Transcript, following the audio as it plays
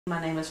My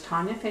name is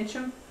Tanya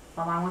Finchum,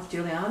 along with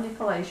Juliana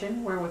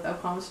Nykolaiszyn. We're with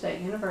Oklahoma State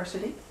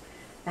University,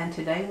 and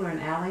today we're in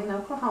Aline,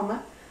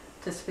 Oklahoma,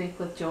 to speak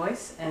with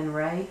Joyce and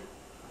Ray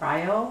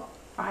Ryle.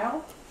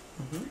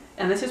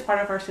 And this is part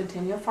of our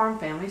Centennial Farm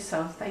Families,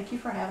 so thank you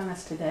for having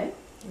us today.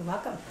 You're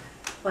welcome.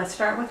 Let's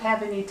start with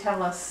having you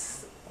tell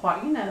us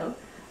what you know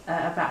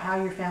about how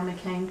your family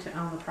came to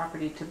own the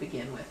property to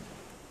begin with.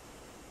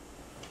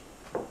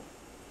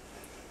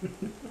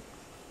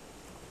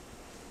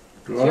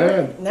 Go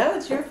ahead. No,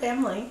 it's your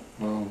family.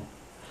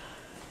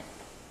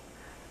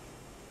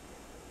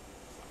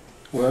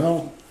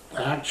 Well,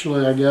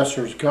 actually, I guess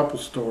there's a couple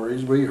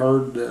stories. We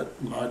heard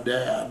that my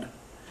dad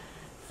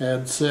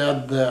had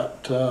said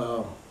that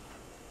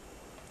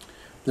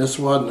this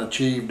wasn't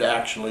achieved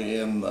actually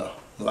in the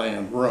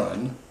land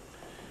run,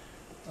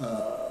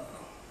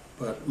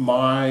 but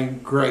my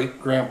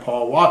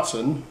great-grandpa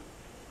Watson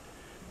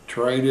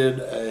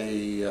traded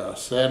a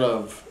set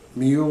of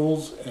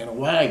mules and a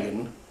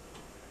wagon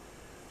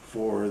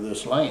for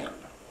this land,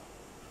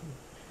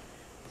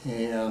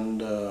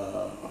 and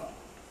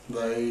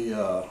they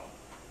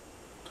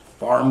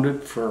farmed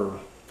it for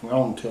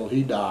until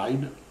he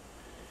died,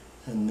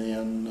 and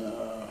then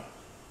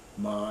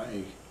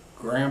my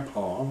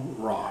grandpa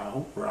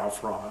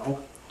Ralph Ryle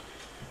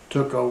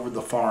took over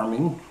the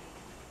farming,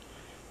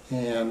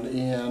 and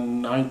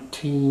in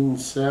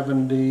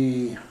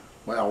 1970,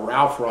 well,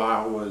 Ralph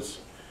Ryle was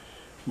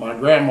my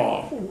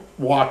grandma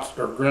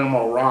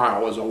Grandma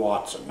Ryle was a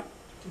Watson.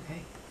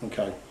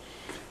 Okay,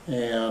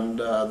 and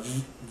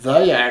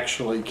they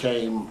actually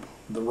came,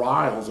 the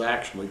Ryles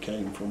actually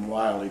came from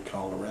Wiley,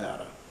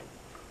 Colorado.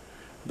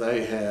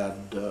 They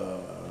had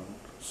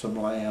some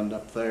land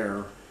up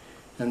there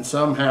and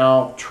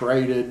somehow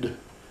traded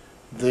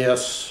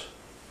this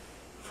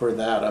for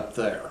that up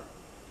there.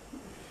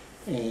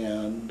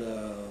 And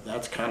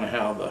that's kind of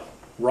how the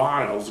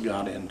Ryles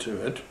got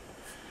into it.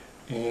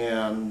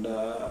 And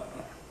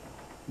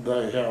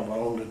they have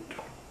owned it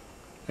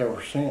ever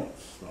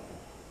since.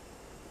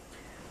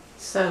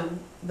 So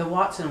the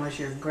Watson was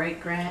your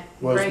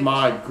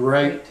My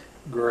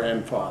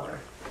great-grandfather.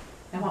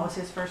 And what was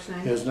his first name?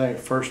 His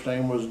first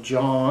name was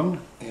John,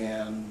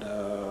 and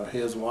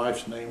his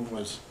wife's name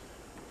was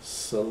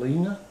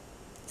Selena.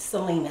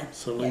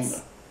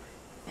 Yes.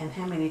 And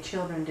how many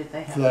children did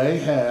they have? They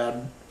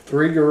had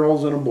 3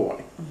 girls and a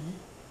boy. Mm-hmm.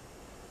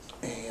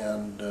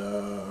 And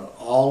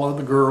all of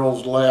the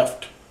girls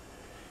left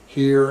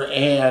here,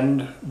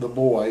 and the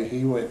boy,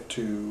 he went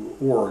to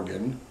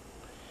Oregon.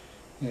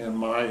 And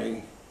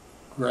my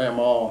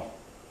grandma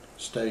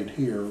stayed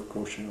here. Of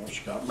course, you know,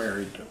 she got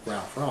married to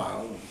Ralph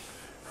Ryle, and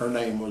her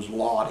name was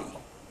Lottie.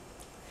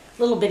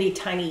 Little bitty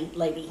tiny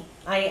lady.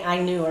 I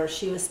knew her.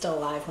 She was still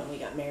alive when we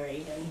got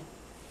married, and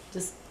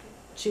just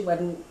she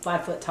wasn't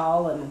 5 foot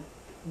tall and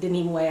didn't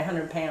even weigh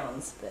 100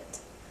 pounds,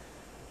 but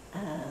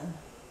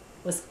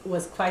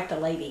was quite the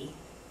lady.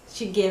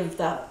 She'd give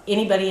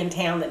anybody in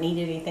town that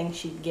needed anything,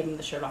 she'd give them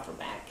the shirt off her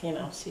back. You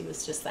know, she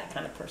was just that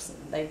kind of person.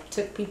 They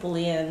took people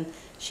in.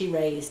 She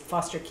raised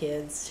foster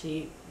kids.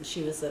 She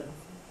was a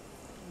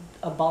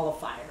ball of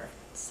fire.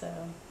 So.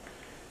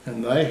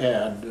 And they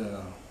had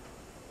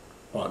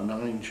about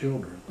 9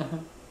 children. Uh-huh.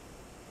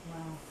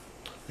 Wow.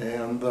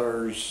 And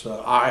there's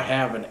I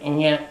have an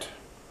aunt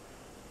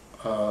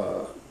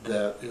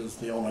that is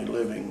the only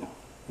living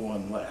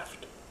one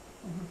left.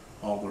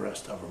 All the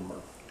rest of them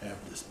have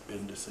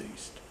been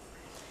deceased.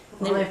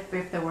 Well, if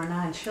there were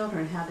 9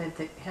 children, how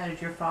did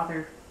your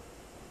father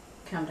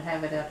come to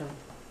have it out of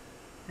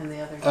and the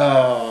other?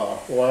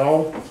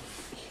 Well,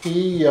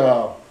 he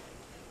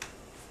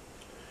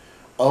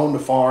owned a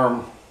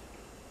farm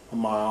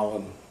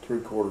 1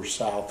 3/4 miles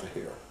south of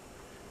here.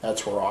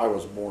 That's where I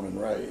was born and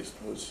raised,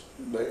 was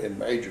in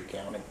Major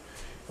County,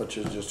 which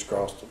is just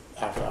across the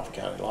Alfalfa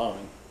County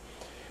line.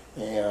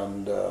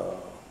 And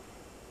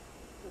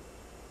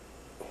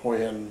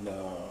when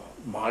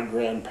my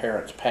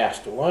grandparents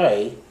passed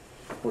away,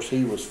 of course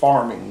he was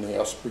farming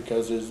this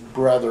because his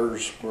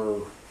brothers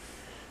were,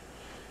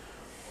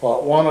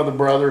 well, one of the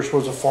brothers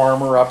was a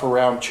farmer up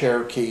around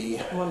Cherokee.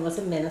 One was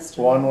a minister.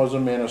 One was a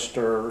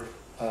minister.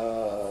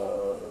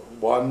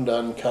 One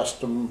done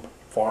custom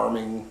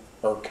farming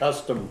or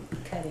custom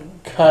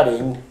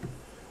cutting.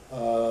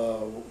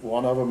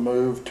 One of them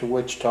moved to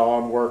Wichita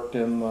and worked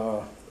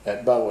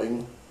at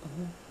Boeing.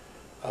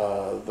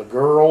 The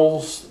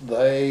girls,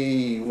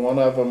 one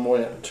of them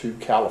went to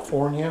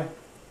California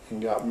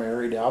and got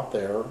married out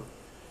there,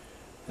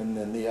 and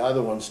then the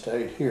other one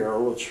stayed here,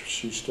 which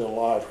she's still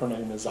alive. Her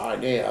name is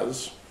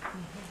Inez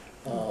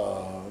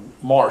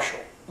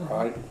Marshall,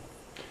 right?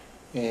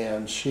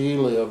 And she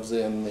lives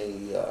in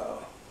the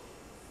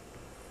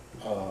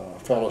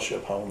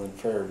fellowship home in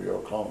Fairview,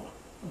 Oklahoma.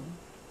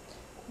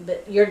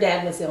 But your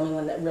dad was the only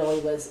one that really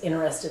was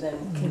interested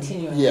in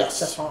continuing the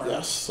farm.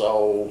 Yes.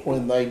 So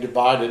when they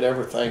divided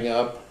everything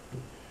up,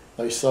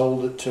 they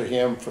sold it to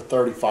him for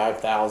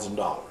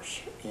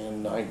 $35,000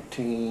 in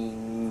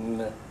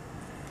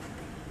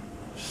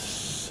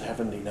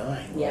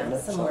 1979. Yeah, wasn't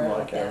it? somewhere Something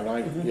like that.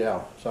 Mm-hmm.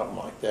 Yeah, something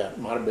like that.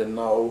 Might have been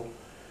no.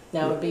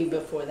 No, it would be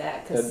before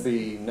that because That'd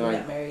be we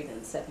got married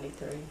in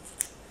 '73.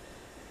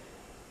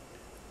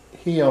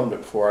 He owned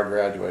it before I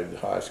graduated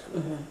high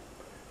school.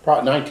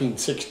 Probably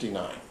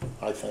 1969,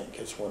 I think,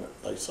 is when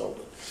they sold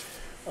it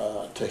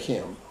to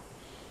him.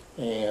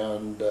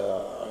 And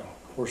of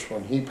course,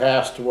 when he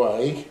passed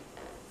away,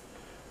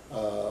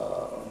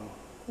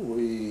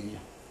 we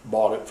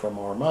bought it from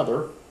our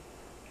mother,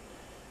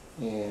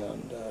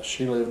 and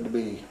she lived to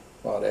be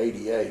about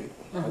 88.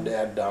 My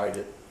dad died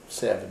at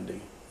 70,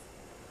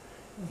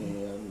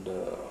 and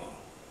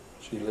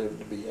she lived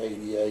to be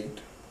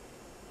 88.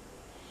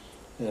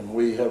 And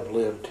we have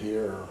lived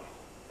here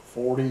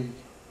 40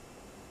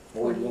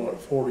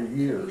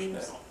 years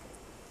now.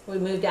 We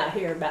moved out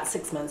here about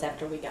 6 months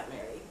after we got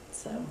married.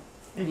 So.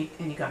 And you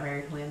got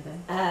married when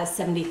then?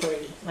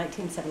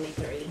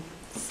 1973.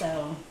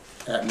 So.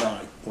 At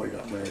night. We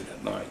got married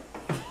at night.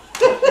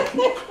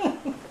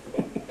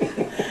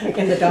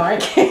 In the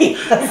dark.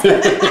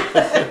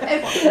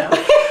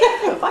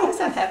 Why does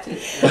that have to?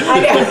 I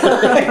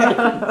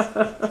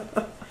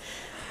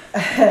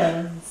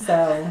know.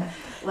 So.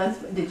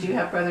 Did you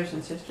have brothers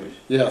and sisters?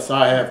 Yes,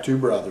 I have 2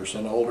 brothers,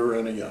 an older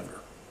and a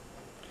younger.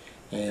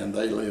 And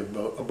they live,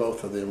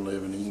 both of them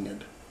live in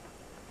Enid.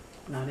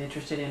 Not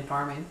interested in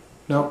farming?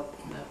 Nope.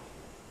 No.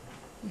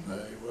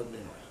 They wasn't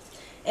interested.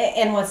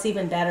 And what's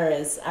even better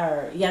is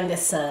our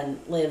youngest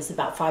son lives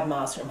about 5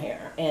 miles from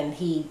here, and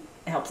he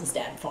helps his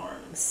dad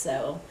farm.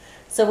 So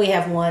we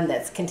have one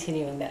that's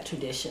continuing that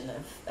tradition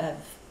of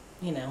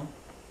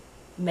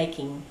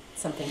making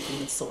something from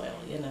the soil,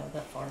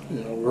 the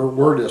farming.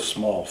 We're just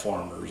small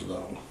farmers,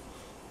 though.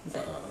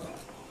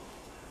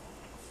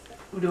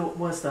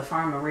 Was the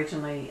farm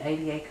originally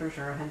 80 acres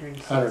or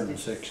 160?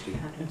 160.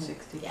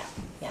 160.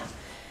 Yeah.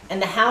 And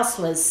the house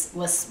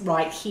was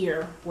right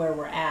here where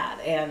we're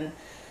at. And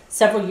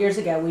several years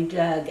ago, we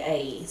dug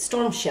a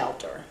storm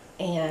shelter.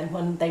 And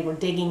when they were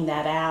digging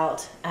that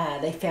out,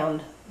 they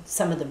found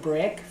some of the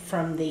brick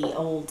from the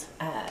old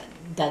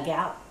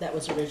dugout that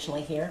was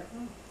originally here.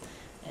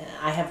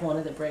 I have one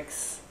of the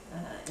bricks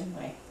in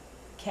my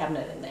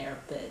cabinet in there,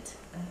 but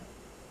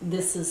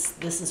this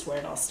is where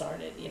it all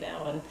started,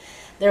 And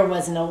there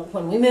was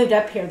when we moved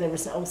up here, there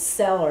was an old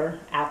cellar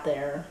out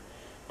there,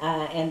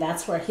 and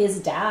that's where his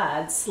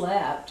dad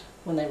slept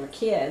when they were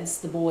kids.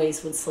 The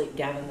boys would sleep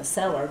down in the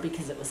cellar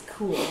because it was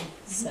cool.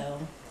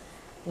 So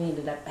we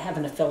ended up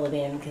having to fill it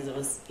in because it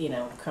was,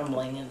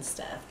 crumbling and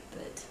stuff.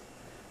 But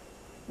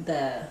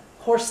the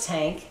horse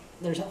tank.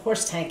 There's a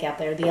horse tank out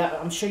there.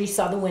 I'm sure you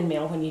saw the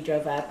windmill when you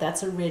drove up.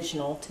 That's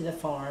original to the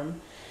farm.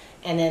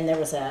 And then there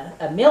was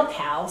a milk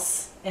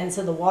house, and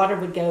so the water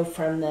would go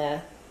from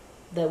the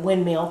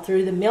windmill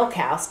through the milk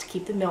house to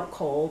keep the milk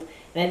cold,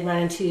 and then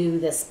run into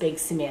this big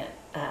cement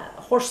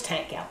horse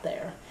tank out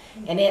there.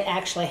 And it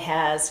actually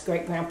has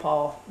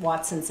Great-Grandpa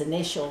Watson's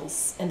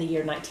initials in the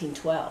year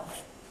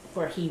 1912,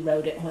 where he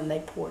wrote it when they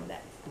poured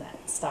that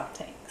stock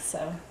tank.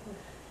 So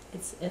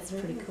it's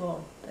pretty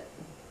cool. But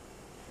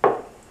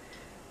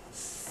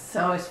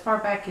so as far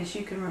back as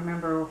you can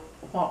remember,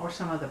 what were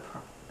some of the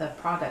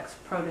products,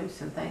 produce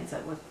and things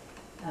that was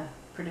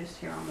produced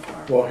here on the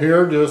farm? Well,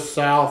 here just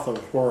south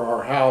of where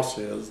our house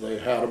is, they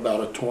had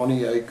about a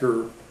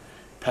 20-acre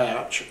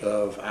patch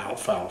of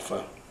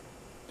alfalfa.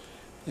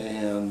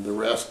 And the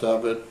rest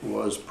of it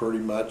was pretty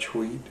much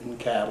wheat and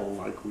cattle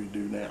like we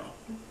do now.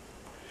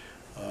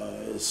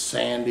 As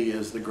sandy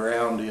as the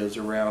ground is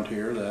around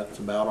here, that's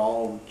about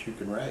all that you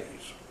can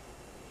raise.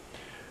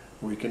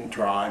 We can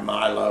try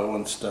milo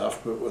and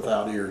stuff, but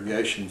without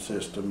irrigation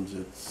systems,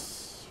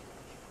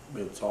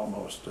 it's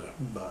almost a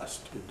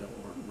bust. It don't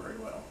work very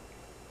well.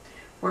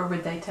 Where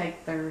would they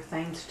take their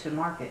things to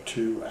market?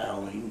 To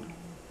Aline.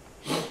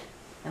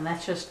 And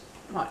that's just,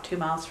 what, 2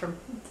 miles from?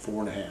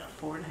 4.5.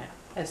 4.5.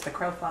 As the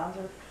crow flies?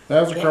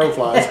 As the crow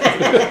flies.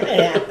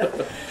 Yeah.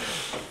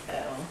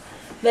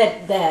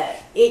 But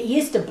it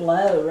used to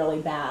blow really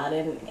bad,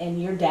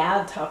 and your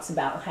dad talks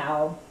about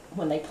how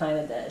when they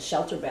planted the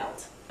shelter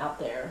belt out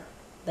there,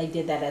 they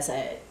did that as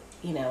a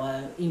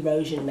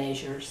erosion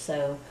measure.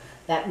 So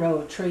that row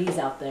of trees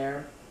out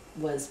there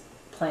was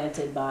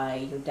planted by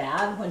your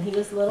dad when he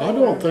was little? I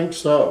don't think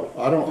so.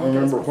 I don't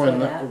remember when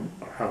that.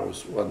 I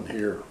wasn't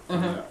here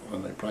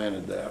when they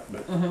planted that,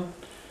 but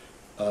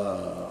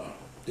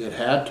it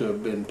had to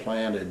have been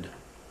planted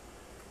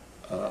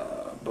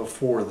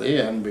before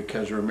then,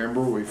 because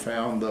remember we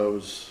found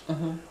those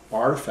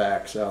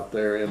artifacts out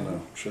there in the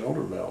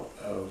shelter belt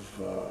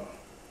of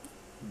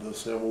the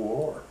Civil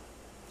War.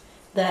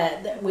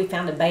 We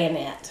found a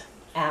bayonet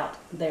out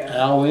there.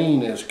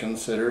 Aline is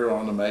considered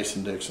on the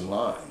Mason-Dixon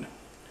line,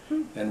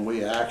 and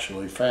we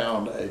actually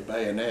found a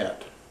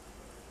bayonet,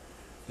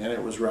 and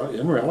it was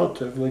in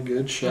relatively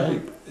good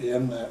shape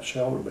in that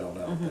shelter belt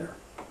out there.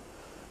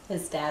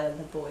 His dad and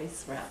the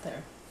boys were out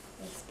there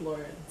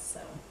exploring, so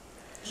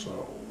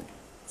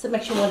it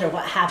makes you wonder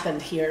what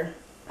happened here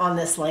on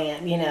this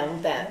land,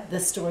 that the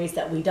stories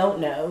that we don't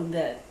know,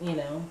 that,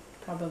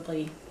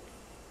 probably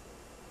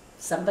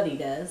somebody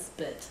does,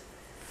 but...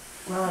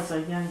 Well, as a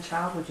young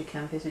child, would you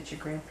come visit your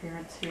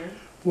grandparents here?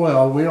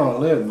 Well, we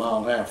only lived a mile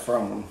and a half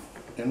from them.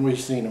 and we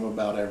seen them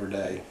about every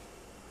day.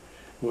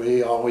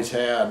 We always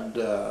had,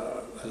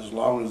 as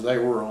long as they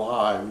were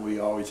alive, we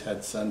always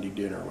had Sunday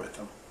dinner with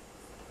them.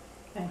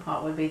 And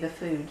what would be the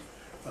food?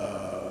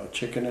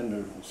 Chicken and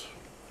noodles.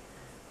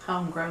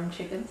 Homegrown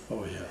chickens?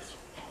 Oh yes.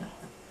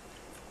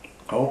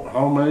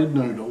 Homemade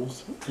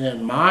noodles.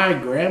 And my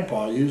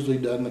grandpa usually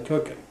done the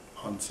cooking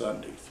on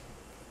Sundays.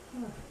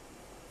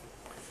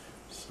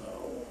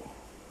 So.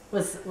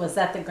 Was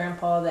that the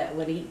grandpa that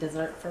would eat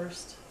dessert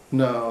first?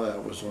 No,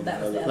 that was on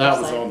That was the other, the that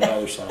other was side. on the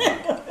other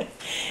side.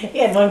 He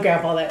had one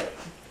grandpa that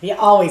he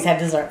always had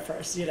dessert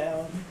first, you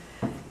know.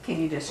 Can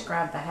you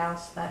describe that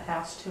house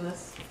to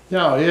us?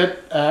 Yeah,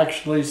 it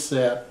actually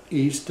set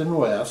east and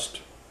west,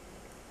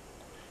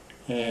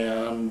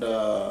 and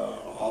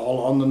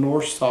all on the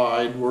north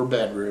side were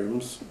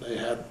bedrooms. They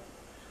had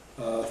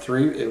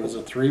it was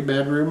a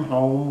 3-bedroom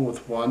home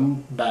with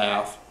 1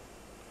 bath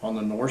on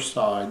the north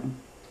side.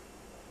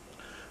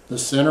 The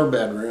center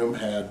bedroom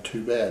had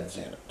 2 beds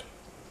in it,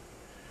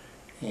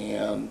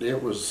 and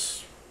it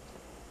was,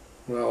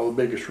 well,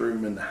 the biggest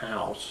room in the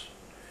house.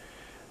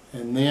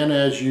 And then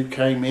as you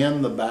came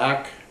in the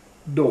back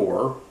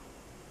door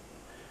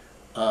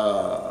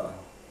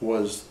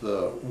was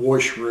the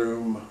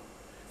washroom,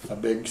 a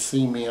big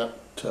cement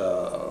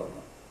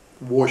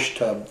wash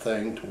tub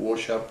thing to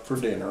wash up for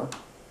dinner.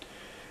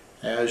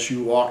 As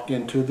you walked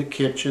into the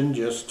kitchen,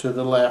 just to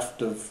the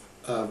left as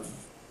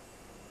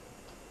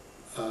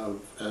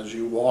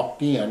you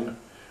walked in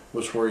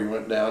was where you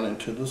went down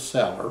into the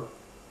cellar.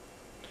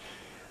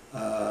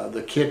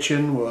 The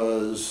kitchen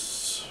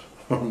was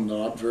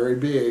not very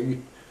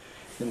big.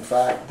 In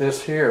fact,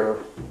 this here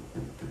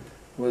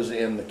was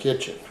in the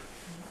kitchen.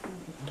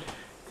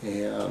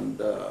 And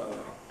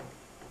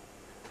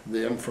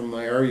then from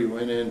there you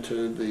went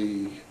into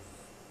the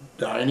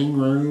dining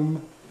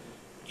room,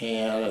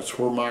 and it's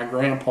where my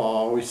grandpa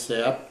always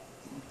sat,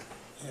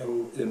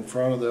 in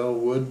front of the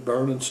old wood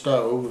burning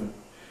stove, and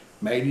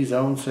made his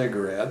own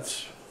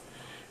cigarettes.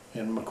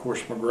 And of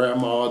course my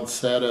grandma had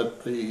sat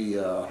at the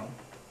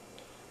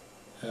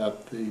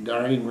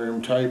dining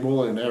room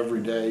table, and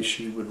every day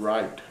she would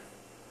write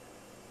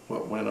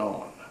what went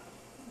on.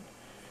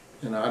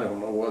 And I don't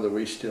know whether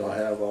we still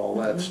have all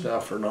that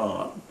stuff or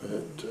not,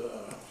 but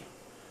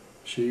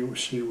she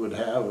would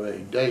have a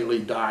daily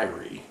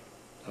diary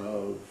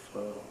of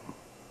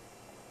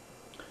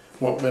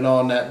what went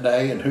on that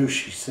day and who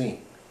she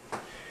seen.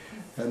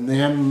 And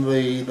then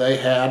they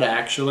had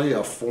actually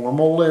a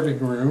formal living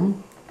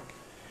room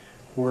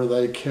where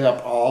they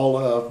kept all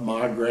of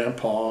my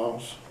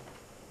grandpa's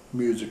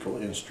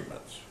musical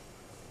instruments.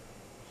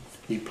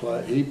 He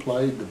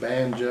played the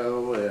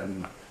banjo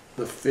and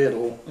the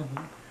fiddle,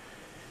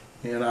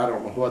 and I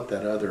don't know what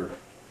that other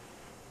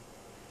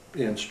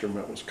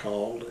instrument was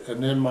called.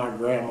 And then my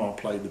grandma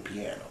played the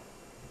piano.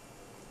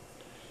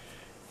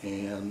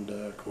 And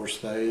of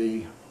course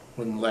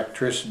when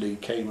electricity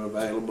came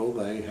available,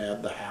 they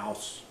had the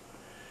house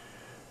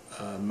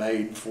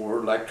made for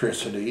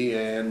electricity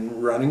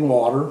and running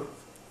water.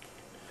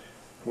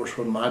 Of course,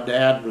 when my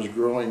dad was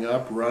growing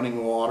up,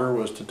 running water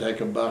was to take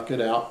a bucket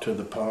out to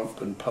the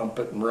pump and pump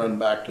it and run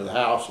back to the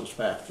house as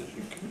fast as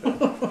you could.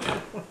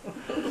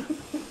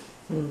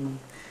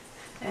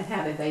 And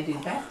how did they do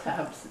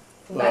bathtubs?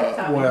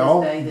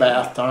 Well,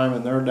 bath time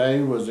in their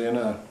day was in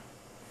a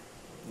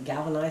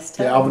Galvanized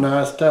tub.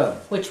 galvanized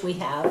tub. Which we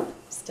have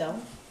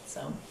still,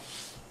 so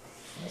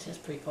it's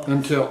just pretty cool.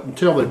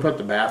 Until they put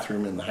the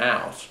bathroom in the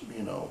house,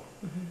 you know.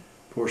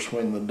 Of course,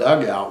 when the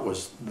dugout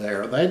was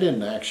there, they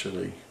didn't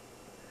actually,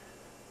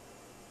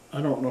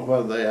 I don't know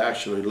whether they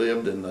actually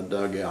lived in the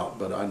dugout,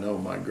 but I know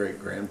my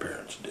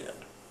great-grandparents did.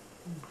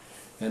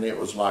 And it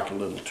was like a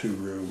little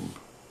 2-room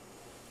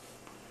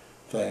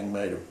thing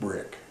made of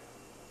brick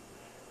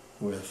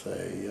with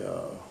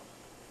a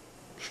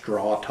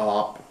straw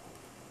top.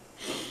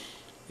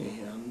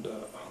 And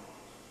of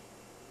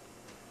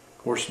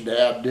course,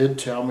 Dad did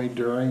tell me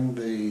during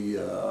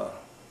the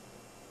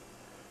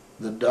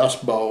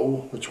Dust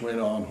Bowl, which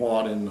went on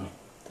in the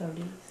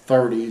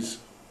 30s,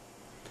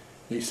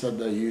 he said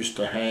they used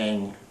to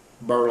hang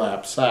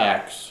burlap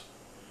sacks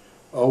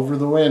over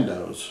the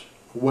windows,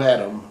 wet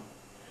them,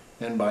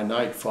 and by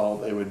nightfall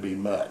they would be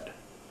mud.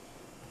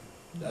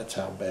 That's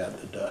how bad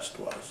the dust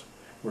was. Of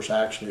course,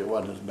 actually it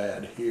wasn't as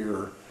bad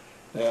here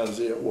as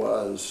it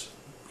was,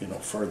 you know,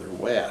 further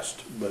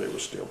west, but it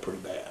was still pretty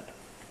bad.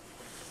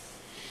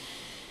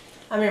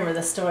 I remember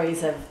the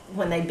stories of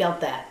when they built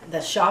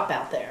the shop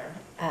out there.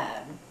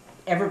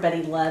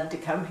 Everybody loved to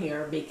come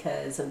here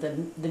because of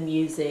the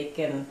music,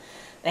 and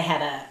they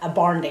had a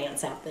barn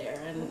dance out there,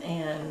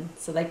 and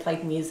so they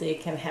played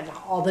music and had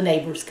all the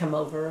neighbors come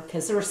over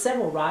because there were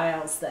several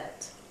Riles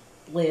that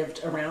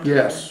lived around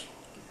Yes.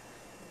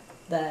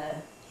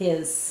 here.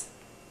 His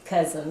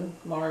cousin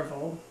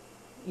Marvel,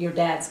 your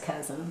dad's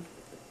cousin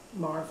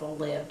Marvel,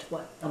 lived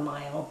a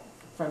mile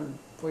from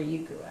where you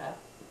grew up.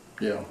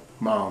 Yeah,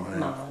 mile and a half.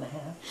 Mile and a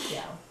half,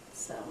 yeah.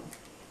 So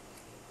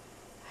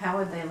How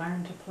would they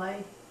learn to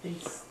play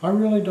these? I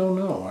really don't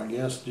know. I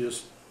guess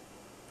just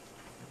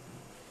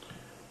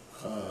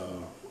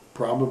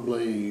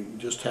probably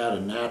just had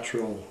a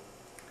natural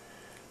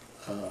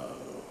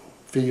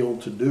feel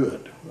to do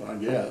it, I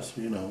guess.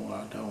 You know,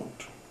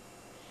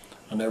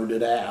 I never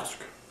did ask.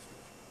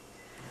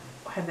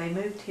 Have they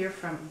moved here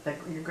from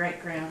your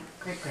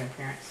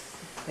great-grandparents?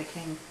 They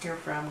came here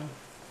from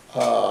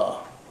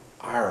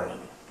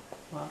Ireland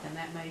well, then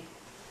that may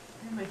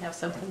have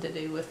something to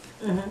do with.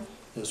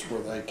 is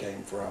where they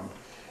came from.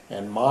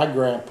 And my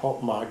grandpa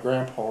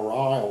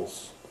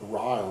Riles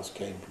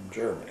came from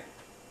Germany.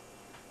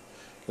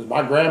 Because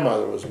my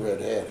grandmother was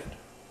redheaded.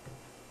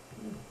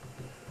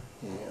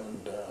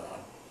 And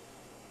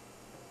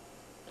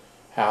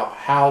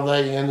how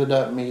they ended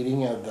up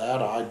meeting at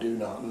that, I do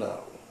not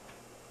know.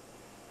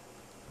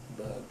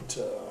 But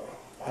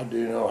I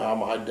do know how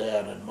my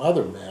dad and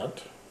mother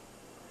met.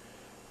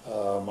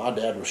 My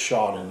dad was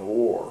shot in the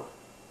war.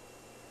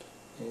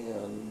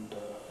 And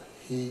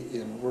he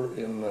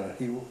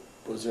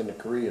was in the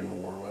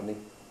Korean War, wasn't he?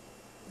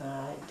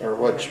 Or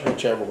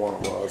whichever one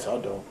it was. I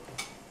don't.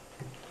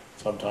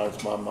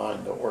 Sometimes my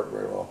mind don't work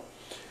very well.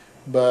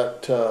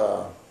 But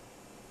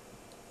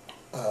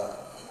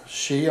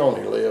she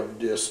only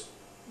lived just.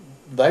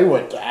 They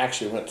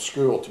actually went to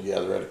school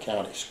together at a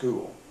county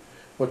school,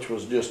 which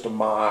was just a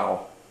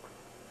mile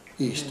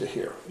east of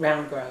here.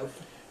 Round Grove.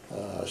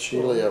 She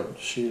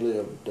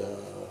lived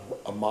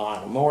a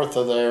mile north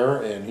of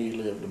there, and he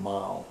lived a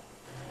mile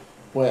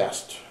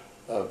west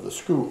of the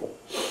school.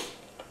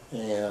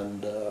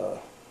 And of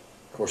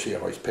course, he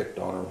always picked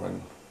on her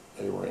when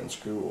they were in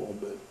school.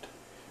 But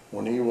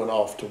when he went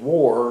off to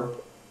war,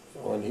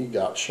 when he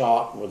got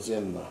shot and was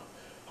in the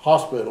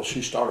hospital,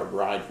 she started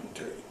writing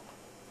to him.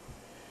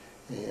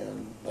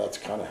 And that's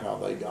kind of how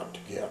they got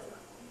together.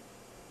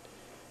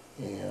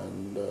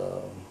 And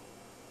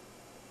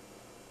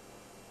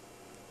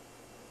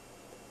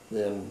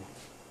then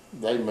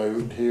they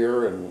moved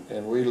here,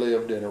 and we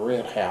lived in a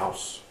rent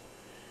house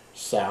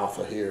south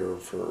of here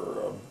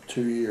for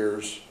 2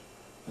 years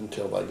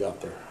until they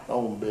got their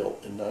home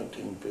built in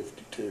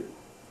 1952.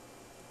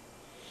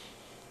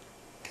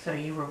 So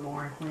you were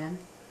born when?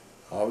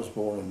 I was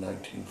born in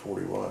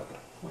 1941.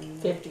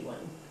 51.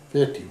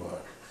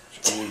 51.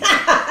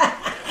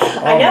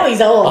 I know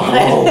he's old.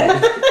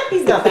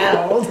 He's not that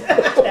old.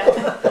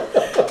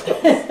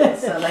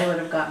 So they would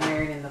have got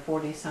married in the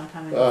 40s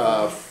sometime in the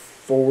 40s?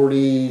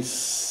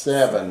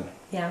 47.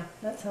 Yeah,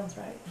 that sounds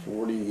right.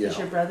 40, yeah. Because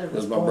your brother was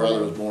Because my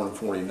brother was born in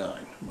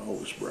 49, my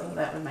oldest brother. So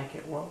that would make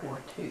it World War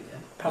II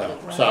then. Probably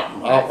Yeah, right.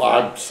 something.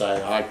 I'd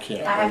say I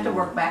can't. I have to remember.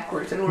 work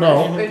backwards in order,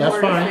 No, in that's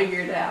order fine. to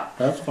figure it out.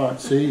 That's fine.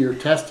 See, you're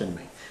testing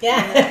me.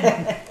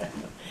 Yeah.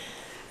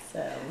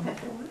 So. I have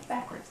to work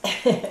backwards.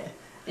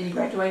 And you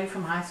graduated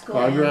from high school?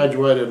 I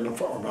graduated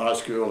from high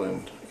school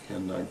in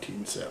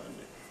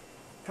 1970.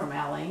 From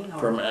Aline?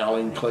 From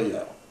Aline,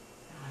 Clio.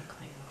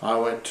 I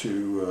went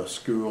to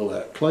school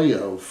at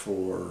Clio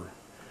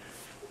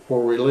where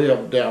we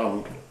lived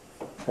down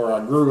where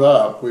I grew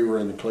up. We were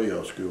in the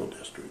Clio school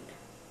district.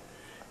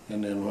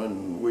 And then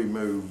when we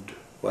moved,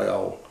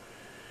 well,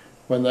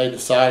 when they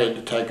decided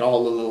to take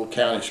all the little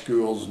county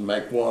schools and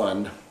make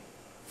one.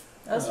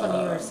 That's when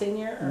you were a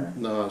senior? Or?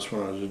 No, that's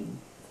when I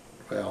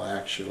was,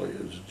 actually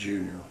it was a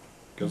junior.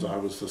 Because I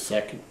was the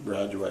second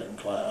graduating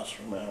class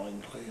from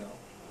Aline, Clio.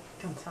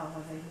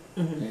 Consolidated.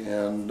 Mm-hmm.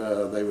 And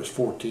there was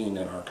 14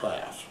 in our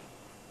class.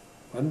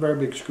 Wasn't a very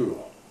big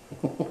school.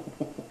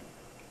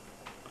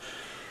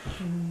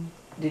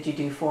 Did you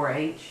do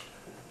 4-H?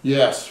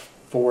 Yes,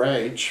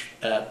 4-H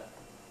at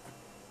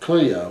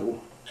Clio,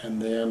 and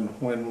then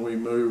when we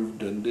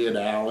moved and did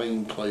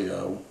Aline,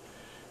 Clio,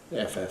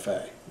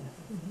 FFA.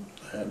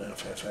 And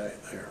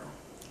FFA there.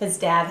 His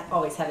dad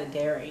always had a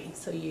dairy,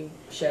 so you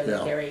showed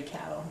Yeah. dairy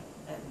cattle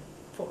and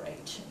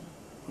 4-H.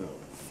 Yeah.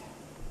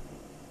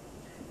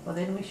 Well,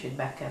 then we should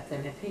back up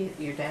then. If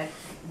your dad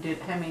did,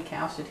 how many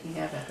cows did he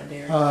have at the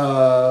dairy?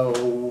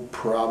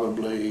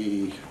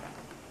 Probably,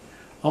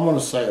 I'm going to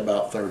say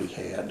about 30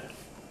 head.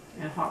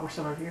 And what were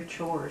some of your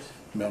chores?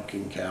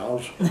 Milking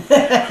cows.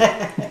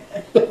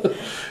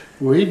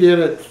 We did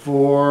it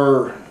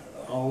for,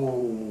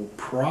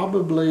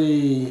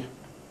 probably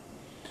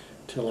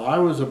till I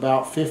was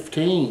about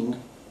 15.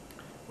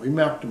 We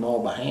milked them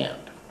all by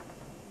hand.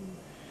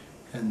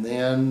 And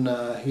then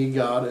he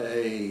got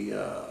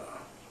a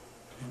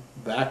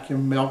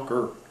vacuum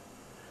milker,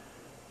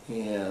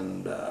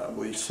 and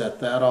we set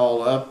that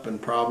all up and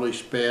probably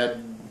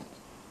sped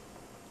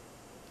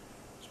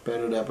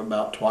it up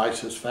about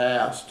twice as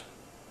fast.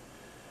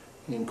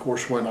 And of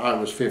course, when I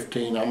was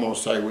 15, I'm going to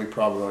say we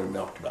probably only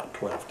milked about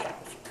 12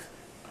 cows.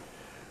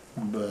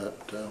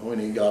 But when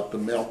he got the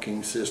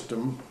milking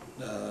system,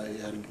 he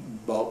had a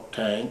bulk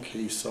tank.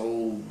 He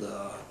sold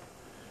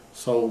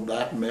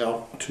that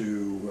milk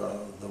to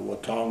the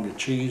Watauga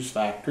cheese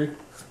factory.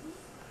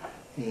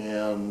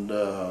 And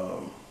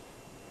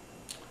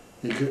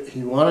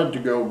he wanted to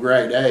go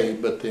grade A,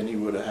 but then he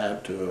would have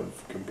had to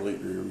have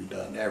completely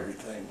redone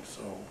everything.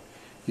 So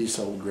he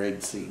sold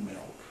grade C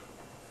milk,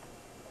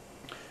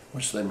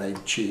 which they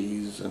made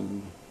cheese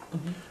and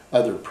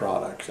other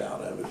products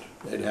out of it.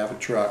 They'd have a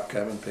truck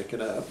come and pick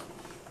it up.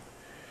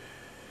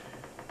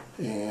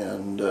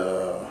 And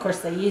Of course,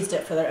 they used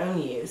it for their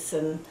own use.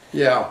 And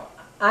yeah,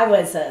 I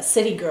was a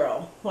city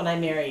girl when I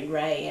married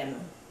Ray, and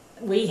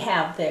we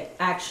have the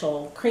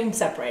actual cream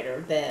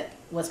separator that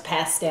was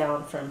passed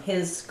down from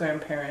his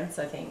grandparents,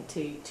 I think,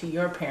 to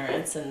your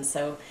parents. And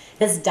so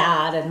his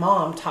dad and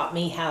mom taught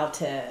me how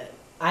to,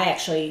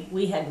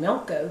 we had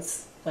milk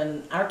goats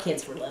when our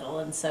kids were little,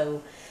 and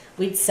so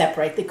we'd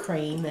separate the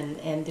cream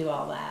and do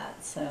all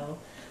that. So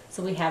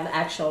we have the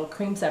actual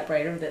cream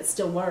separator that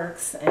still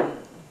works, and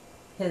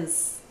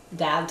his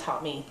dad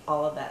taught me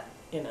all of that,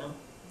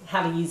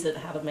 how to use it,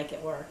 how to make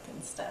it work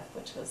and stuff,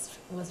 which was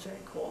very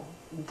cool.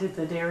 Did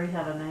the dairy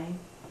have a name?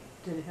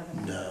 Did it have a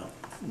name?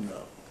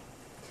 No.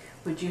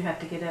 Would you have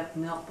to get up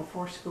milk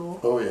before school?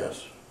 Oh,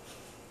 yes.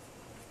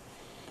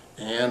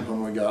 And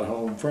when we got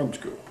home from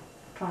school.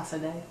 Twice a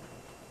day?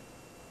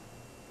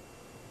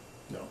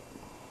 No.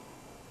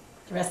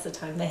 The rest of the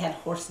time they had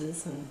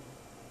horses and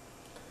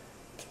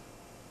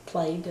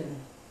played,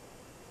 and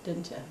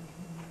didn't you?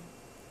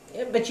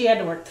 Yeah, but you had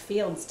to work the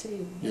fields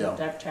too. You had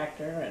to have a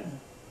tractor. And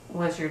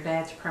was your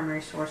dad's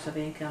primary source of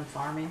income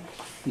farming?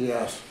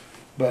 Yes,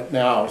 but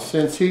now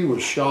since he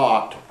was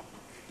shot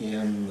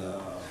in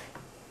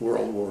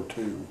World War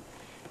II,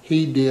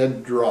 he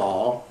did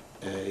draw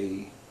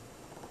a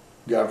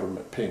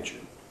government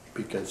pension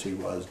because he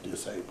was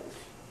disabled.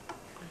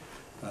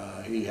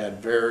 He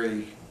had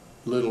very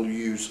little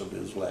use of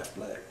his left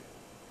leg.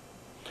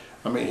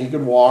 I mean, he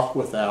could walk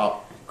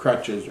without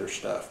crutches or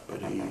stuff,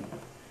 but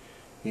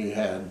he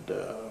had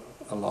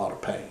a lot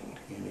of pain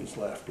in his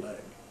left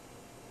leg.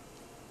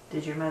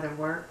 Did your mother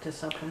work to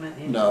supplement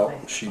income? No,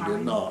 she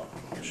did not.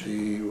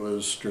 She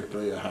was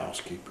strictly a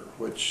housekeeper,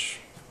 which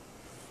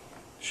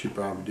she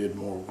probably did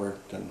more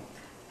work than.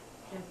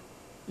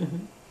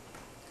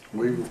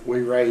 We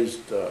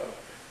raised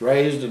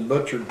and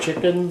butchered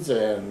chickens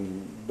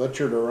and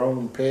butchered our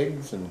own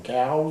pigs and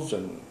cows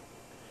and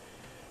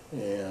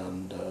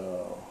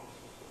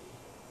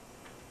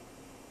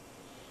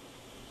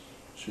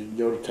she'd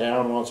go to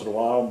town once in a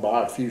while and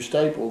buy a few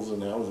staples,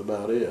 and that was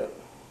about it.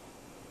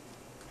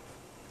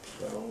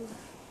 So.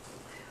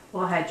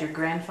 Well, had your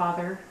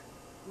grandfather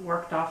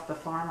worked off the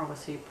farm, or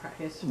was he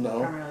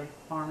primarily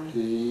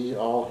farming?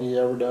 All he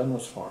ever done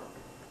was farm.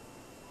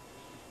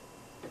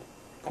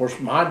 Of course,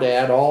 my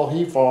dad, all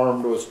he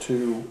farmed was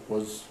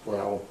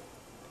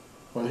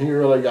when he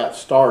really got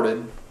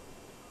started,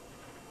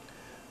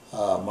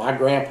 my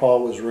grandpa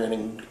was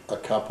renting a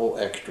couple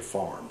extra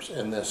farms,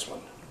 and this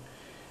one.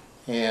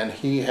 And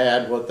he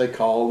had what they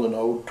called an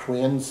old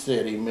Twin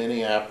City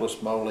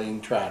Minneapolis Moline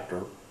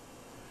tractor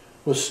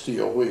with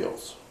steel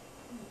wheels.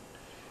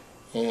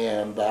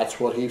 And that's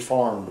what he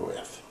farmed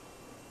with,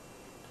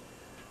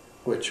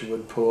 which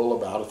would pull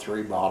about a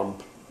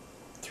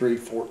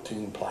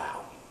 314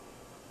 plow.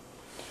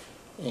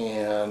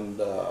 And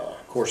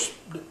of course,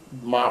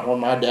 when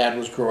my dad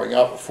was growing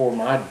up, before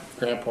my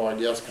grandpa, I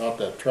guess, got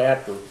that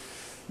tractor,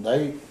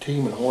 they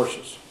teaming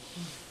horses.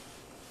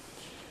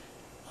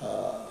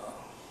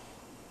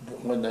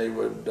 When they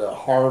would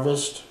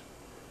harvest,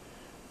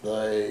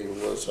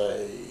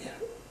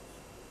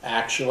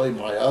 actually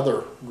my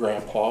other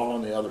grandpa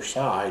on the other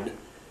side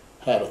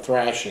had a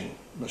thrashing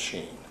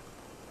machine.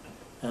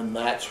 And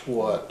that's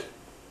what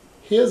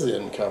his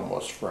income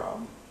was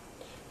from.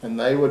 And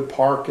they would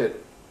park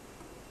it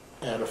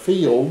at a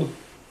field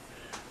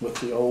with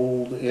the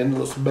old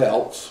endless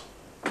belts.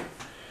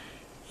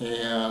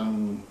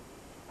 And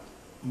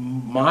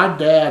my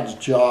dad's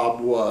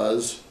job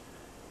was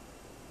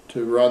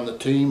to run the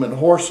team and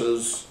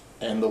horses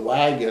and the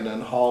wagon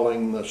and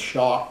hauling the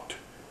shocked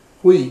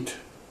wheat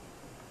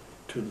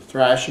to the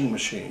thrashing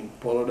machine,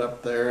 pull it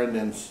up there and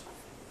then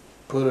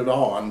put it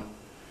on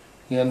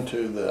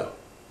into the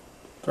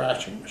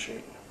thrashing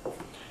machine.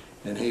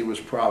 And he was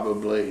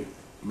probably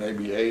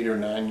maybe 8 or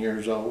 9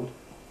 years old.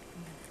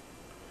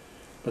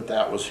 But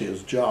that was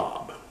his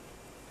job.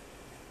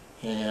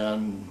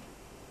 And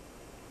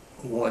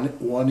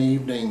one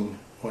evening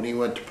when he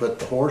went to put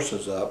the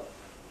horses up,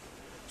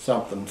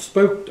 something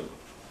spooked him.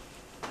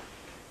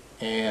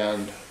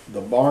 And the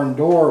barn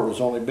door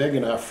was only big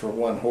enough for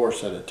one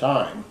horse at a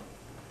time,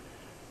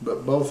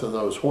 but both of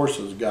those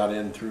horses got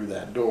in through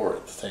that door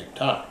at the same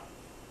time,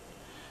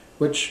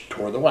 which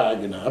tore the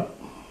wagon up.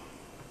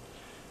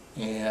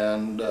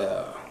 And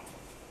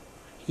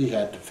he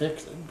had to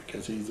fix it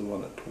because he's the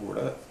one that tore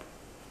it up.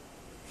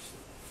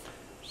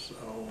 So.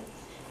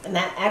 And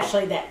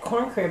that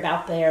corn crib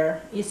out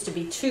there used to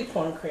be 2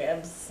 corn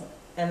cribs,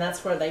 and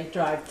that's where they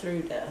drive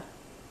through to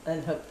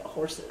unhook the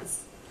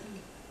horses.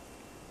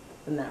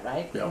 Isn't that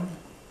right? Yeah.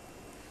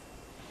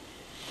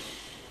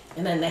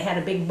 And then they had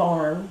a big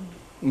barn.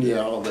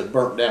 Yeah, that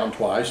burnt down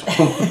twice.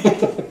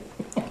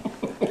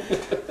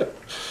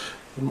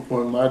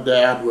 When my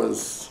dad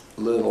was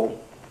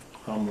little,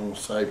 I'm going to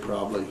say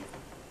probably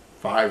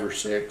 5 or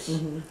 6,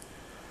 him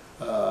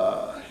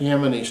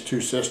and his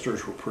 2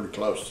 sisters were pretty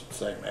close at the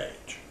same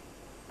age.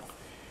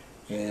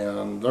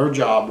 And their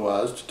job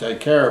was to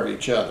take care of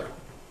each other.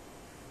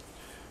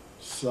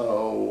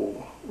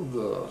 So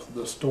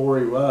the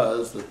story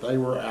was that they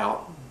were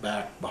out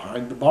back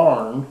behind the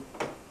barn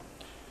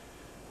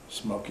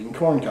smoking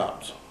corn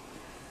cobs.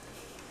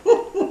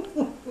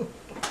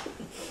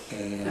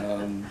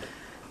 And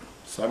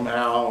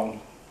somehow,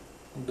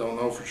 don't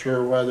know for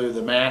sure whether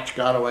the match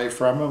got away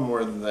from them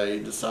or they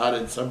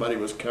decided somebody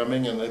was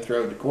coming and they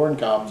threw the corn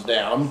cobs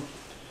down.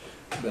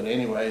 But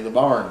anyway, the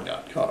barn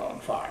got caught on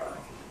fire.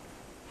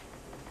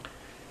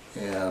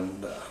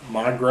 And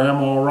my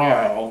grandma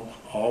Ryle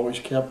always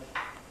kept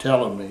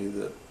telling me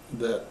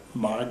that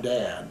my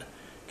dad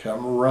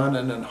come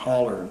running and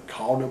hollering,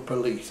 call the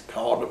police,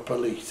 call the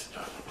police.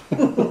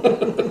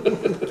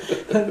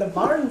 The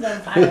barn's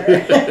on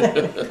fire.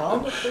 Call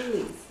the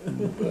police.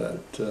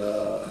 But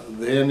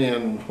then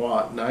in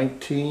what, The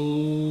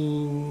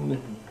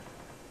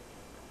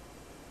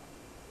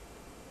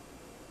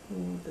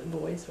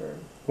boys were.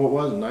 what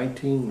was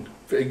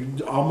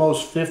it,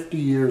 almost 50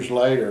 years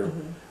later.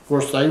 Of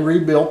course, they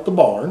rebuilt the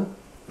barn.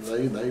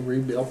 They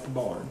rebuilt the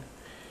barn.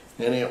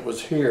 And it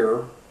was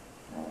here,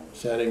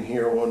 sitting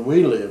here when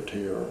we lived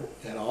here,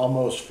 and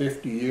almost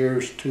 50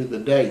 years to the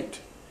date,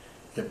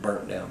 it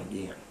burnt down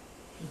again.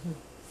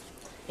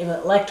 It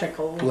was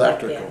electrical.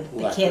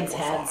 The kids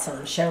had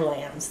some show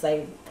lambs.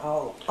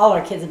 All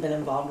our kids have been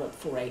involved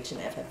with 4-H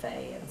and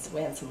FFA, and so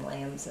we had some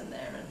lambs in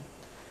there, and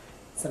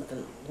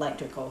something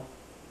electrical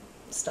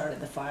started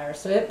the fire,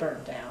 so it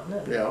burned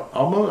down. Yeah,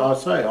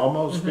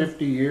 almost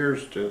 50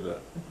 years to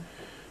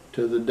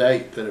the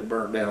date that it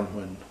burned down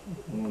when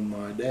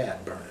my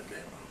dad burned it down.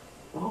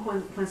 Well,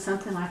 when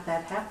something like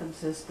that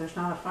happens, there's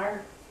not a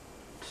fire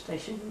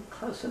station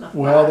close enough.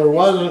 Well, there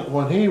wasn't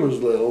when he was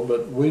little,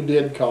 but we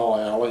did call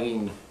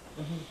Aline,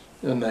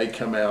 and they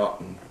come out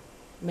and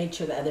made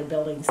sure the other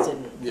buildings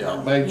didn't.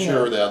 Made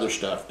sure the other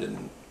stuff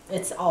didn't.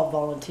 It's all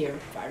volunteer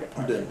fire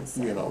departments.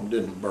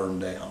 Didn't burn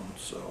down.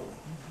 So,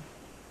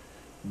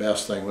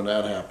 best thing when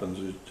that happens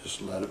is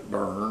just let it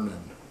burn,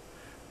 and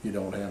you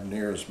don't have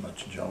near as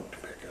much junk to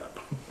pick up.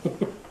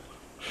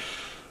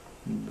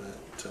 But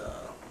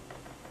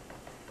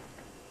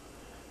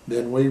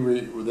then we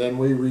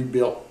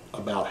rebuilt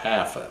about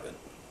half of it,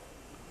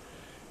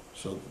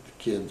 so that the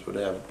kids would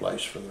have a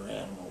place for their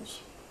animals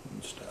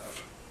and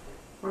stuff.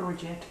 Where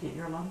would you have to get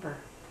your lumber?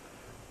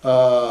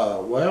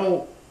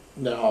 Well,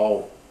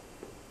 now,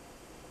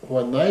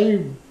 when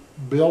they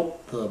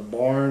built the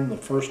barn the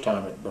first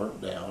time it burnt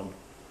down,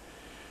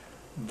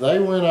 they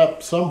went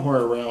up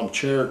somewhere around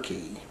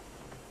Cherokee.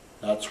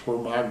 That's where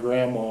my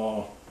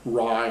grandma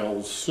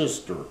Ryle's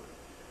sister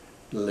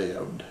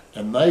lived,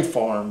 and they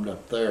farmed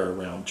up there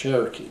around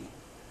Cherokee.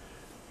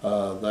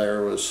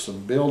 There was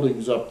some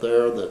buildings up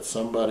there that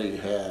somebody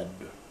had,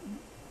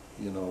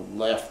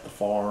 left the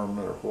farm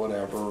or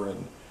whatever,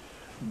 and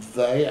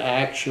they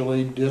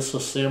actually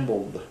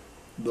disassembled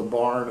the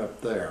barn up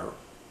there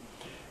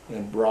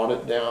and brought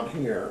it down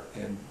here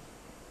and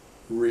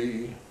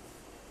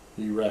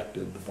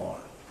re-erected the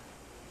barn.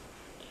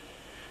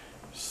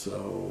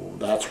 So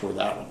that's where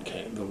that one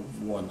came, the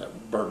one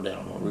that burnt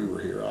down when we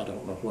were here. I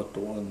don't know what the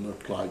one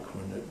looked like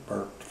when it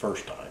burnt the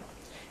first time.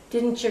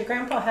 Didn't your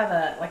grandpa have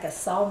a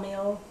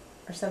sawmill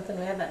or something?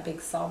 We had that big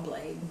saw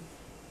blade.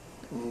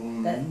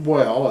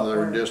 Well,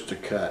 they're just to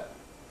cut.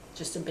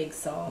 Just a big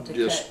saw to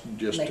just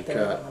make to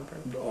cut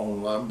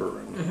on lumber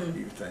and a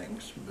few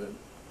things, but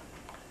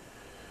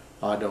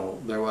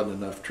there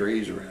wasn't enough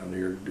trees around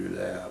here to do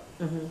that,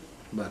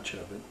 much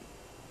of it.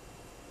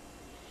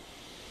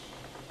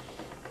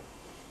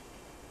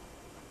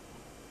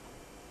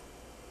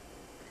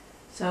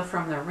 So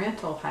from the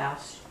rental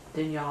house,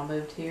 then y'all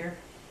moved here?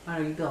 Oh, no,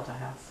 you built a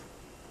house.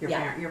 Your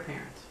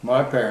parents.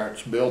 My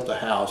parents built a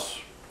house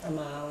a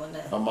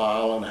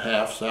mile and a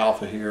half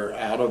south of here,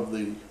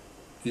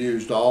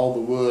 used all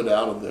the wood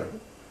out of the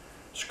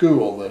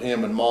school that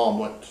him and Mom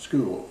went to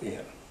school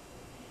in.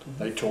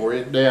 They tore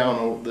it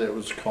down. It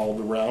was called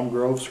the Round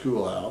Grove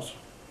Schoolhouse.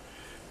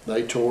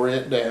 They tore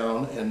it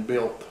down and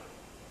built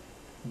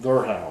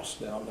their house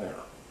down there.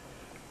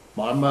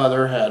 My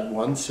mother had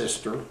one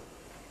sister,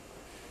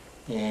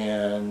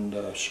 and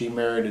she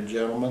married a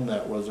gentleman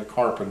that was a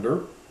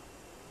carpenter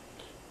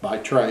by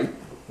trade,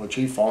 which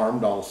he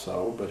farmed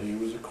also, but he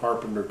was a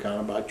carpenter kind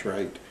of by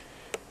trade.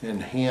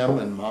 And him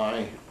and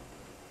my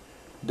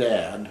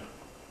dad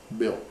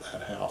built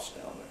that house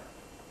down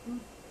there.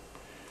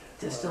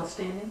 Is it still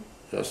standing?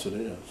 Yes, it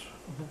is.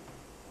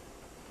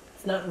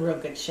 It's not in real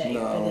good shape,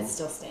 No. but it's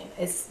still standing.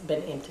 It's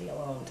been empty a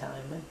long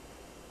time.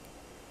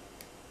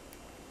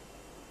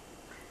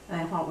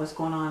 And what was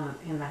going on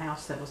in the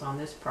house that was on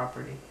this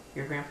property?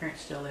 Your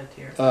grandparents still lived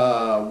here?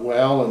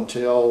 Well,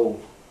 until,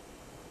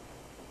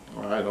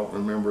 I don't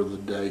remember the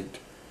date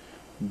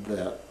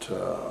that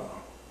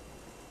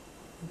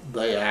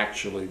they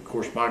actually, of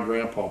course my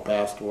grandpa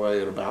passed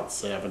away at about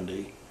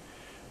 70.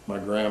 My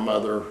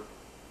grandmother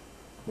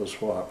was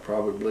what,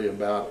 probably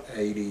about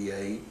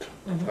 88,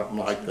 something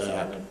like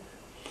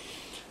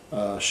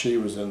that. She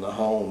was in the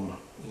home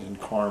in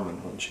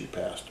Carmen when she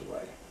passed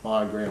away.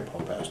 My grandpa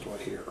passed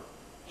away here.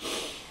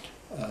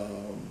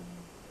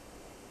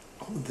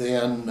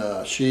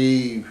 Then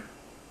she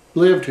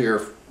lived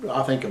here,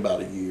 I think,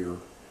 about a year,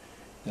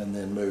 and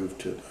then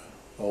moved to the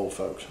old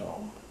folks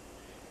home.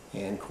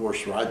 And of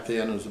course, right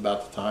then was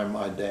about the time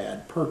my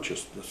dad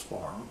purchased this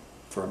farm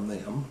from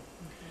them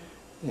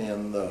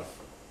and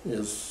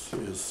his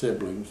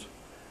siblings.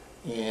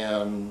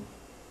 And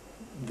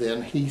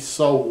then he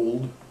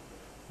sold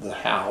the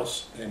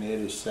house, and it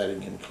is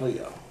sitting in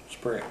Cleo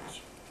Springs,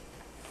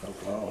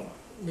 Oklahoma.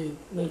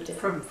 Moved it.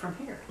 From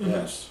here.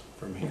 Yes,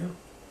 from here.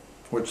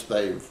 Which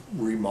they've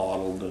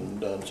remodeled and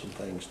done some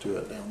things to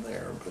it down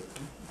there, but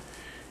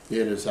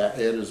it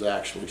is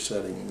actually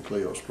sitting in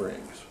Cleo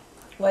Springs.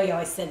 Well, he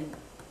always said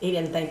he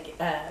didn't think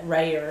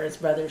Ray or his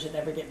brothers would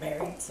ever get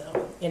married,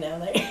 so, you know,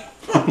 they.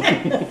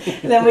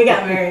 Then we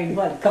got married,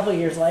 what, a couple of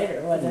years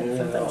later, wasn't it?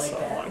 Something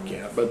like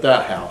that. But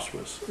that house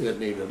it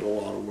needed a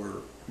lot of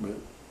work.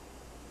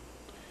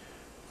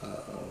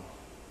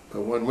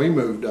 But when we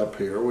moved up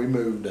here, we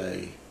moved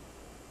a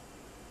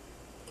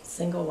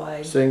single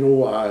wide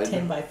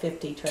 10 by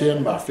 50 trailer.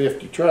 10 by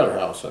 50 trailer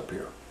house up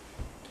here.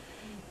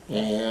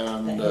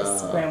 And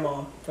his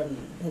grandma from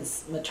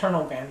his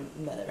maternal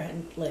grandmother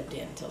had lived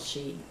in until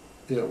she.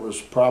 It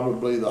was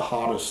probably the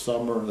hottest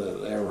summer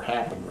that ever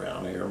happened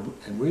around here,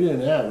 and we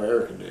didn't have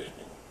air conditioning.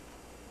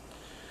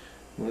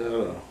 We had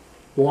a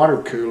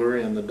water cooler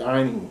in the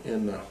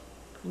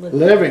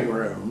living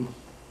room,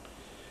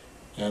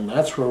 and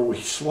that's where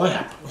we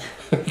slept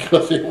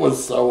because it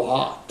was so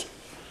hot.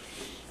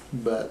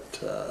 But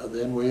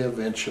then we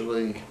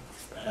eventually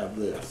have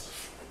this.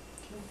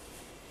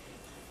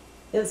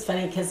 It was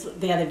funny because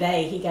the other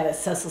day he got a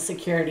Social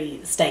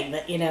Security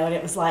statement, you know, and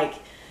it was like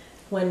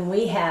when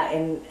we had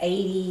in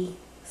 80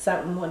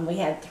 something, when we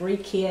had 3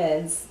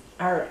 kids,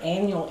 our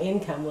annual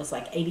income was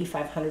like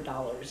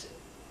 $8,500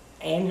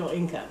 annual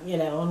income, you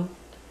know. And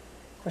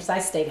of course, I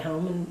stayed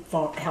home and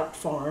helped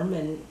farm,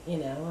 and you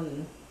know,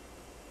 and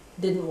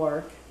didn't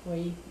work.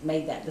 We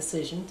made that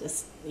decision,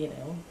 just you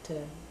know,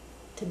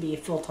 to be a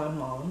full-time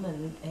mom,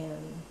 and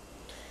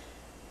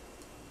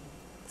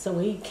so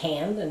we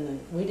canned and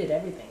we did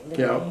everything.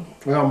 Didn't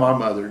we? Well, my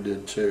mother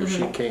did too.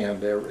 She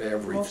canned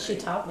everything. Well, she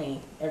taught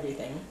me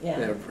everything. Yeah.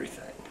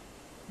 Everything.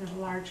 There's a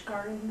large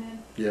garden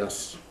then?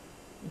 Yes.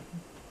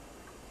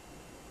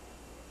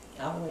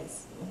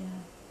 Always. Yeah.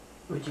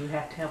 Would you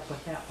have to help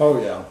with that? Oh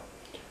yeah.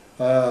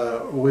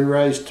 We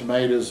raised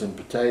tomatoes and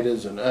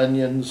potatoes and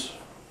onions,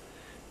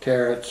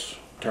 carrots,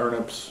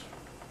 turnips.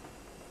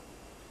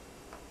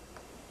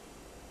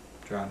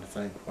 Trying to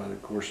think, but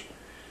of course,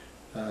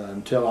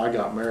 until I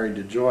got married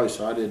to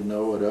Joyce, I didn't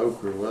know what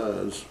okra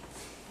was.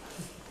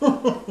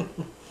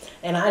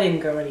 And I didn't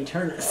grow any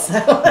turnips,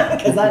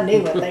 because I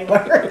knew what they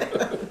were.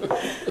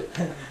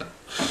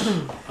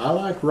 I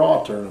like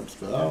raw turnips,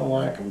 but I don't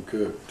like them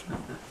cooked.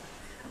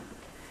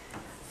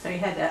 So you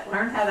had to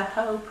learn how to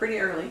hoe pretty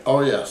early.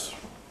 Oh yes.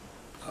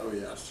 Oh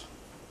yes.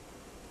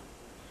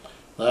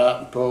 That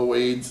and pull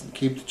weeds and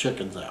keep the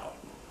chickens out.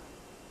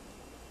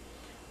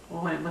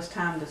 Well, when it was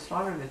time to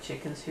slaughter the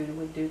chickens, who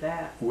would do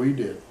that? We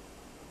did.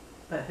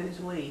 But who's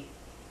we?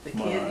 The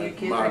My, kid, your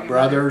kids, my or your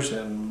brothers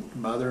and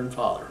mother and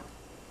father.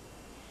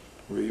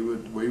 We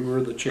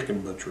were the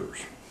chicken butchers.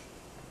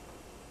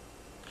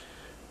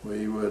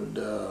 We would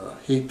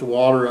heat the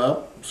water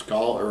up,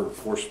 of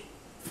course,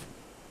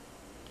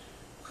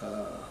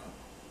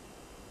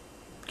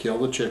 kill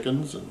the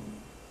chickens and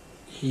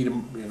heat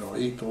them, you know,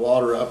 heat the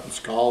water up and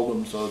scald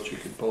them so that you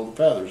could pull the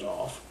feathers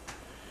off.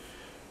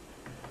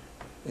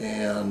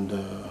 And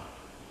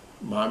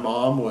my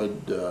mom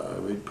would,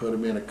 we'd put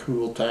them in a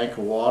cool tank of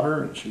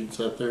water, and she'd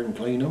sit there and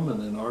clean them,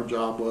 and then our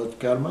job was to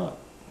cut them up.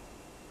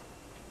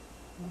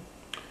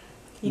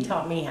 You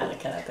taught me how to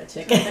cut up a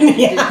chicken.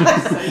 Yeah.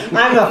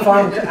 I'm a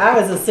farm. I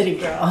was a city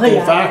girl.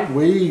 In fact,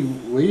 we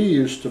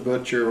used to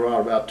butcher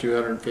about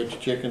 250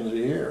 chickens a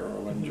year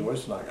when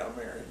Joyce and I got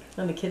married.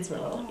 When the kids were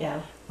little,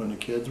 yeah. When the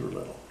kids were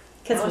little.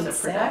 That was a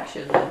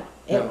production then.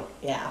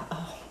 Yeah.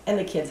 Oh, and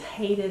the kids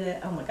hated it.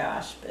 Oh my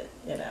gosh! But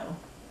you know,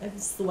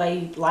 it's the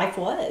way life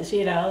was.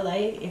 You know,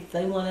 if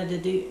they wanted to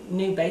do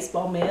new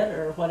baseball mitt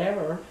or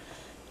whatever,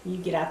 you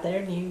get out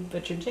there and you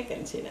butcher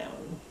chickens. You know,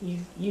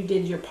 and you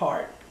did your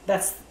part.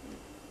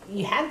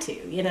 You had to,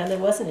 you know, there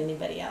wasn't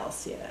anybody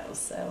else, you know,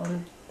 so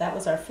and that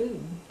was our food.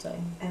 So.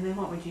 And then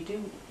what would you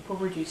do? Where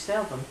would you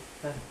sell them?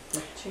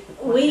 The chicken?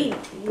 We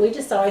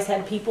just always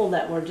had people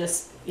that were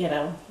just, you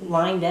know,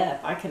 lined up.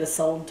 I could have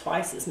sold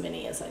twice as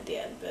many as I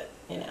did, but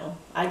you know,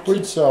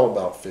 we'd sell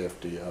about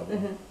 50 of them.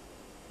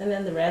 Mm-hmm. And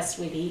then the rest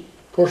we'd eat.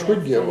 Of course,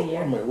 we'd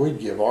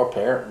give our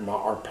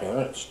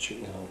parents,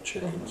 you know,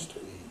 chickens to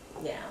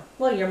eat. Yeah.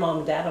 Well, your mom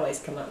and dad always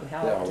come up and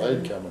help. Yeah,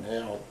 they'd come and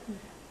help.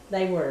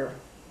 They were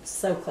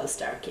so close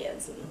to our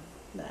kids, and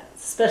that,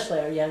 especially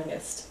our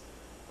youngest.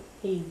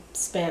 He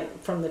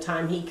spent from the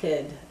time he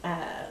could,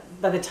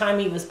 by the time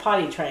he was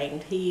potty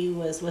trained, he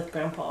was with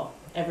Grandpa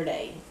every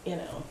day, you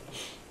know.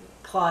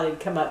 Claude would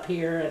come up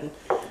here and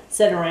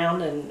sit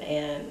around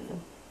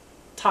and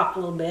talk a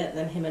little bit, and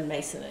then him and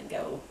Mason would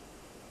go.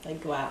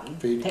 They'd go out and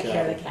take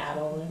care of the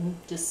cattle and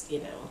just, you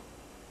know.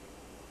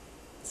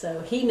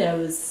 So he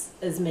knows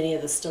as many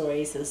of the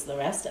stories as the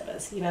rest of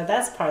us. You know,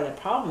 that's part of the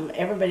problem.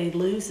 Everybody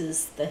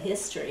loses the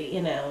history,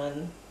 you know,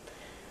 and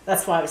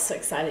that's why I was so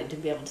excited to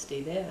be able to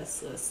do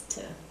this, was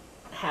to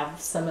have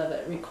some of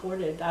it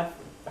recorded. I've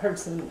heard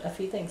a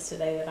few things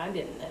today that I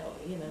didn't know,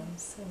 you know.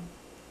 So.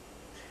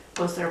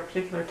 Was there a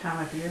particular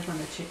time of year when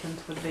the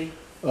chickens would be?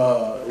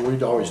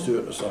 We'd always do it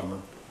in the summer.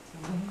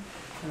 Mm-hmm.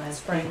 And then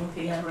Spring,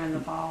 pigs yeah. were in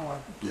the fall? Or?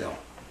 Yeah.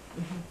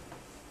 Mm-hmm.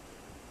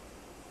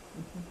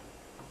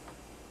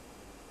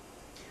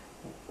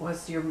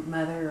 Was your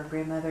mother or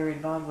grandmother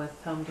involved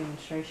with home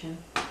demonstration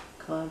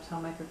clubs,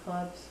 homemaker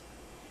clubs?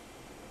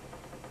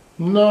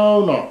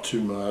 No, not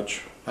too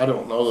much. I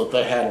don't know that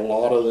they had a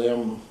lot of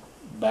them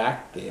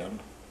back then.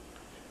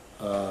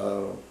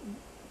 Of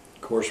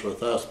course,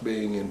 with us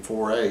being in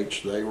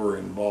 4-H, they were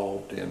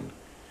involved in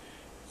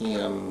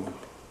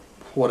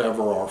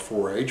whatever our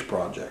 4-H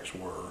projects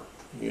were,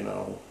 you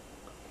know.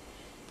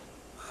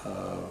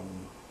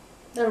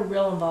 They're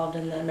real involved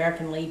in the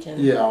American Legion.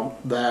 Yeah,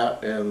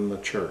 that and the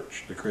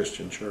church, the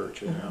Christian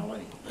church in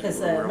Aline.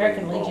 Because the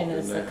American Legion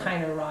is the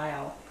Kiner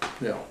Ryle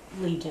Yeah.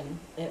 Legion.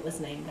 It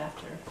was named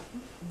after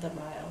the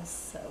Ryles.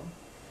 So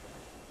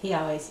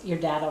your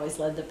dad always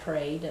led the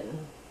parade,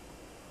 and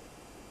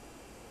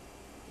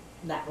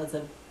that was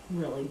a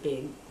really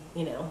big,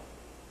 you know,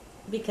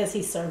 because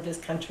he served his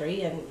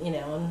country and, you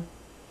know, and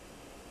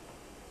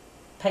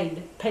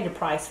paid a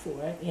price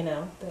for it, you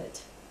know,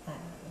 but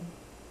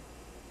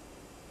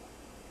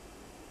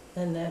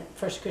in the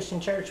First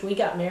Christian Church, we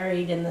got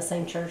married in the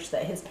same church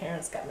that his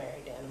parents got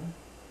married in,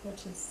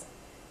 which is,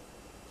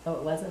 oh,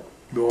 it wasn't?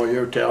 Boy,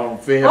 you're telling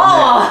fib. Oh,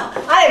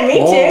 I didn't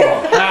mean to.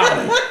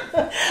 Howdy.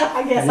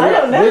 I guess I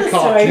don't know the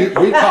story.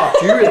 We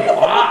caught you in a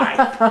lie.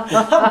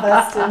 I'm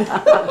busted.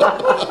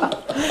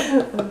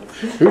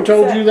 Who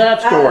told you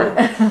that story?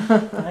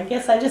 I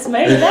guess I just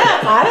made it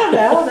up. I don't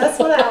know. That's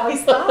what I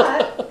always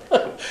thought.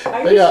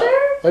 Are you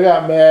sure? They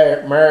got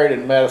married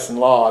in Medicine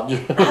Lodge.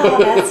 Oh,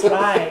 that's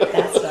right.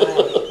 That's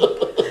right.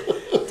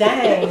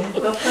 Dang.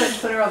 We'll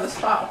put her on the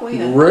spot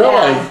when. Really?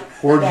 Yeah.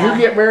 Where'd Yeah.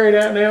 you get married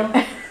at now?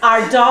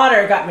 Our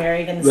daughter got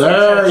married in the same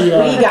There church. you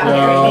We got go.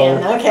 married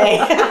in. Okay.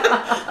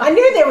 I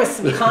knew there was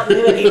some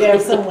continuity there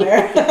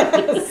somewhere.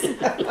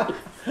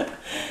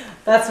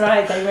 That's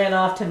right. They ran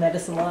off to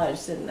Medicine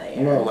Lodge, didn't they?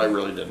 Well, they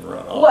really didn't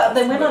run off. Well,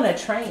 they went on a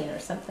train or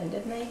something,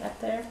 didn't they, up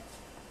there?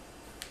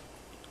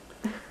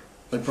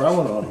 They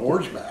probably went on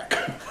horseback.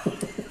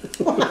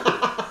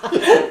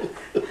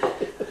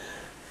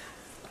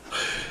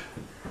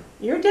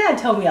 Your dad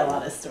told me a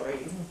lot of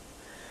stories.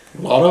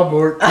 A lot of them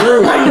weren't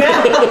true.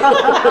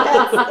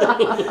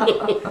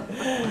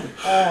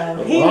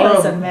 He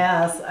was a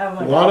mess. Oh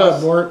my A lot of gosh.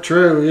 them weren't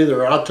true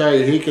either. I'll tell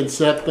you, he could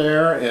sit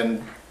there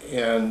and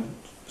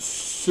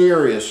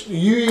serious.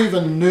 You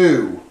even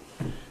knew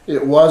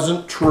it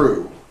wasn't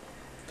true,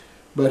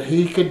 but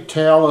he could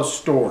tell a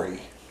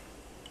story,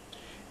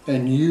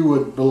 and you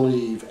would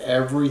believe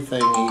everything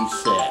he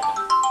said.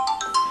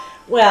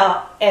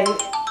 Well, and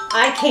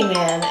I came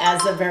in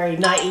as a very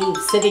naive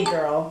city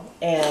girl,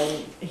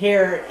 and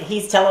here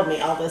he's telling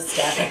me all this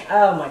stuff. And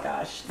oh my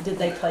gosh, did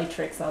they play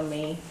tricks on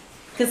me?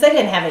 Because they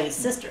didn't have any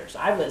sisters.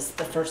 I was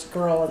the first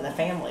girl in the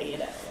family, you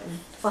know.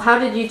 Well, how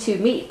did you two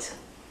meet?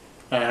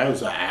 That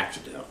was an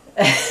accident.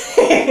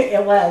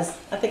 It was.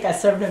 I think I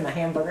served him a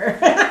hamburger.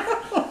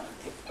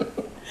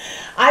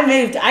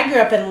 I grew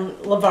up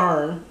in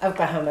Laverne,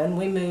 Oklahoma,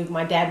 and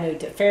my dad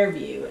moved to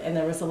Fairview, and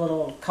there was a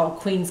little called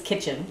Queen's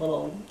Kitchen,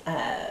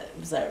 it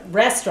was a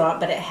restaurant,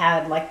 but it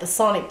had, like the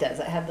Sonic does,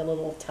 it had the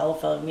little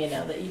telephone, you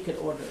know, that you could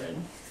order.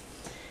 And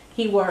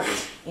he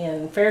worked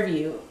in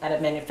Fairview at a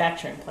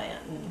manufacturing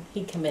plant, and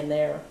he'd come in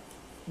there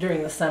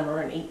during the summer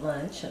and eat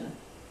lunch, and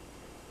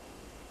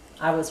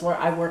I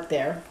worked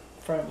there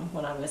from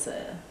when I was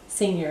a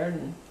senior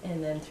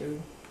and then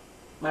through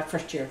my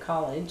first year of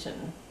college,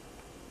 and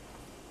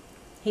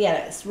he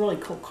had this really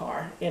cool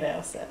car, you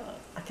know, so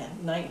like a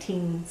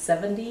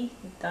 1970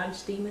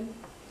 Dodge Demon.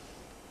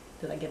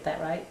 Did I get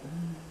that right?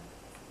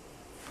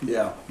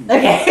 Yeah.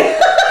 Okay.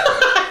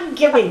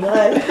 Give me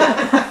one.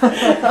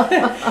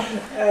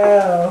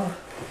 Oh.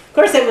 Of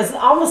course, it was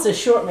almost a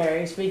short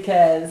marriage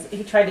because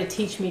he tried to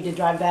teach me to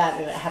drive that,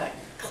 and it had a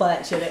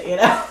clutch in it, you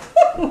know.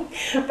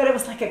 But it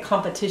was like a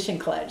competition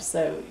clutch,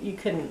 so I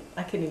couldn't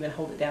even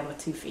hold it down with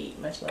 2 feet,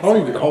 much less. Oh,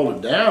 you could hold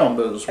it down,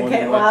 but it's when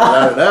Okay, you went to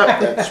let it up,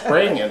 that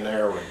spring in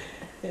there would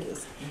It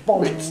was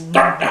boom.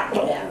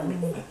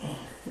 Yeah.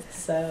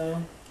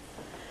 So,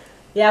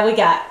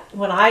 yeah,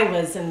 when I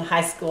was in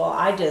high school,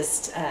 I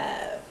just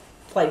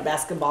played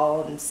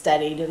basketball and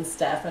studied and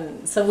stuff.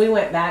 And so we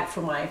went back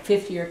for my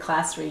 5th year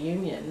class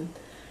reunion,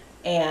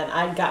 and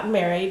I'd gotten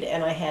married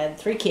and I had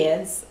 3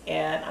 kids,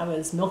 and I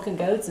was milking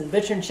goats and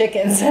butchering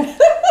chickens. And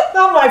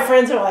all my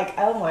friends were like,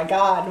 oh my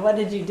God, what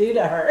did you do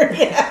to her?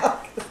 You know?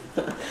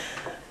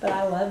 But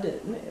I loved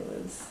it. It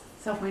was.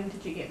 So when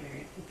did you get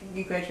married?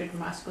 You graduated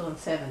from high school in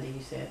 70,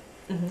 you said.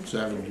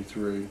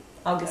 73.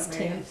 August Got 10th,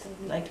 married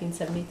in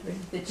 1973.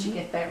 Did she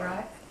get that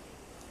right?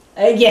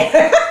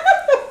 Yeah.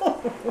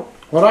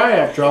 What I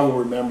have trouble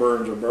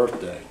remembering is her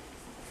birthday.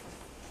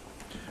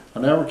 I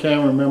never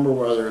can remember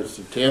whether it's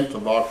the 10th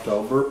of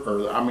October, or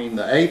the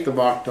 8th of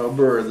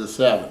October or the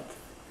 7th.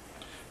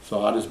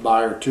 So I just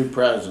buy her 2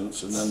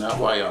 presents, and then that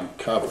way I'm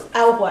covered.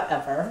 Oh,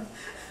 whatever.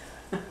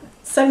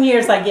 Some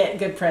years I get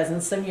good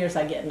presents, some years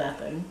I get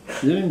nothing.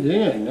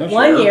 Yeah,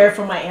 One year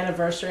for my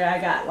anniversary, I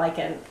got like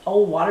an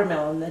old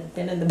watermelon that had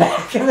been in the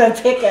back of a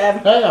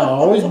pickup. Hey, I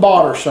always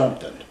bought her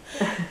something,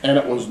 and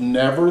it was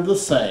never the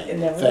same.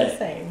 Never the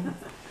same.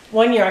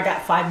 One year I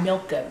got 5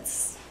 milk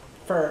goats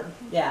for,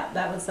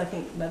 that was I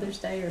think Mother's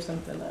Day or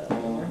something. I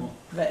don't remember.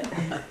 But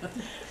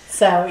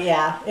so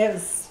yeah,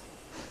 it's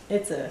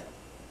a.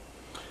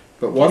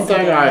 But one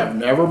thing I have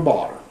never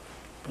bought her,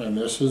 and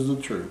this is the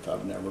truth,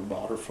 I've never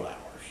bought her flowers.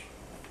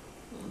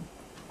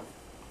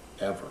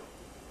 Ever.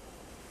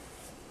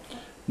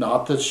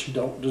 Not that she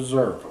don't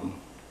deserve them.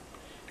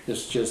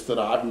 It's just that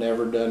I've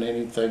never done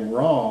anything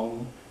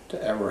wrong to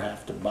ever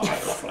have to buy her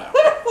flowers.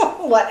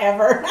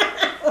 Whatever.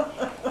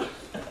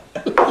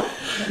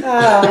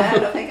 I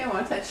don't think I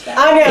want to touch that.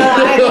 I know.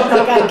 I don't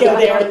think I'd go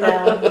there.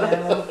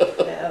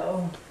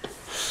 No.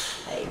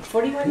 Hey,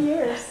 41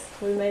 years.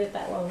 We made it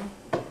that long.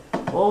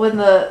 Well, when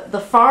the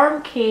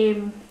farm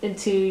came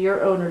into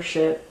your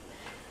ownership,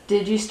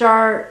 did you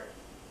start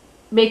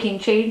making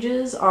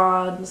changes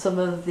on some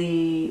of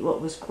what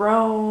was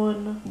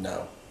grown?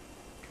 No.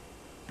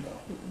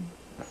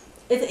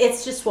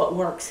 It's just what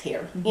works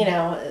here. You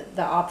know,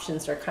 the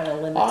options are kind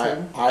of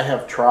limited. I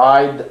have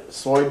tried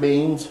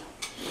soybeans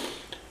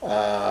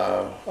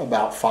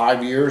about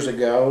 5 years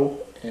ago,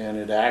 and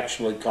it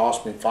actually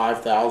cost me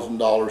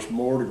 $5,000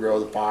 more to grow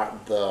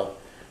the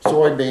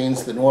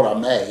soybeans than what I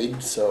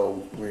made,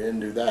 so we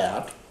didn't do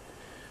that.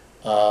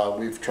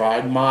 We've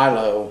tried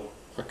Milo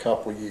a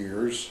couple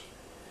years,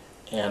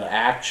 and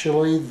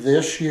actually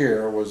this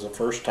year was the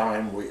first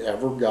time we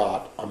ever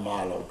got a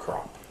Milo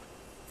crop,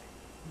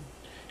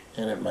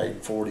 and it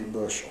made 40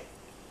 bushel.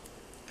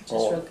 Which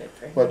is real good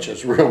for him. Which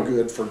is real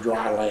good for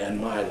dry land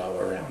Milo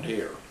around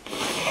here.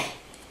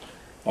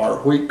 Our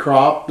wheat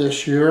crop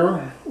this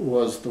year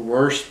was the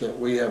worst that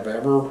we have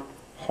ever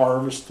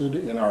harvested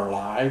in our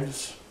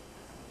lives,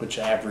 which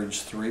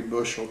averaged 3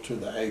 bushel to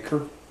the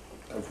acre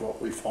of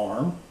what we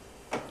farm.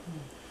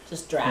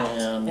 Just drought.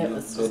 And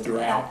the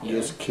drought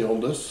just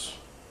killed us.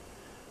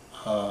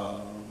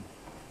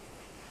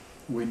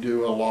 We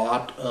do a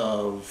lot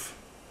of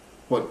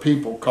what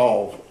people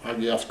call, I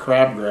guess,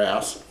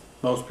 crabgrass.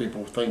 Most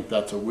people think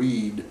that's a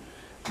weed,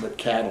 but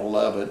cattle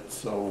love it,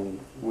 so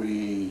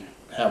we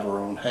have our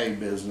own hay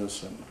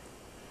business,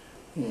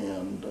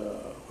 and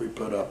we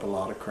put up a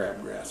lot of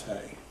crabgrass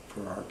hay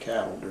for our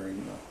cattle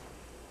during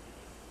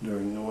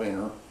the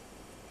winter.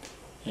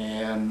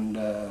 And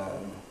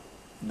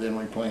then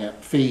we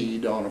plant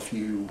feed on a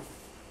few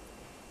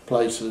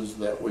places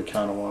that we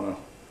kind of want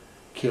to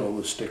kill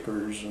the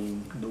stickers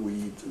and the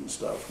weeds and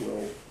stuff.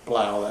 We'll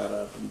plow that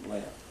up and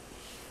plant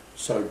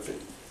sowed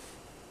feed.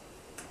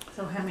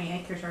 So how many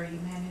acres are you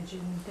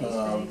managing these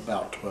days?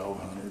 About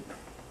 1,200.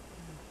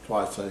 That's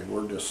why I say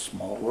we're just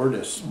small. We're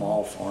just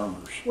small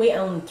farmers. We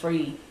own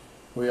 3.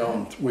 We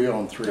own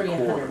 3/4.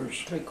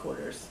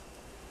 3/4.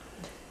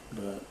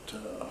 But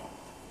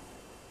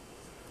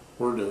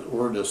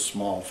we're just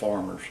small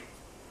farmers.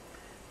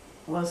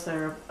 Was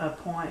there a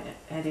point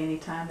at any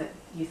time that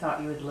you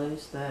thought you would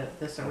lose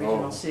this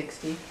original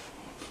 60?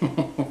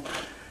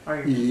 Or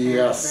your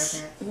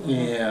Yes, grandparents?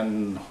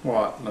 in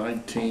what,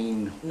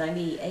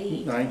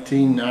 98.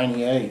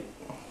 1998.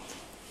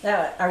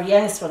 Now, our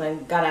youngest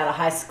one got out of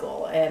high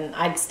school, and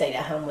I'd stayed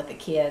at home with the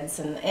kids,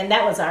 and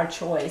that was our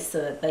choice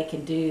so that they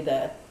could do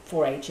the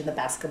 4-H and the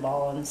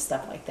basketball and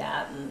stuff like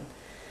that. And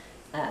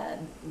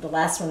the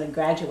last one had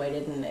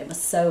graduated, and it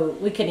was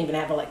we couldn't even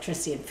have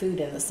electricity and food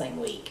in the same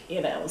week,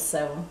 you know.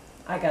 So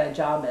I got a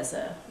job as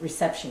a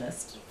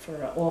receptionist for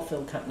an oil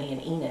field company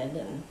in Enid,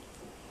 and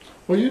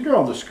Well, you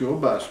drove the school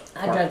bus.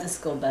 I drove the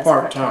school bus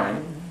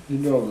part-time. You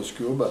drove the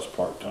school bus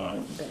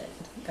part-time. But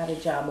got a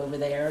job over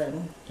there,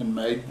 And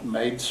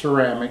made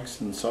ceramics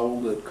and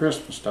sold at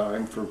Christmas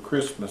time for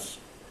Christmas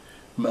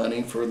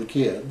money for the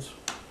kids.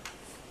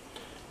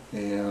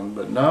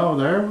 But no,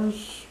 there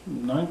was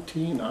I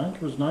think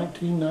it was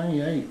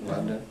 1998,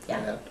 wasn't it?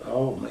 Yeah.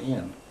 Oh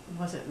man.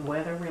 Was it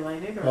weather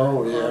related? Or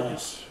Oh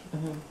yes.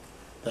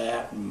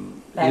 That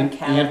and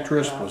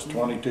interest was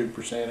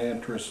 22%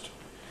 interest,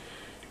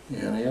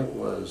 and it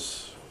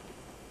was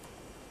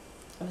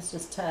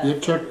just tough.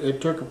 it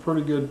took a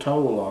pretty good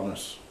toll on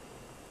us,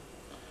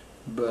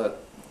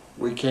 but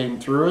we came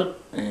through it,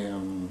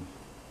 and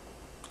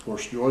of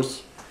course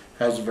Joyce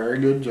has a very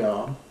good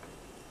job,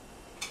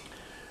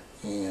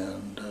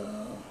 and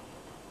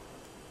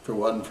if it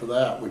wasn't for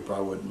that, we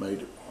probably wouldn't have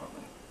made it.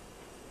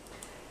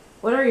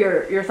 What are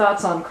your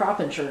thoughts on crop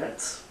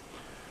insurance?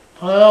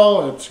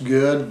 Well, it's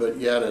good, but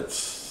yet it's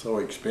so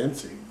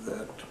expensive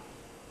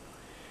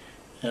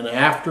and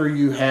after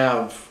you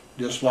have,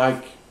 just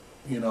like,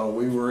 we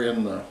were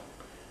in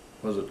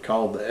was it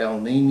called the El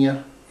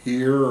Nino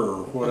year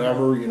or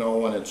whatever,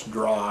 when it's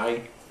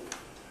dry.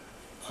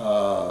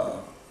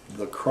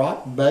 The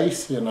crop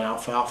base in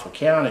Alfalfa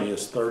County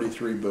is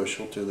 33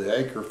 bushel to the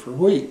acre for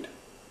wheat.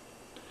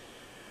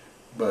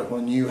 But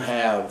when you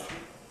have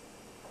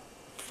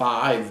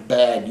 5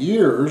 bad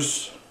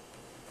years,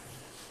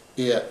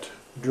 it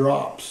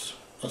drops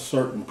a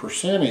certain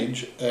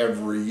percentage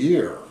every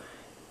year.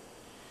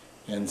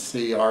 And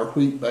see, our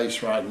wheat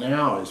base right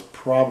now is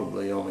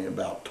probably only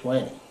about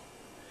 20.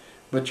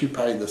 But you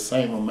pay the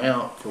same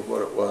amount for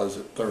what it was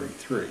at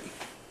 33.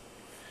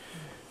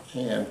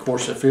 And of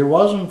course, if it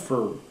wasn't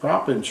for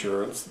crop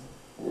insurance,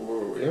 it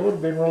would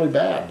have been really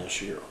bad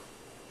this year.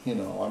 You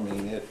know, I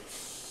mean,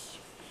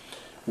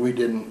 we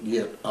didn't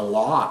get a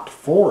lot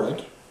for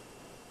it.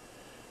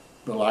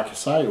 But like I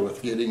say,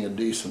 with getting a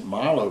decent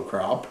milo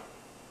crop,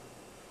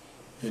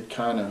 it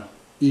kind of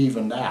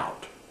evened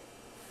out.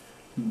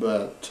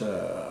 But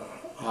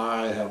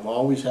I have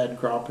always had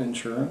crop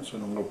insurance,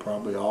 and will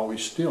probably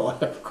always still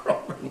have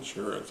crop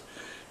insurance,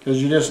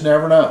 because you just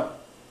never know.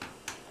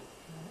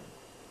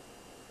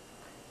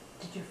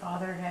 Did your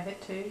father have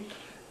it too?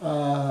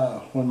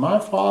 When my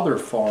father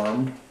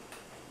farmed,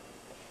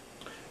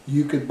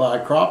 you could buy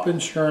crop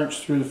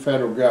insurance through the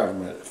federal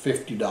government at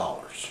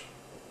 $50.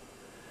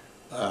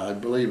 I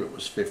believe it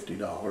was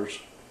 $50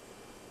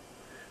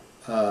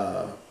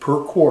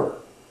 per quarter.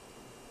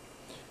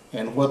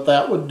 And what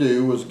that would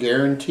do was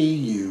guarantee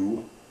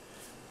you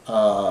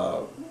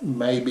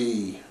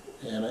maybe,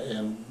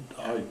 and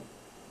I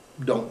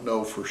don't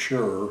know for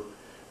sure,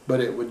 but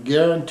it would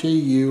guarantee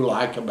you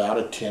like about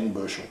a 10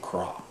 bushel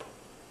crop.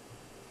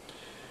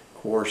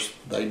 Of course,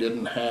 they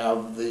didn't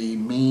have the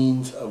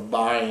means of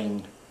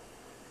buying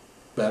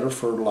better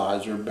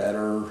fertilizer,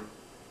 better,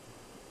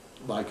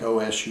 like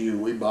OSU.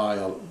 We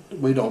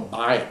don't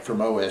buy it from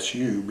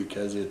OSU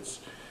because it's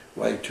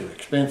way too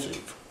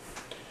expensive.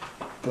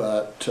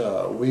 But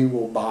we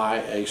will buy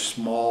a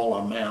small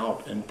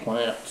amount and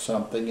plant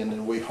something, and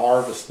then we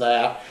harvest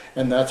that,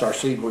 and that's our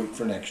seed wheat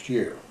for next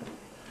year.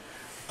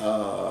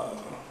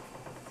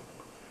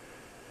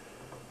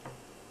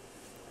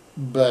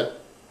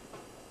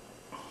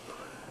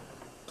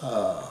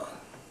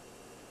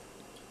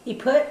 He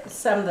put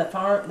some of the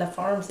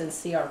farms in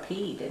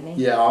CRP, didn't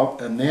he? Yeah,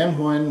 and then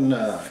when,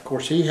 of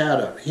course, he had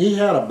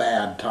a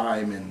bad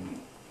time in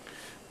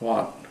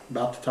what,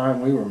 about the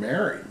time we were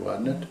married,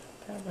 wasn't it?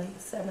 Probably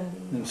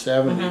 70. In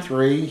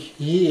 73,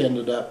 he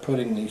ended up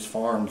putting these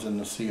farms in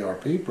the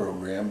CRP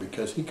program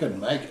because he couldn't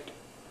make it.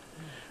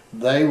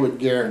 They would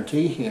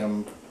guarantee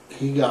him,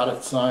 he got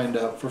it signed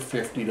up for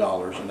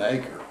 $50 an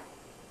acre.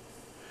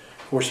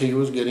 Of course, he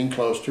was getting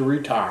close to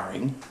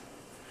retiring,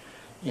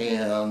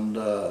 and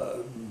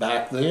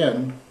back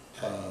then,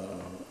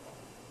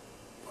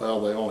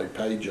 well, they only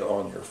paid you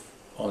on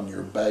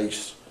your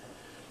base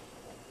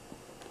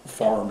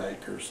farm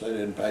acres. They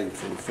didn't pay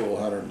for the full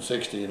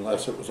 160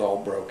 unless it was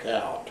all broke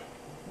out.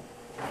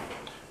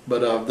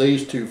 But of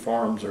these two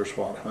farms, there's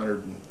what,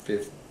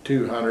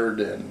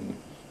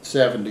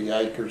 270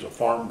 acres of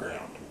farm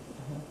ground.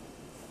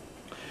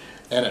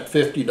 And at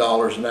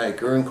 $50 an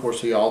acre, and of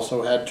course he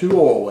also had 2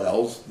 oil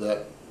wells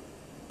that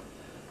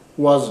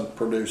wasn't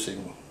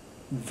producing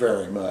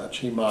very much.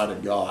 He might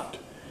have got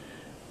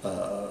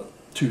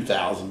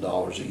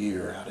 $2,000 a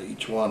year out of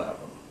each one of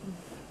them.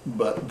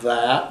 But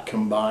that,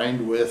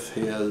 combined with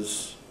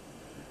his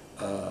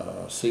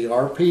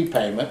CRP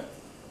payment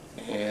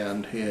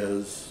and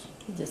his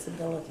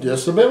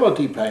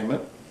disability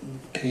payment,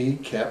 he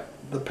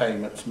kept the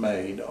payments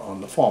made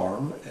on the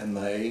farm, and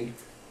they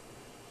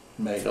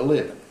made a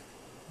living.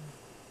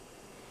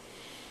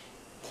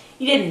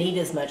 You didn't need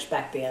as much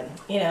back then,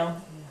 you know.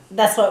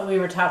 That's what we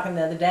were talking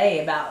the other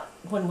day about,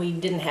 when we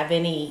didn't have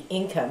any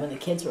income and the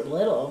kids were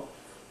little,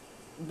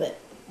 but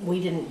we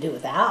didn't do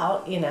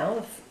without, you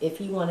know. If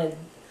you wanted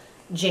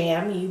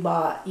jam, you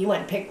went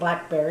and picked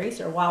blackberries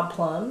or wild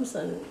plums,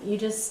 and you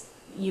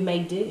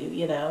made do,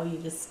 you know.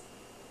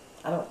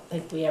 I don't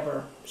think we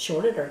ever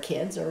shorted our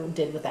kids or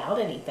did without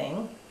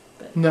anything.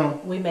 But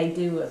no. We made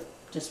do with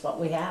just what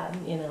we had,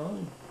 you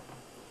know.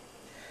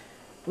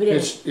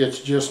 It's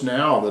just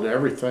now that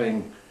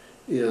everything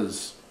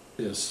is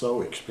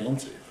so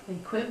expensive. The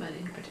equipment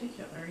in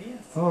particular,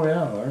 yes. Oh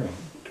yeah, there's a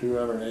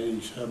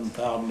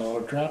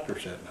 $287,000 tractor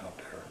sitting out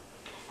there.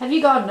 Have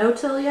you gone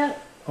no-till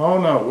yet? Oh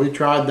no, we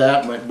tried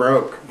that and it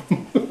broke.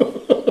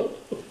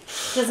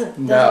 Doesn't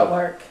No.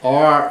 work.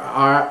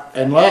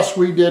 Unless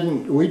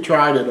we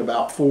tried it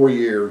about 4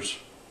 years,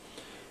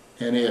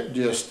 and it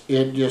just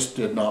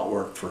did not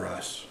work for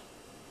us.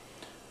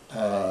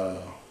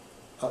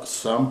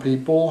 Some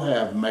people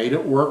have made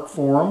it work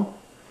for them,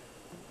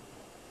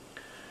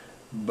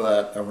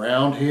 but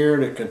around here,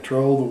 to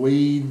control the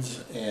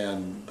weeds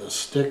and the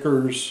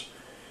stickers,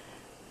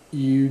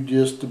 you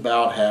just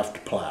about have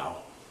to plow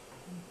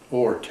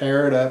or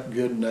tear it up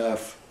good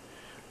enough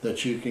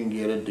that you can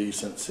get a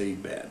decent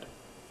seed bed.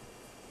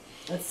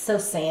 It's so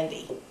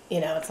sandy,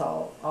 you know. It's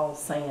all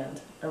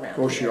sand around. Of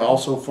course, here. you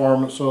also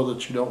farm it so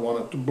that you don't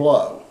want it to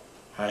blow.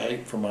 I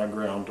hate for my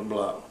ground to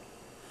blow.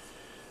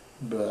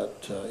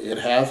 But it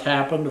has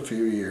happened a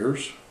few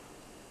years.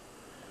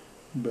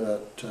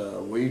 But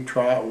we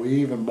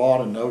even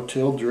bought a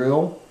no-till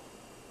drill,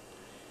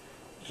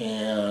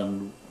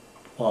 and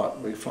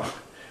we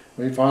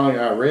finally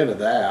got rid of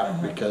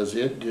that because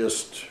it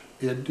just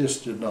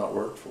did not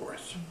work for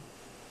us.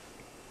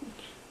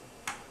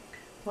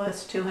 Well,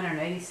 this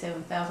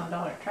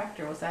 $287,000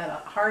 tractor, was that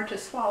hard to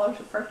swallow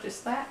to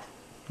purchase that?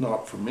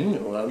 Not for me,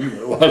 it wasn't.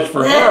 It was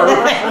for her.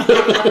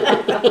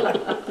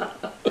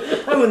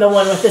 I'm the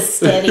one with the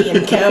steady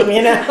income,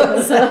 you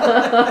know.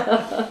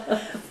 So.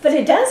 But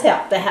it does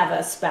help to have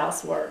a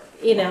spouse work,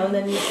 you know, and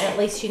then at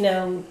least you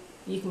know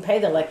you can pay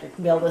the electric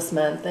bill this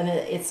month, and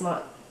it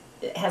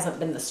hasn't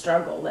been the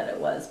struggle that it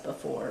was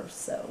before.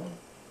 So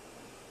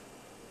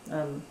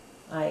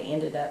I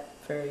ended up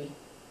very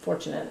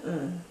fortunate,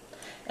 and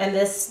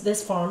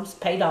this farm's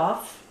paid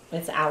off.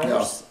 It's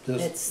ours. Yeah,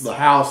 it's the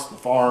house, the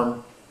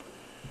farm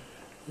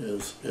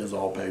is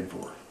all paid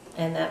for.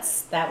 And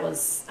that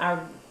was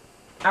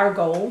our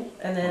goal.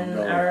 And then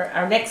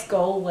our next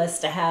goal was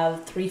to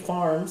have 3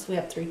 farms. We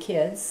have 3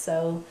 kids,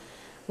 so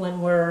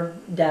when we're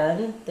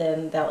done,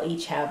 then they'll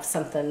each have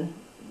something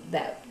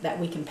that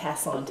we can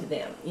pass on to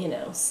them, you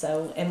know.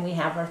 So, and we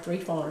have our 3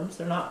 farms.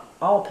 They're not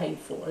all paid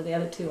for. The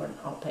other 2 aren't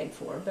all paid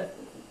for, but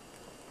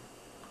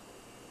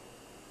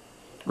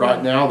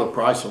Right now, the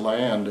price of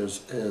land is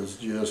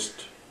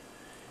just,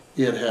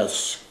 it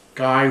has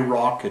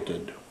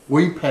skyrocketed.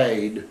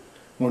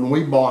 When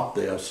we bought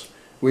this,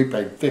 we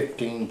paid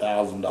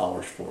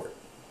 $15,000 for it.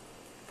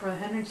 For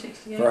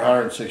 160 acres? For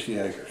 160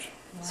 acres.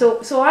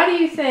 So why do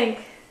you think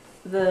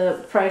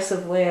the price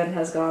of land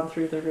has gone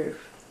through the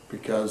roof?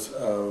 Because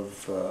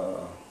of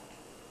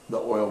the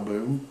oil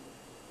boom.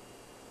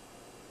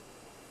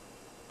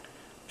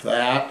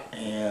 That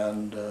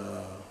and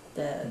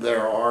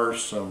there are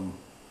some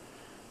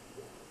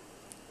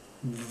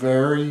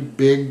very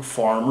big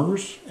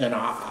farmers, and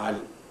I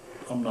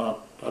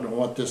don't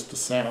want this to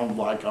sound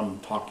like I'm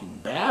talking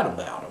bad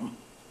about them.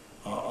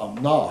 I'm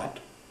not.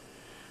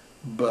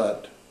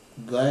 But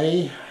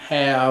they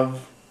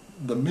have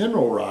the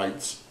mineral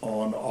rights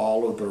on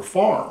all of their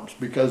farms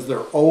because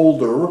they're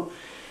older.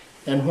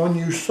 And when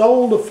you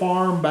sold a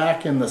farm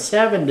back in the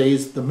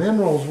 70s, the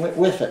minerals went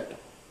with it.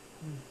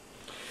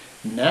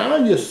 Now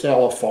you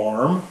sell a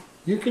farm,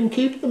 you can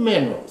keep the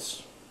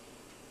minerals.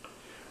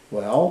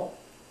 Well,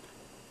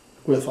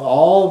 with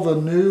all the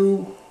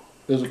new,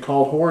 is it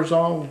called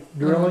horizontal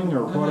drilling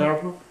or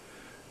whatever?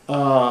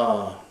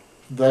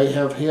 They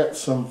have hit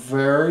some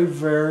very,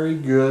 very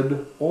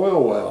good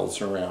oil wells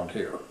around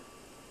here.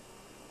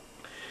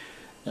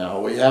 Now,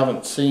 we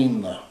haven't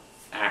seen the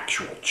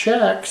actual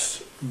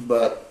checks,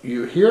 but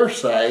you hear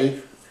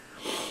say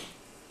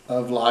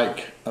of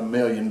like $1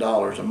 million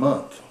a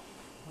month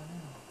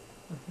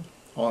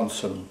on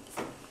some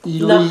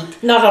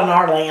elite. Not on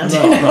our land.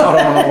 No, not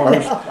on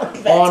ours.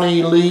 On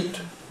elite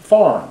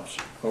farms.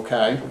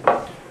 Okay.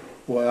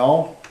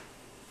 Well,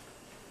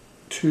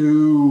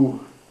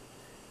 to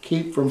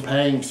keep from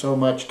paying so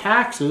much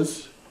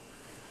taxes,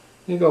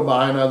 you go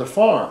buy another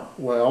farm.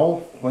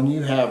 Well, when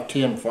you have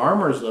 10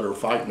 farmers that are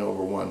fighting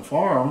over one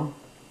farm,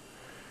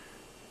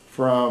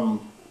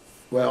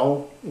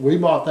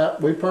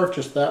 we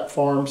purchased that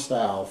farm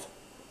south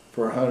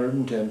for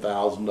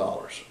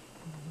 $110,000.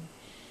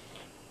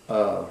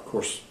 Of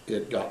course,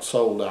 it got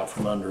sold out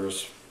from under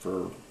us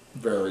for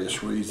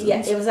various reasons.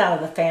 Yeah, it was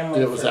out of the family.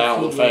 It was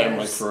out of the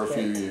family for a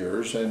few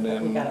years, and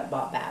then we got it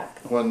bought back.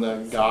 When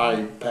the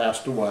guy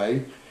passed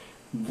away,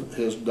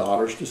 his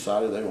daughters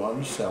decided they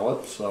wanted to sell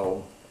it.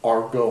 So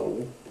our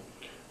goal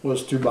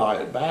was to buy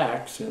it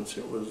back since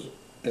it was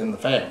in the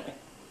family.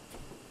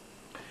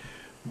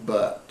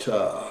 But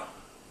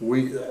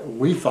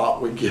we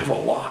thought we'd give a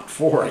lot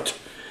for it.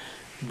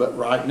 But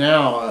right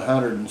now,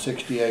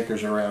 160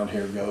 acres around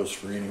here goes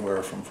for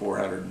anywhere from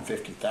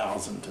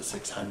 $450,000 to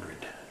 $600,000.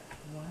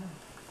 Wow.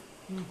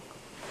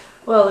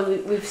 Well,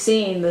 we've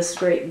seen this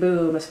great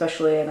boom,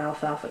 especially in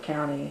Alfalfa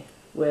County,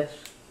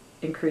 with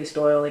increased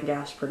oil and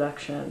gas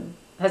production.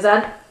 Has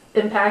that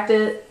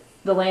impacted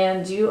the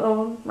land you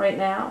own right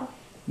now?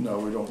 No,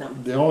 we don't. No.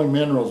 The only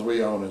minerals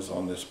we own is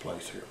on this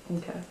place here.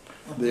 Okay.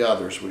 The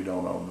others, we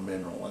don't own the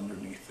mineral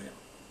underneath them.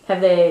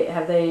 Have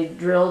they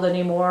drilled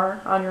any more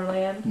on your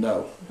land?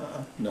 No,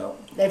 no.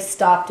 They've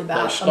stopped They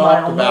about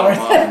stopped a mile about north.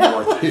 a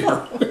mile north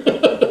here.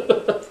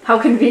 How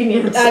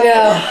convenient. I know.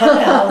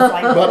 I was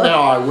like, But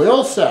now I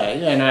will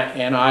say, and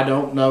I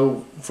don't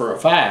know for a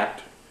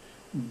fact,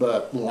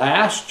 but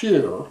last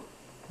year,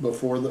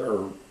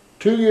 or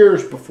 2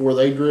 years before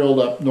they drilled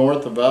up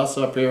north of us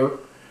up here,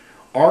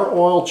 our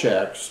oil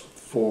checks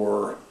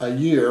for a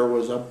year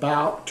was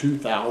about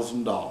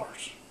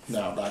 $2,000.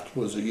 Now that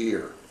was a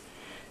year.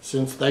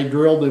 Since they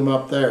drilled them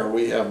up there,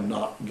 we have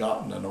not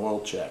gotten an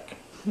oil check.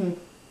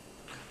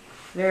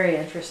 Very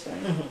interesting.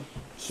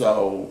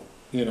 So,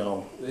 you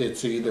know,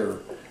 it's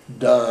either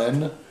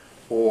done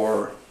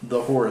or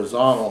the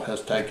horizontal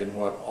has taken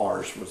what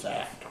ours was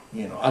at.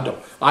 You know, I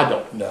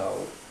don't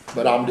know,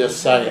 but I'm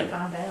just saying.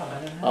 Find out,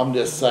 I don't know. I'm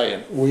just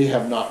saying, we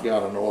have not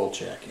got an oil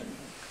check in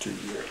 2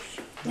 years.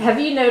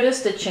 Have you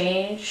noticed a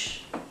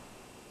change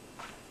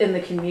in the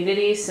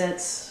community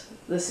since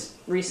this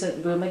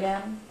recent boom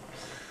again?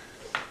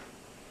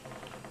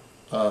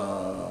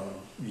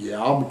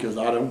 Yeah, because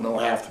I don't know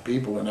half the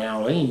people in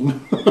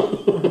Aline.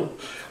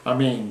 I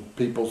mean,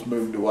 people's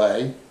moved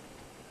away.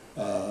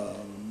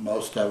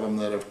 Most of them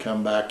that have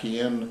come back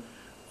in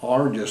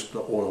are just the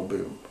oil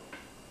boom.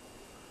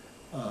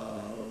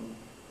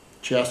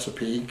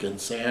 Chesapeake and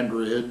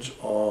Sandridge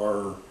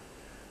are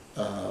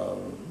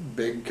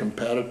big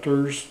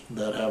competitors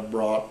that have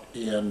brought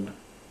in,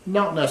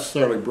 not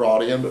necessarily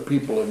brought in, but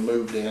people have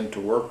moved in to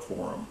work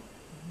for them.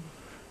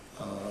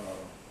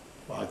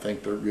 I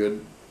think they're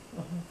good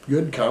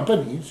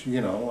companies, you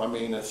know. I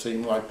mean, it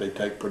seems like they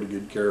take pretty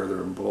good care of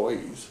their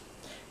employees.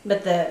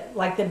 But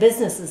the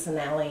businesses in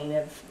Aline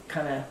have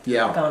kind of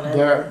gone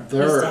under.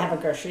 Used to have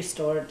a grocery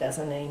store, it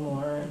doesn't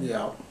anymore.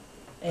 Yeah.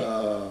 It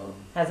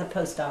has a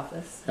post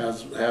office.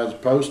 Has a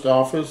post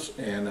office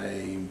and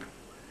a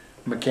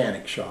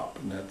mechanic shop,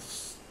 and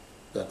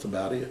that's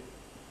about it.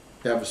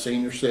 They have a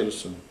senior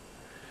citizen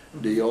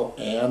deal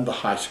and the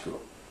high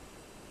school.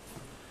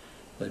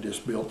 They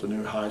just built a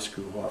new high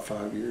school, what,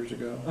 5 years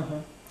ago?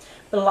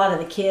 But a lot of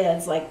the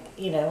kids, like,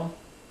 you know,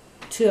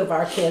 2 of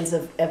our kids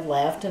have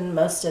left, and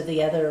most of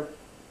the other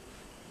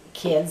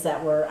kids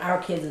that were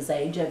our kids'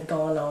 age have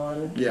gone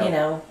on, you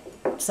know,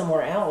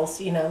 somewhere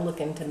else, you know,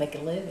 looking to make a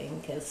living,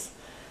 because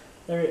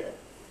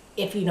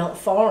if you don't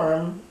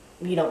farm,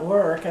 you don't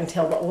work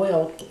until the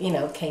oil, you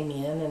know, came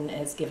in and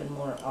has given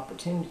more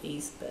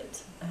opportunities,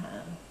 but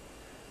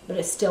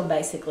it's still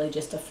basically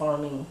just a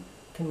farming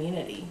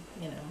community,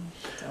 you know.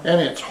 So. And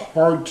it's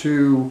hard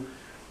to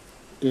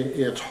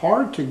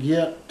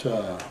get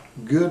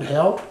good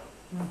help,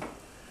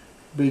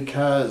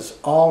 because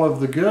all of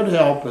the good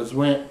help has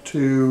went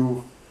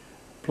to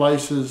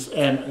places,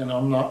 and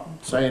I'm not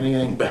saying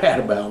anything bad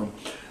about them,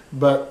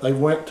 but they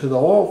went to the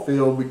oil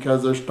field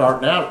because they're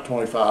starting out at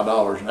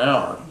 $25 an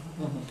hour.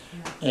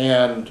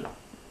 And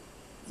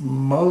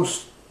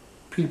most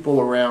people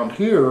around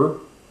here,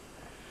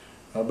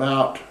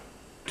 about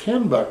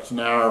 $10 an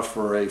hour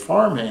for a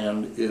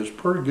farmhand is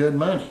pretty good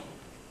money,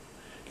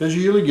 because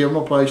you usually give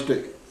them a place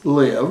to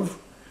live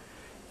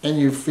and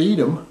you feed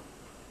them,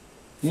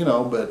 you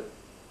know, but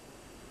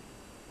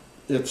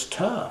it's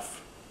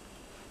tough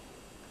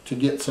to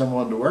get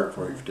someone to work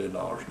for you for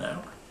 $10 an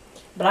hour.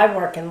 But I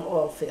work in the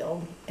oil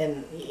field,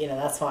 and, you know,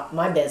 that's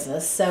my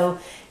business. So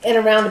in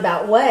a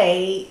roundabout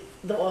way,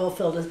 the oil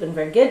field has been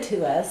very good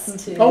to us.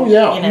 To, you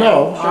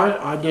know,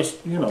 I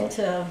just, you know,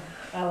 to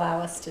allow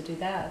us to do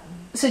that.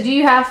 So do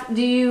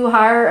you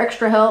hire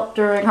extra help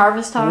during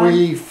harvest time?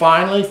 We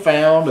finally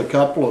found a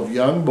couple of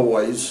young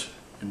boys.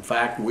 In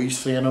fact, we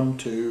sent them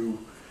to,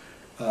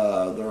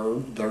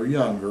 they're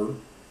younger.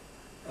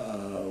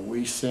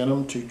 We sent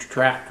them to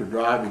tractor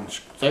driving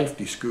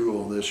safety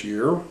school this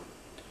year.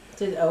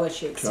 To the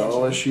OSU Extension. To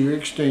OSU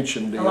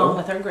Extension deal. Along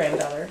with our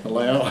granddaughter.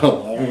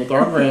 Along with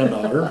our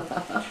granddaughter.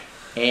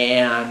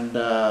 And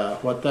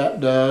what that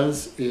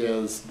does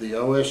is the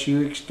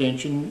OSU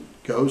Extension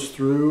goes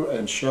through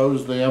and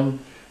shows them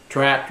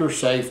tractor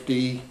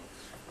safety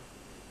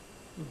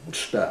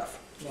stuff.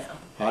 Yeah.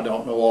 I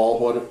don't know all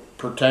what it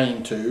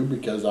pertained to,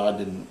 because I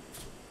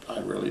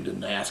really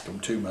didn't ask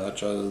them too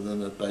much, other than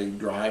that they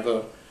drive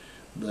a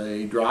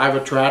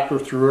tractor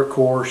through a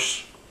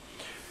course,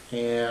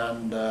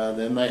 and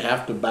then they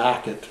have to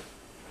back it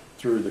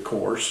through the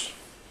course.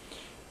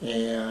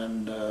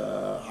 And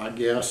I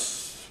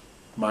guess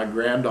my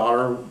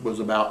granddaughter was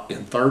about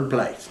in 3rd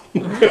place.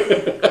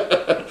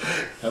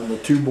 And the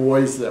 2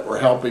 boys that were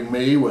helping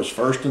me was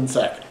 1st and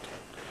 2nd.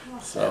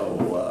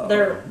 So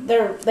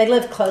they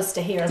live close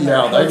to here.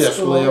 Yeah, they just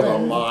live a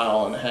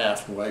mile and a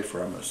half away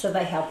from us. So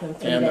they help them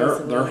 3 days and a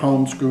week. they're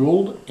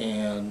homeschooled,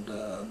 and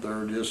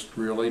they're just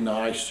really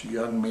nice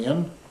young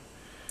men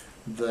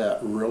that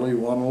really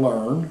want to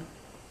learn.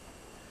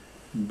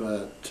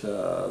 But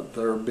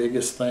their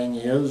biggest thing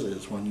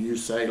is when you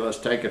say, let's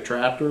take a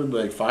tractor,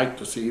 they fight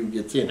to see who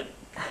gets in it.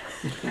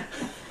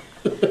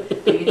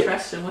 Do you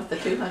trust them with the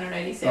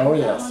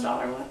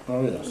 $287,000 one?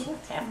 Oh, yes. You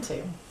have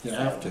to. You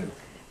have to.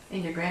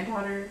 And your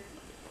granddaughter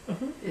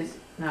is,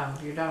 no,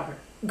 your daughter.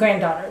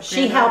 Granddaughter.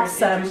 She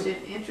helps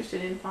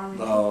interested in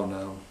farming? Oh,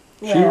 no.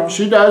 Yeah.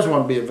 She does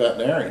want to be a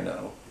veterinarian,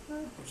 though.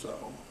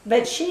 So.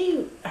 But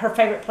her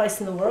favorite place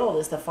in the world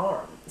is the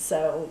farm.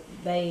 So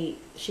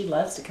she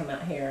loves to come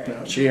out here.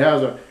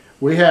 Yeah,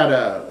 we had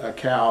a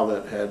cow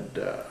that had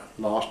a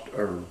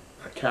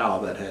cow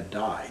that had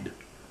died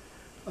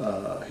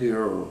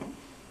here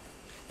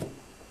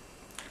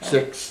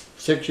 6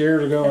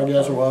 years ago, I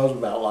guess it was,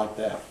 about like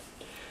that.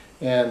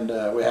 And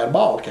we had a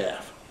bald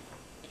calf.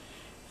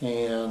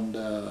 And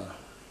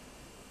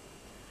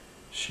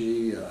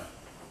she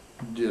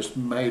just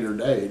made her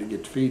day to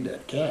get to feed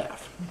that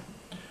calf.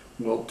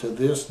 Well, to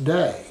this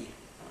day,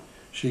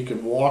 she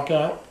can walk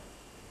out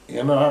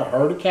in a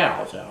herd of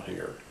cows out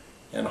here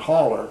and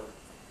holler,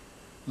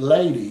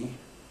 "Lady,"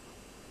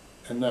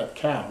 and that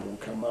cow will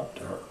come up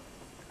to her.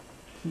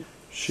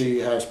 She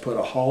has put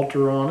a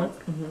halter on it.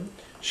 Mm-hmm.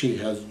 She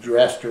has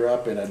dressed her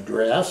up in a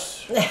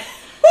dress.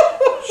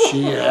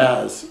 She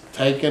has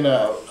taken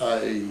a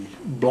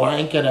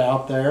blanket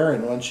out there,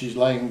 and when she's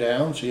laying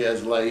down, she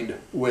has laid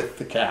with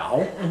the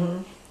cow.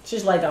 Mm-hmm.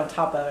 She's laid on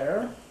top of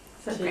her.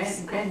 So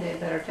Granddad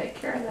better take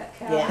care of that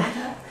cow.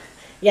 Yeah.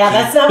 Yeah,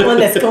 that's not one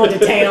that's going to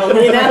town,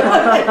 you know.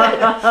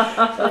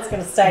 That's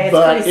going to stay. It's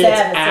But pretty it's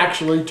sad.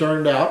 actually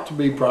turned out to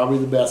be probably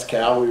the best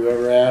cow we've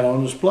ever had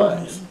on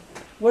display.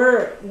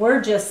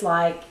 We're just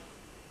like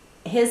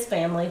his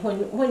family.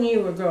 When you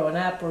were growing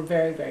up, we're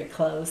very, very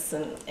close,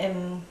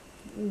 and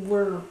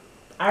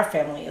our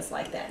family is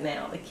like that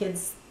now. The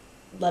kids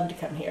love to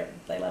come here.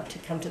 They love to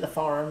come to the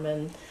farm,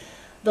 and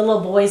the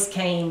little boys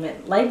came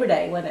at Labor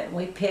Day, wasn't it?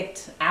 We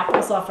picked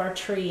apples off our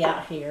tree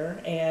out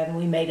here, and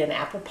we made an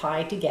apple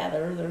pie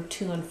together. They're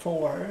 2 and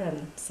 4,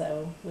 and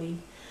so we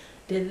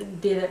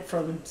did it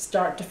from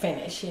start to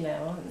finish, you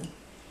know. And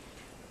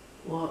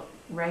Well,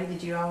 Ray,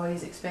 did you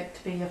always expect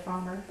to be a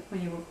farmer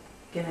when you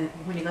got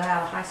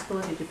out of high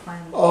school? Did you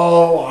plan?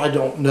 Oh, I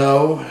don't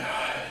know.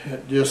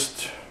 It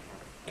just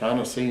kind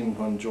of seemed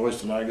when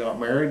Joyce and I got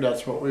married,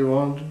 that's what we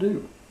wanted to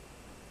do.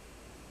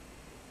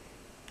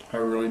 I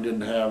really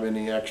didn't have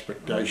any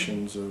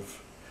expectations of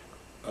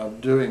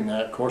doing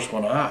that. Of course,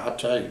 I'll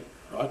tell you,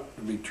 right,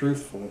 to be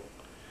truthful,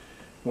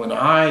 when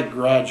I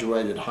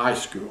graduated high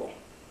school,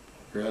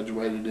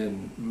 graduated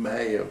in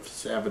May of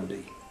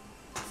 '70,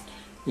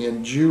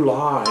 in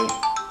July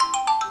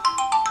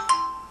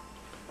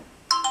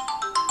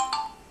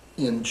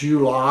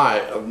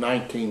of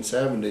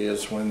 1970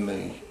 is when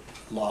the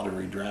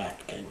lottery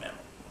draft came out.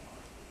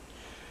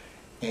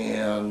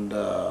 And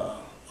a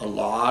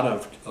lot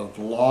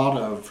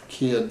of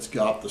kids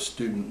got the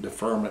student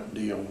deferment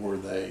deal where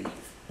they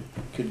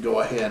could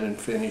go ahead and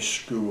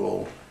finish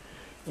school,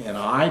 and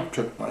I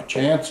took my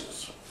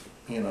chances,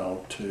 you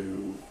know, if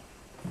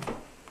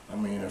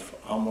I'm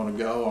going to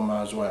go, I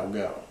might as well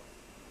go.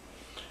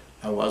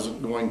 I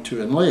wasn't going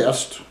to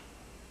enlist,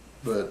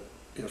 but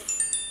if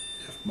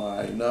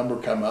my number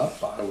come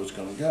up, I was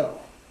going to go.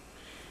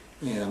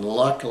 And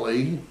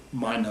luckily,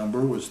 my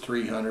number was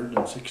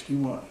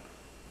 361.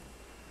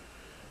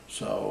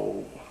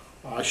 So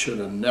I should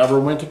have never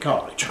went to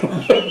college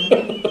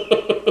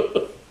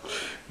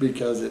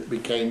because it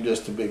became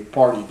just a big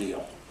party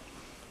deal.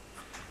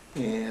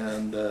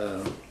 And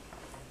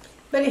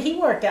but he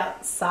worked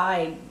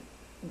outside.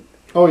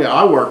 oh yeah,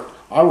 I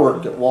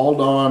worked at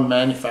Waldon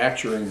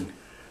Manufacturing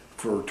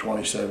for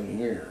 27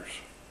 years.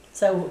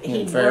 So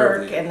he'd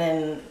Fairview. work, and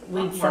then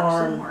we'd Work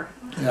farm. somewhere.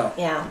 Yeah.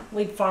 Yeah,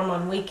 we'd farm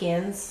on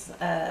weekends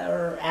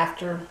or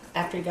after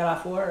he got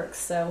off work.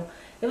 So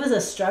it was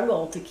a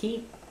struggle to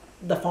keep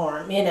the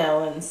farm, you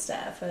know, and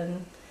stuff.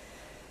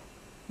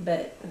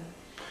 But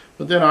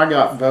then I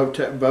got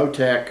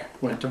Votech,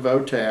 went to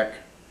Votech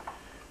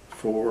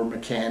for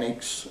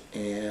mechanics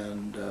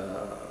and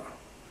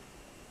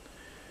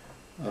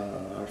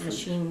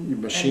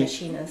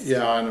machinist.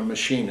 Yeah, and a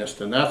machinist,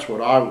 and that's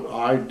what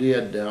I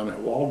did down at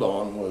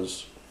Waldon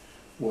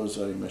was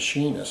a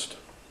machinist.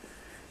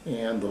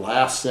 And the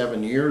last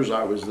 7 years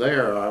I was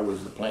there, I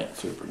was the plant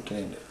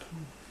superintendent.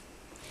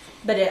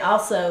 But it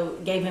also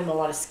gave him a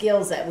lot of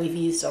skills that we've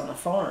used on the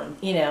farm,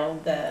 you know,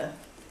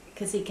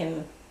 because he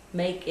can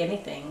make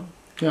anything.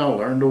 You know,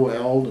 learned to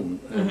weld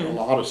and a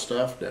lot of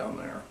stuff down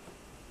there.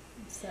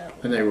 So.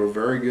 And they were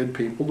very good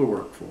people to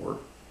work for.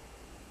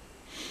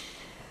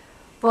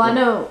 Well, I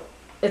know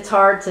it's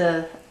hard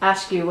to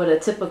ask you what a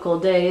typical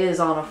day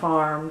is on a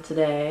farm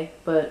today,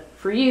 but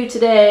for you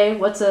today,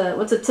 what's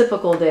a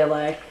typical day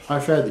like? I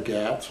fed the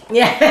cats.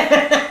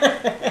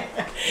 Yeah.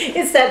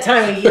 It's that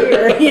time of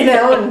year, you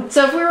know. And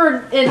So if we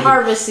were in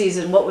harvest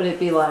season, what would it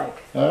be like?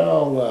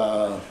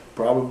 Well,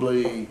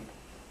 probably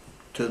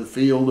to the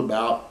field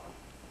about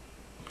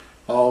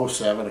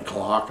 7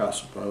 o'clock, I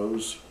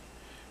suppose.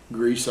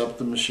 Grease up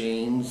the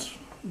machines,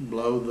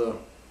 blow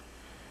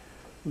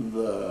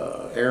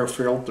the air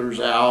filters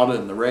out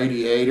and the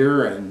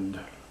radiator, and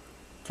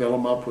fill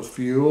them up with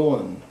fuel,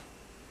 and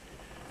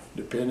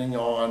depending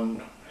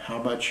on how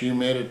much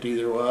humidity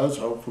there was,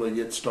 hopefully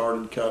get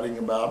started cutting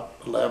about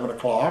 11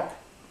 o'clock.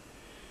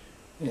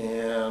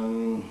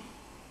 And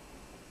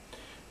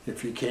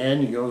if you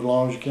can, you go as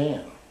long as you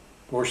can.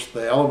 Of course,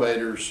 the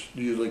elevators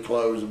usually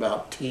close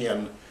about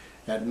 10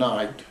 at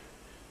night,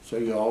 so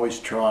you always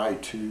try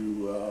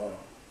to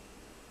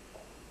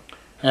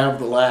have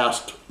the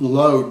last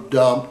load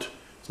dumped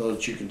so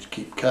that you can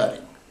keep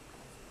cutting.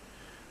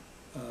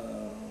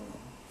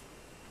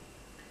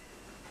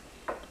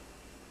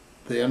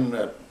 Then,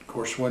 of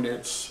course, when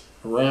it's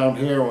around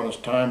here, when it's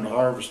time to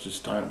harvest, it's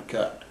time to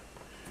cut.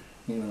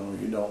 You know,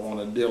 you don't want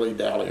to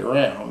dilly-dally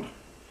around.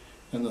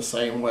 In the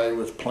same way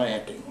with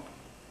planting.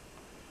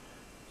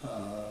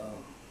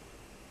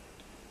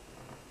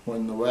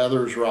 When the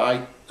weather's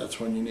right, that's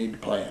when you need to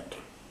plant.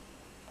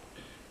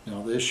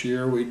 Now this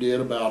year we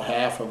did about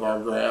half of our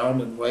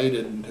ground and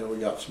waited until we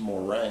got some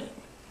more rain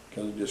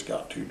because it just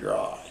got too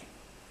dry.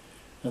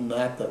 And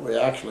that we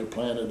actually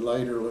planted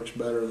later looks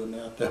better than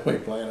that we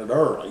planted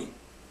early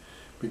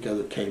because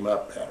it came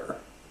up better.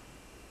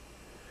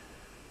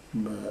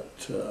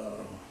 But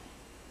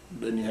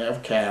then you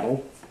have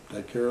cattle,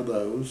 take care of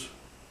those.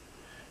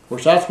 Of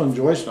course, that's when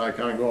Joyce and I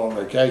kind of go on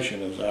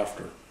vacation, is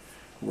after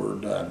we're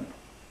done.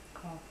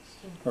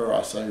 Or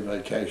I say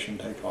vacation,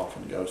 take off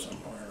and go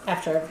somewhere.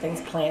 after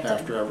everything's planted.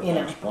 After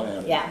everything's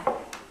planted. Yeah.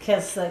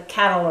 because the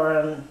cattle are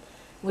on,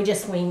 we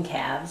just wean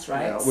calves,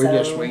 right? Yeah, we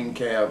just weaned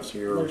calves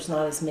here. There's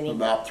not as many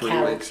about 3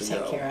 cattle weeks to take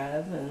ago. care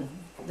of, and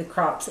the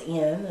crop's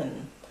in,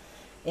 and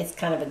it's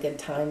kind of a good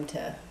time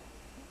to.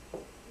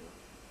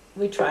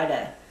 We try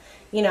to,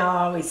 I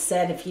always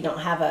said if you don't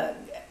have a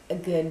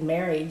good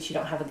marriage, you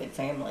don't have a good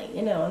family,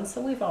 and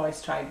so we've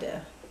always tried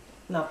to.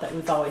 Not that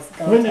we've always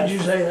gone. When did you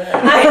say that?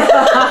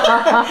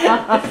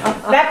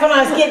 Back when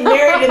I was getting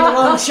married in the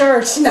wrong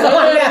church. No.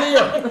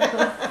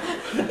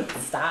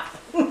 Stop.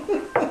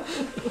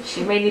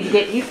 She may need to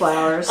get you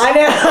flowers. I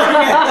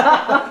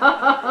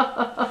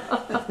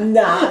know.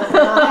 Nah,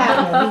 not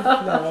happening.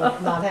 No,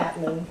 not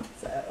happening.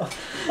 So.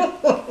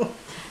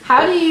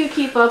 How do you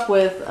keep up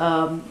with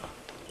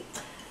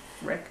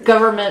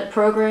government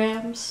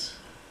programs?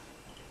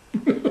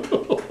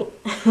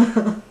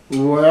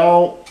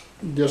 Well,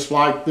 just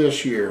like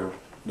this year,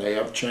 they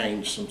have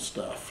changed some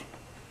stuff.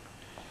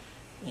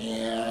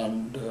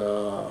 And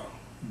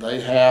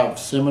they have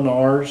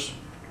seminars.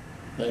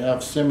 They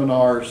have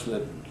seminars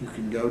that you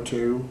can go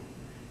to.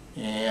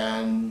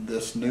 And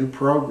this new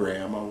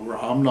program,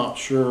 I'm not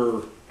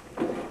sure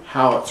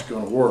how it's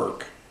going to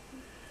work,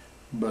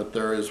 but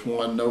there is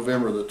one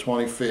November the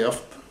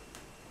 25th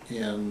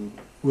in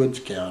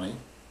Woods County.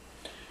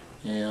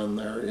 And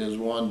there is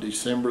one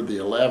December the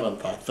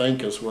 11th, I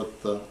think is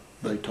what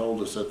they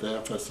told us at the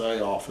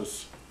FSA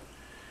office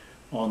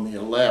on the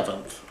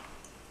 11th,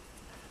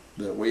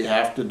 that we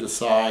have to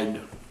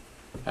decide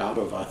out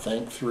of, I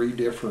think, 3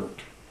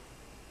 different.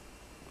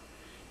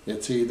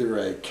 It's either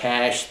a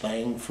cash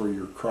thing for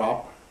your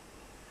crop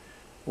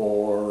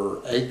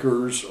or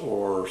acres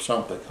or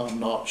something. I'm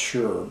not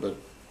sure, but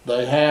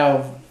they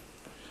have,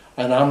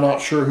 and I'm not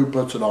sure who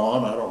puts it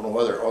on. I don't know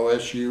whether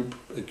OSU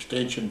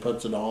Extension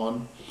puts it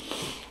on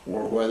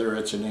or whether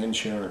it's an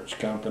insurance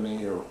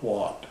company or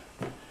what.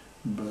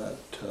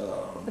 But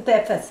the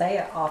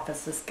FSA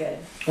office is good.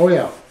 Oh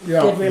yeah,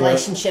 yeah. Good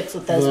relationships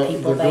with those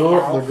people. They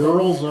help. The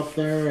girls up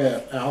there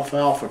at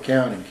Alfalfa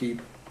County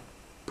keep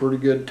pretty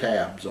good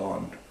tabs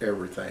on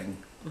everything.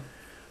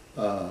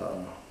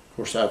 Of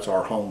course, that's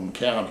our home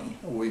county.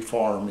 We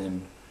farm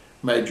in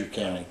Major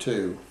County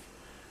too,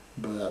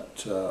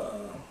 but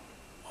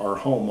our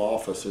home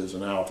office is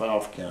in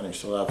Alfalfa County,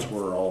 so that's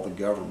where all the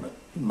government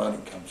money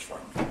comes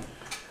from.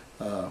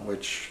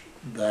 Which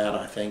that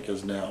I think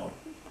is now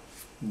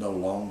no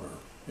longer,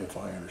 if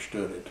I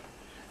understood it,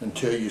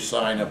 until you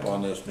sign up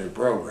on this new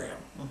program.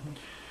 Mm-hmm.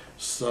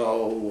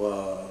 So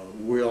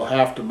we'll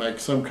have to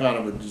make some kind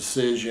of a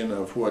decision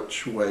of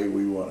which way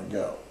we want to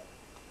go.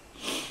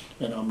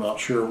 And I'm not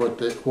sure what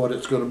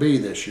it's going to be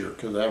this year,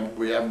 because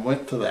we haven't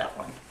went to that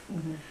one.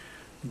 Mm-hmm.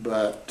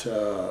 But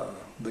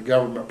the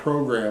government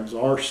programs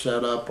are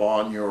set up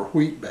on your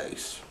wheat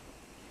base,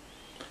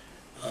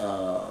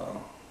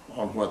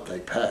 on what they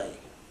pay.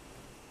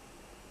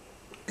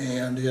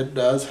 And it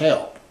does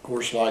help. Of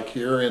course, like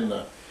here in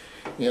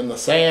the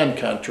sand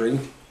country,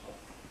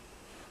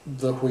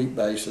 the wheat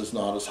base is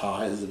not as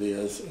high as it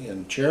is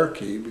in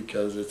Cherokee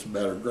because it's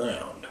better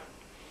ground.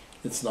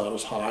 It's not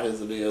as high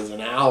as it is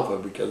in Alva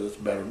because it's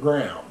better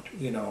ground.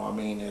 I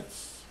mean,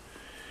 it's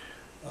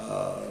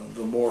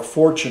the more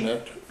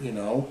fortunate,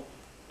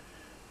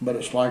 but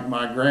it's like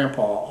my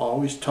grandpa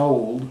always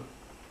told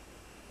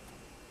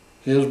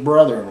his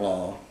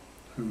brother-in-law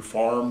who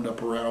farmed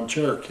up around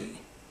Cherokee.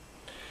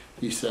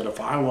 He said, if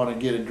I want to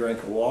get a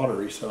drink of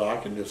water, he said, I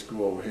can just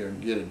go over here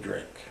and get a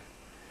drink.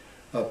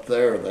 Up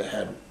there, they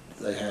had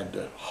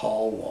to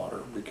haul water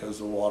because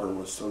the water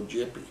was so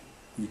jippy,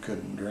 you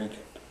couldn't drink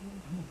it.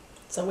 Mm-hmm.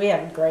 So we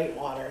have great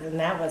water, and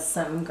that was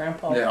something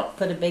Grandpa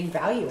put a big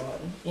value on,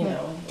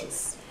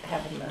 was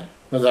having the...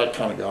 Well, that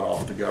kind of got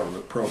off the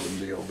government program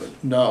deal,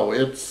 but no,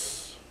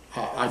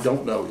 I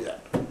don't know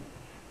yet.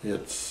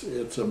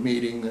 It's a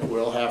meeting that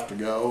we'll have to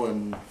go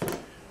and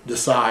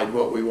decide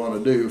what we want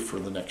to do for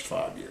the next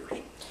 5 years.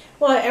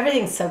 Well,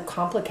 everything's so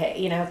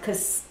complicated,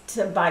 because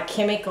to buy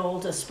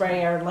chemical to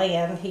spray our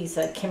land, he's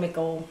got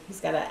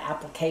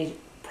a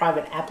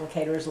private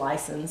applicator's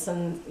license,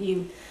 and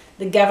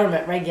the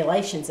government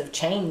regulations have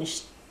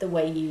changed the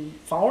way you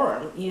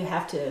farm. You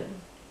have to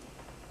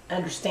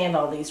understand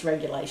all these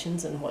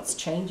regulations and what's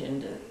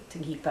changing to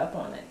keep up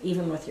on it.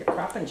 Even with your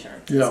crop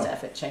insurance and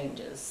stuff, it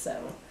changes.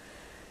 So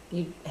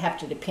you have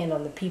to depend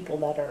on the people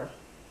that are,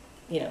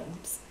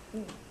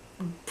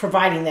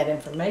 providing that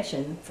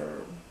information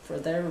for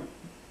their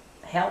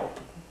help.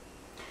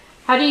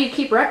 How do you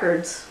keep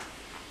records?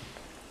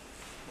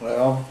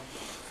 Well,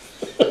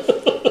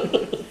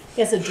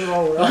 it's a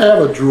drawer. I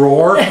have a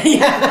drawer,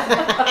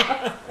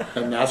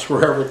 and that's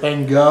where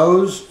everything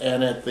goes.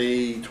 And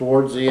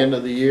towards the end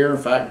of the year,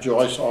 in fact,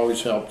 Joyce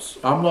always helps.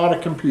 I'm not a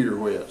computer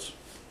whiz,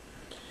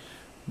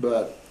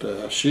 but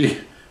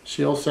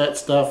she'll set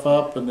stuff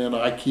up, and then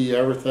I key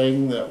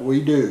everything that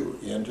we do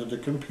into the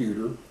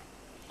computer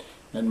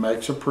and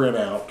makes a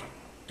printout,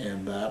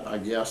 and that, I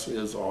guess,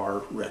 is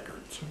our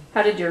records.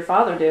 How did your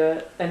father do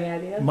it? Any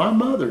idea? My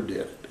mother did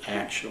it,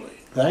 actually.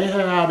 They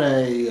had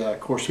of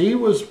course, he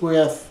was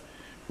with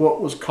what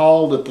was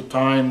called at the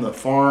time the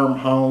Farm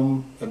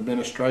Home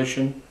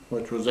Administration,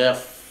 which was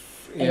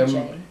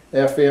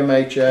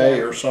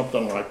FMHA or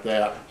something like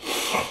that.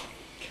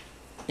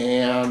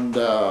 And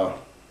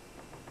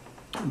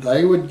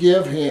they would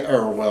give him,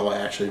 or well,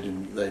 actually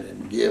they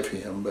didn't give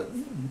him, but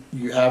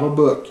you have a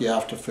book you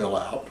have to fill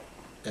out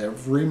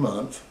every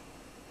month.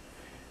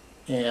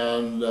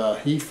 And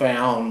he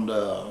found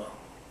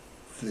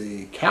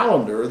the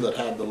calendar that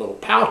had the little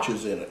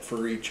pouches in it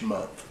for each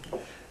month.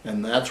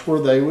 And that's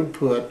where they would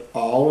put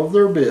all of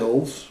their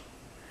bills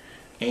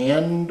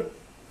and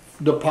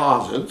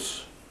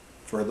deposits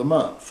for the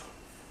month,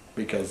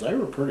 because they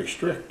were pretty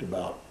strict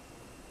about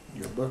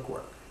your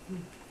bookwork.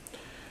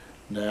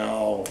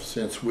 Now,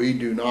 since we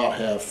do not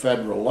have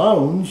federal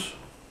loans,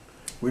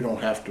 we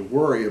don't have to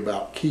worry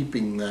about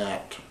keeping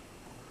that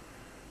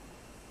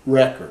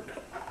record,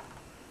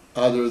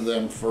 other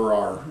than for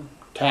our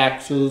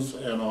taxes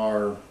and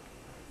our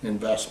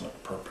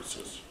investment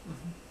purposes.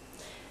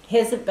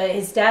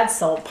 His dad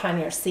sold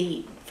Pioneer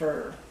Seed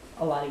for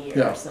a lot of years.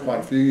 Yeah, quite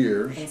a few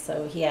years. And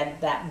so he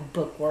had that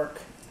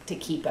bookwork to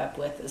keep up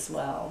with as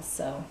well.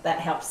 So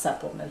that helps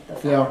supplement the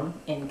farm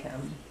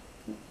income.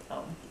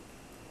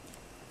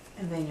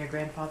 And then your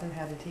grandfather,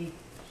 how did he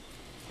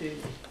do?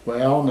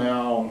 Well,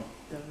 now,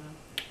 Don't know.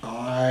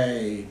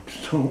 I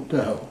don't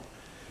know.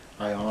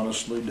 I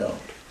honestly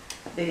don't.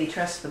 Did he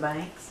trust the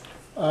banks?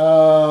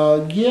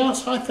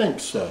 Yes, I think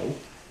so.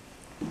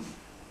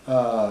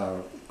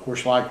 Of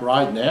course, like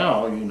right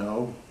now, you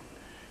know,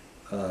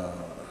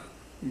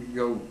 you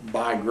go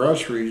buy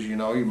groceries, you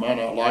know, you might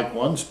not like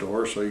one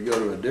store, so you go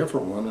to a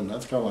different one, and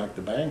that's kind of like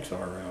the banks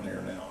are around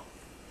here now.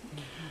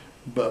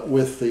 But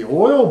with the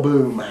oil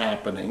boom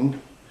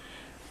happening,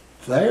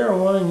 they are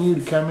wanting you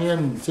to come in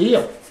and see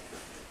them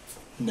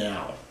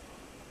now.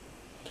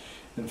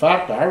 In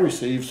fact, I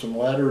received some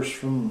letters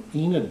from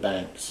Enid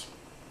banks.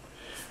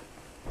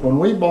 When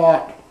we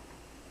bought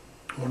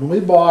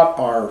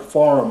our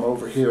farm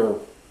over here,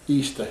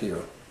 east of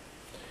here,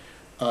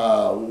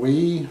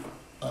 we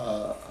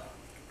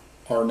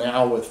are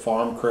now with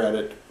Farm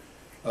Credit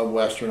of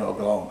Western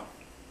Oklahoma,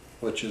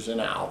 which is in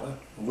Alva,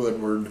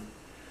 Woodward.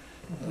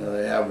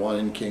 They have one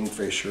in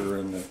Kingfisher,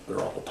 and they're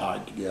all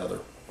tied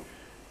together.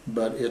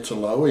 But it's a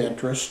low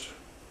interest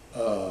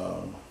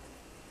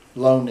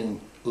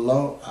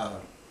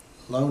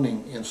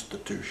loaning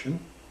institution,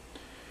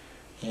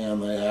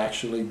 and they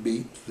actually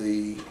beat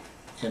the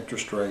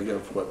interest rate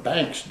of what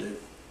banks do.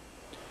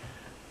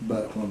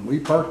 But when we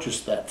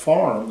purchased that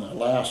farm, that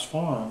last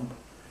farm,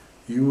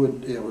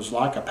 it was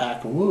like a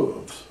pack of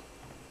wolves.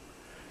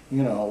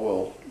 You know,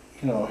 well,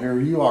 you know, here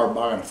you are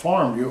buying a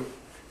farm. You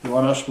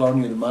want us to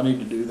loan you the money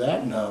to do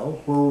that?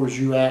 No. Where was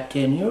you at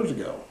 10 years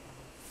ago?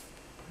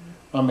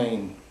 I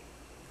mean,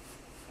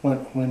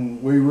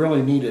 when we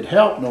really needed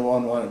help, no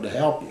one wanted to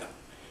help you.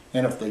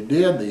 And if they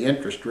did, the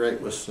interest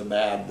rate was so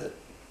bad that,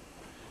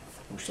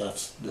 of course,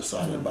 that's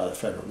decided by the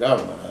federal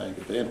government, I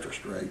think, the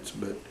interest rates.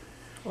 But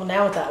well,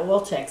 now with that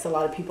oil checks, a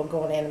lot of people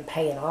going in and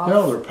paying off.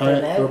 no, they're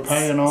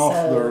paying off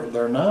so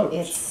their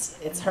notes.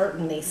 It's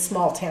hurting these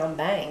small town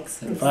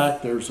banks. In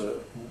fact, the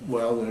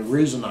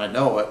reason I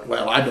know it,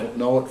 well, I don't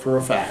know it for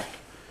a fact.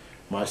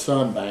 My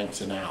son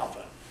banks in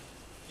Alva,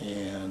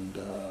 and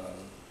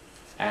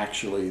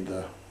actually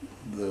the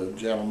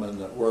gentleman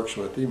that works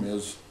with him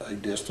is a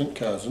distant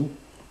cousin,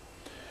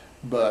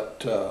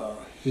 but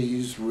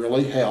he's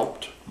really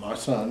helped my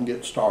son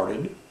get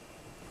started,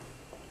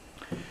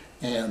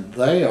 and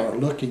they are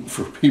looking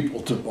for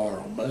people to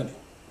borrow money,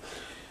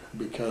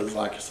 because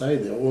like I say,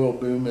 the oil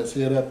boom has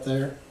hit up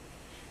there.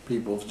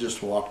 People have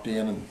just walked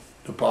in and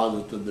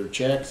deposited their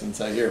checks and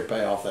say, here,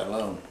 pay off that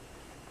loan.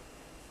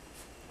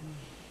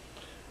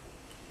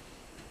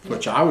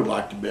 Which I would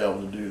like to be able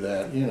to do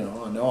that. You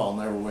know I'll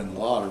never win the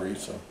lottery,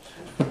 so.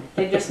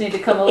 They just need to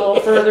come a little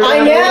further. I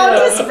know,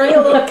 just bring a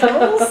little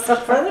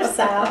further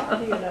south,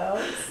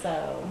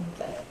 so.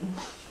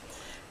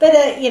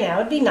 But you know,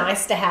 it'd be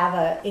nice to have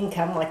an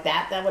income like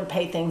that. That would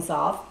pay things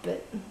off,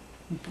 but,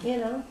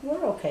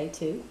 we're okay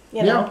too.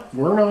 Yeah,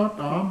 we're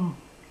not,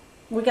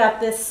 we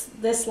got this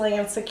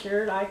land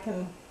secured.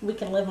 We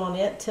can live on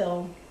it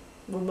till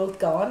we're both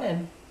gone,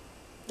 and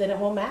then it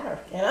won't matter,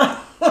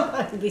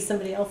 It could be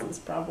somebody else's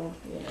problem,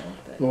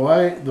 But.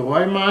 The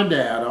way my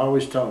dad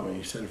always told me,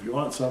 he said, if you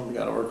want something, you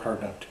got to work hard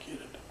enough to get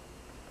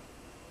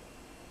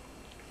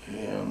it.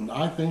 And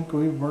I think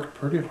we've worked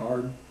pretty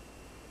hard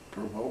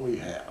for what we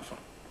have.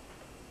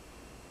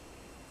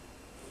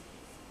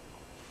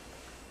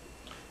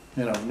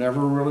 And I've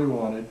never really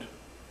wanted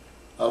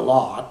a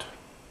lot,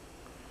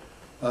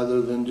 other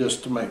than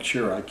just to make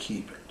sure I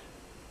keep it.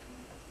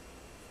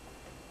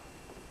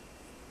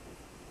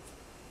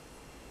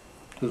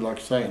 Because like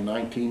I say, in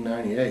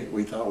 1998,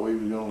 we thought we were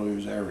going to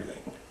lose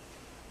everything.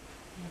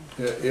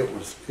 It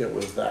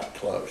was that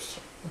close.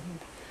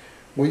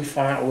 We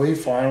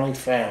finally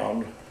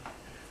found,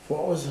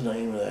 what was the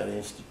name of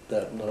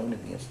that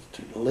loaning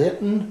institute?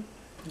 Lytton?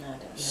 I don't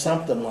know.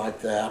 Something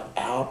like that,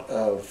 out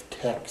of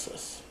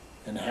Texas.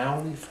 And how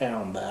we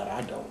found that,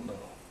 I don't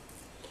know.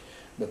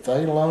 But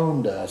they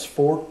loaned us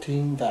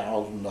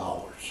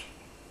 $14,000.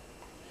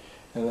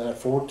 And that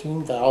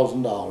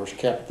 $14,000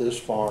 kept this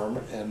farm,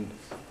 and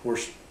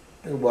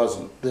it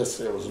wasn't this,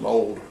 it was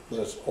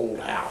this old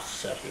house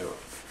set here.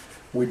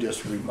 We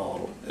just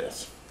remodeled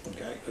this,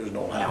 okay? There's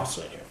no house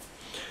in here.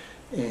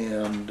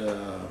 And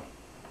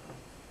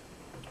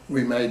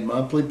we made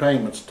monthly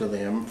payments to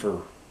them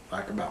for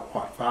like about,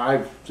 what,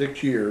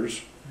 5-6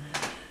 years.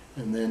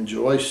 And then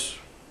Joyce,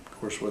 of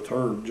course, with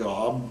her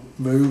job,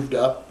 moved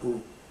up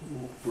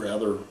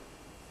rather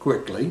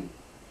quickly.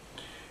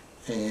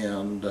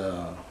 And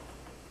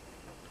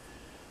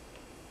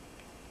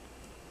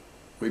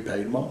we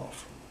paid them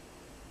off.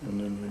 And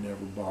then we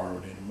never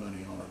borrowed any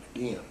money on it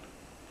again.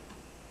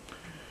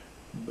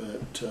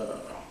 But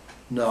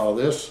no,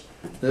 this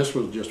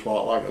was just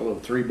what, like a little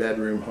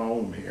 3-bedroom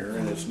home here,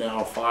 and it's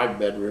now a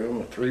 5-bedroom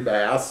with 3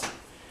 baths.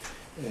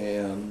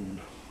 And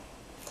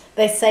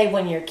They say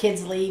when your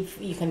kids leave,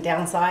 you can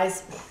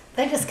downsize.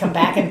 They just come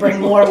back and bring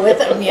more with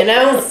them, you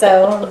know.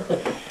 So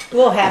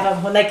we'll have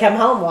them when they come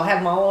home. We'll have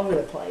them all over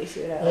the place,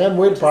 you know. And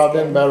we'd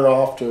probably been better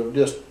off to have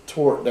just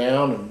tore it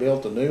down and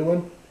built a new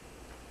one.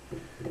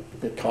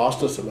 It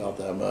cost us about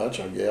that much,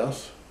 I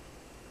guess.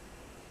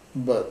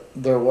 But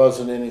there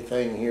wasn't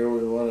anything here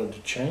we wanted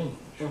to change.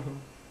 Mm-hmm.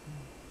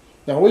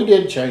 Now, we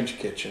did change the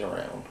kitchen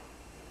around.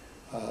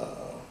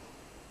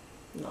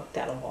 Knocked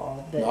out a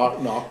wall. But,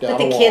 Knocked but out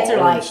the a wall kids are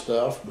like, and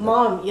stuff.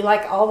 Mom, you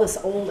like all this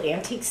old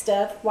antique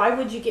stuff. Why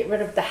would you get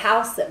rid of the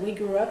house that we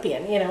grew up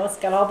in? You know, it's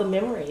got all the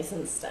memories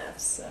and stuff.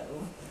 So,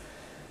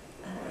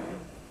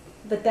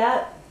 but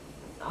that,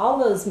 all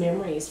those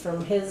memories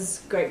from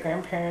his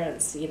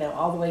great-grandparents, you know,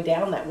 all the way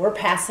down that we're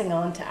passing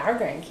on to our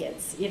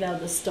grandkids, you know,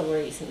 the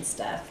stories and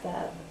stuff,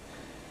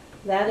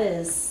 that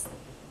is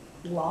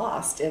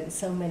lost in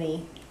so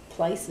many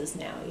places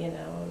now, you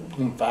know.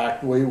 In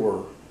fact, we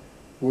were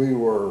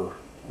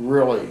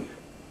really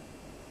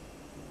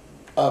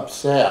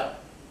upset.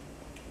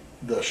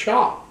 The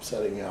shop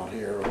sitting out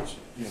here was,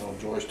 you know,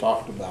 Joyce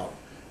talked about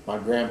my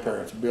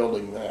grandparents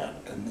building that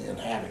and then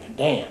having a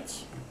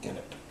dance in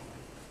it.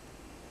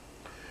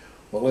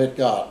 Well, it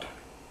got,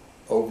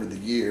 over the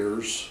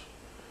years,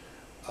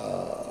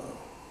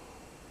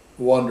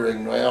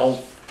 wondering,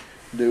 well,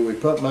 do we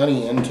put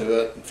money into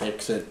it and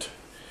fix it?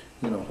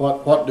 You know,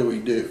 what do we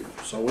do?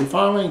 So we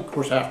finally, of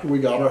course, after we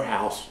got our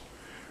house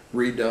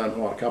redone,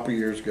 what, a couple of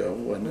years ago,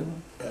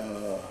 when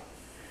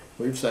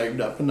we've saved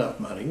up enough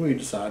money, we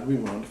decided we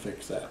wanted to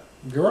fix that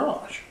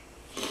garage.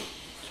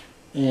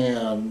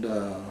 And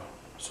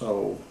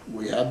so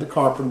we had the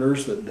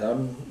carpenters that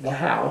done the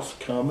house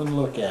come and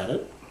look at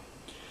it.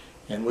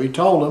 And we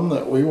told them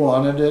that we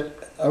wanted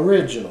it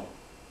original,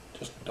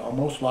 just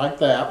almost like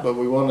that, but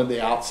we wanted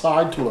the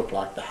outside to look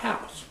like the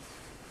house.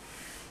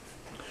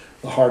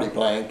 The hardy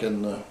plank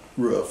and the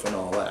roof and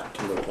all that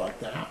to look like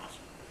the house.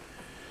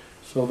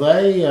 So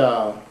they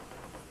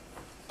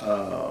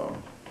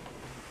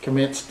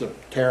commenced to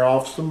tear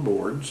off some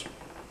boards.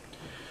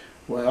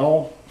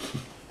 Well,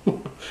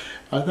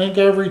 I think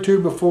every 2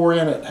 before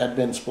in it had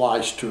been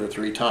spliced 2 or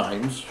 3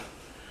 times,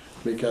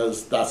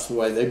 because that's the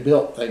way they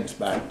built things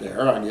back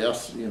there. I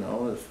guess, you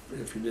know,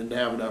 if you didn't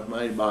have enough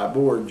money to buy a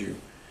board, you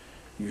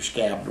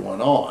scabbed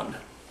one on.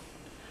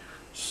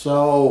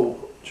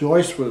 So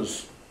Joyce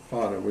was,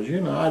 was you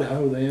in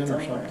Idaho then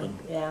or something?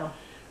 Yeah.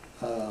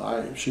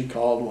 She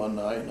called one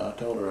night and I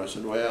told her, I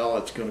said, well,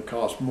 it's going to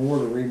cost more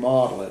to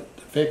remodel it,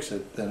 to fix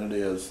it, than it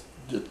is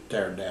to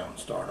tear it down and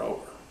start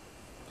over.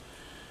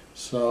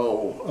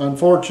 So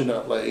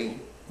unfortunately,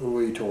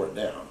 we tore it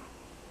down.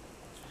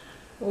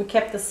 We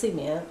kept the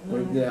cement.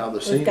 Yeah, the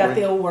We've cement. got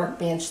the old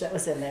workbench that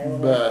was in there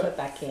when we put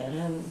back in.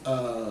 And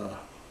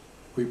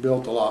we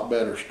built a lot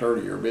better,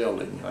 sturdier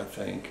building, I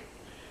think.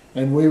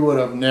 And we would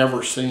have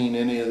never seen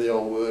any of the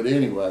old wood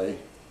anyway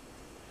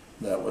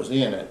that was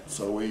in it,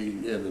 so we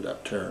ended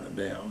up tearing it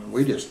down. And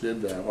we just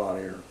did that out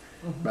here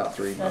about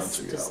 3 months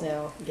ago. That's just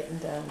now getting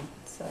done.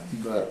 So.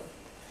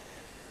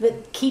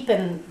 But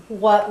keeping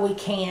what we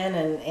can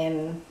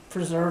and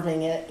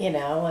preserving it, you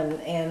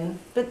know,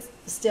 but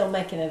still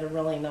making it a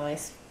really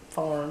nice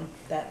farm.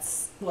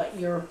 That's what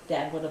your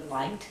dad would have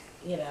liked,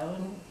 you know,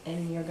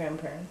 and your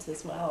grandparents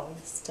as well.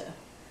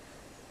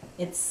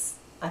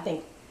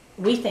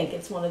 We think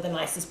it's one of the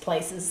nicest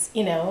places,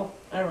 you know,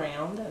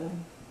 around,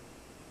 and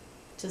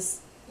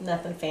just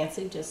nothing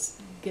fancy,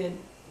 just good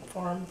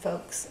farm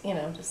folks, you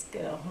know, just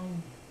good old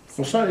home.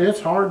 so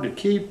it's hard to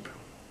keep.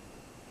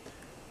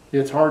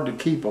 It's hard to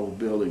keep old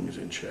buildings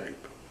in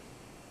shape.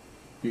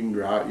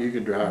 You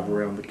could drive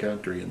around the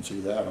country and see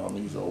that on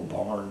these old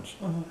barns,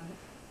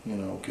 you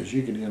know, because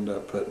you could end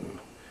up putting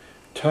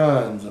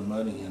tons of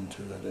money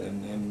into it,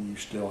 and then you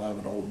still have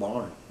an old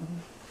barn.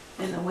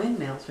 And the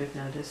windmills, we've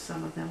noticed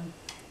some of them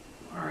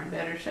are in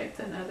better shape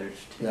than others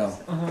too. Yeah.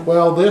 So.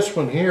 Well, this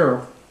one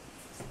here,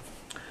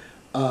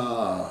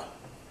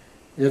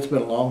 it's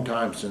been a long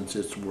time since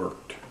it's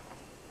worked.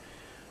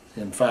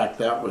 In fact,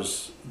 that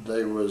was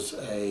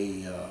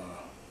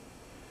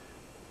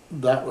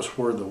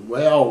where the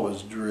well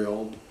was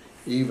drilled,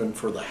 even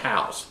for the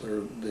house.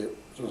 It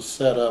was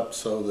set up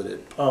so that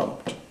it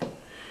pumped,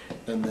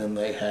 and then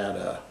they had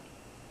a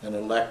an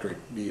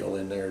electric deal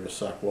in there to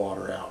suck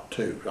water out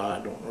too. I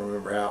don't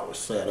remember how it was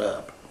set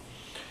up.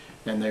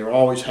 And they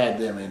always had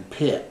them in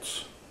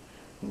pits.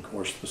 And of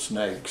course the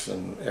snakes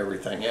and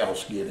everything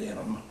else get in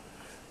them.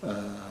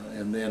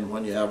 And then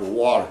when you have a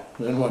water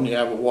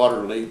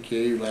leak,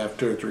 you have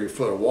 2 or 3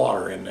 foot of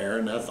water in there,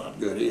 and that's not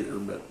good either.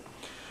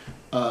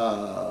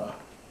 But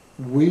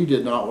we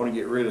did not want to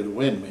get rid of the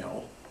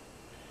windmill.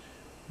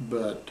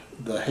 But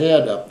the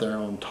head up there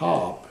on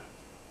top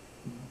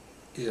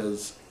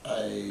is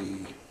I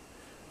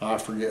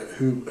forget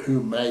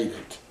who made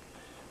it,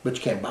 but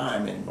you can't buy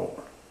them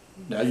anymore.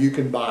 Now you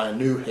can buy a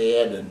new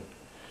head and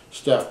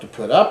stuff to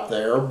put up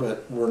there,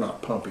 but we're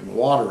not pumping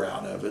water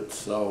out of it,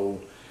 so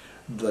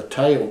the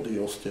tail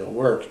deal still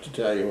works to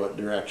tell you what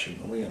direction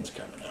the wind's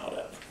coming out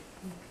of.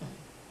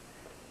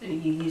 Do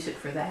you use it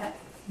for that?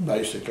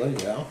 Basically,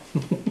 yeah.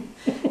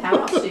 How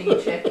else do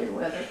you check your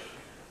weather?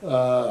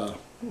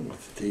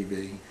 With the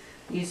TV.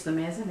 Use the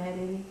mesonet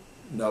any?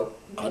 Nope,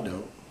 I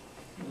don't.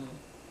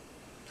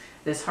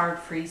 Does hard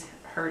freeze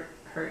hurt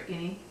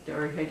any?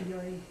 Or have you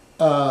already?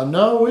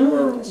 No, we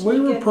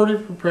were pretty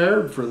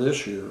prepared for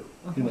this year,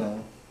 you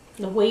know.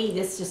 The weed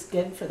is just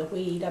good for the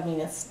weed. I mean,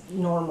 it's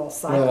normal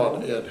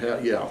cycle.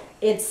 Well, yeah.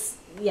 It's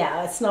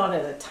not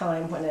at a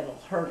time when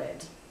it'll hurt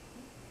it.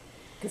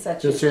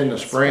 It's in the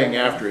spring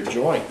after it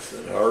joints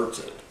that hurts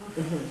it.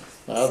 Mm-hmm.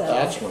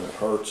 That's when it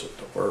hurts it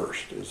the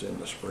worst, is in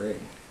the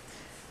spring.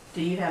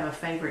 Do you have a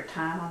favorite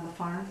time on the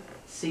farm?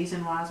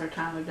 Season-wise or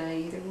time of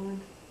day, either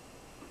one?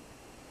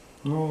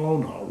 No,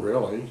 not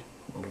really.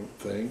 I don't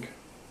think.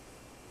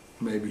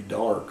 Maybe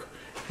dark.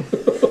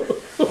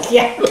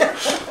 Yeah.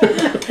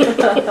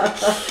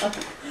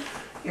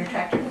 Your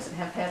tractor doesn't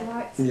have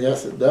headlights?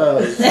 Yes, it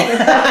does.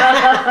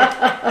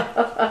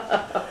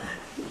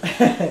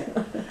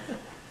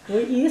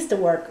 We used to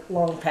work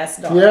long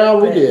past dark. Yeah,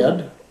 we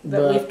did.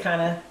 But we've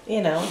kind of,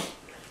 you know.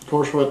 Of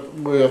course,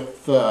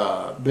 with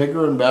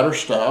bigger and better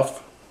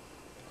stuff,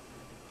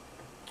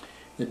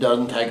 it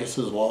doesn't take us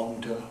as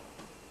long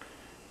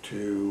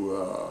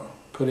to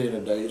put in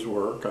a day's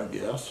work, I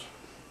guess.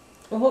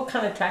 Well, what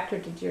kind of tractor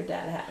did your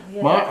dad have?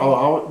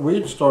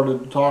 We'd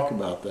started to talk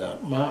about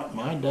that.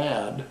 My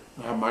dad,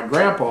 my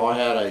grandpa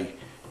had of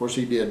course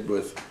he did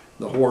with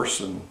the horse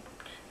and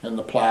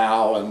the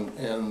plow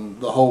and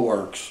the whole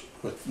works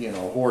with, you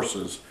know,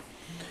 horses.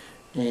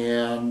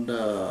 And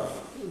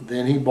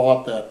then he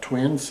bought that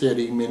Twin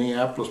City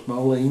Minneapolis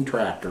Moline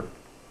tractor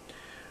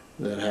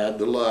that had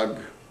the lug,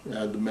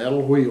 had the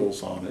metal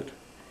wheels on it.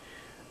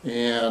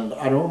 And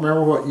I don't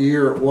remember what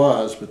year it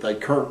was, but they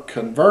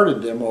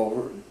converted it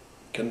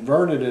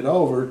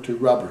over to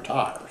rubber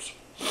tires.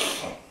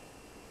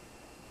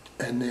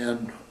 And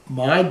then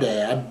my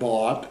dad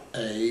bought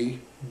a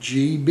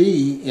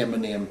GB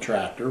M&M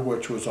tractor,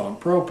 which was on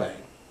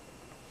propane.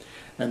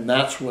 And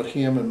that's what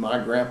him and my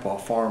grandpa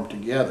farmed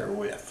together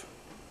with.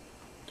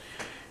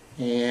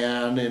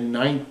 And in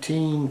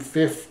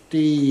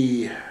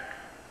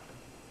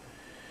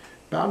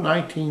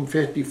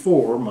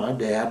 1954, my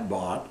dad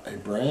bought a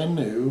brand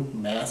new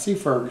Massey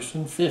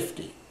Ferguson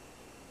 50.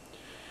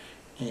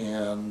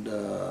 And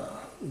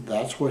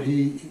that's what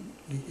it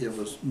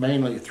was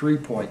mainly a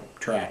 3-point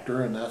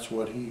tractor, and that's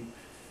what he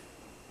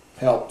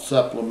helped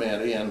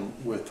supplement in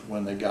with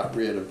when they got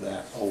rid of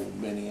that old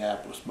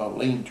Minneapolis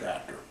Moline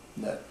tractor,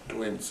 that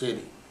Twin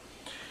City.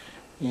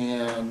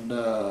 And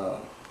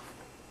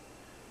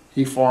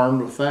he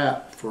farmed with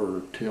that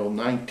till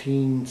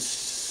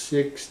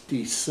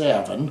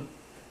 1967.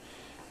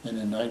 And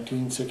in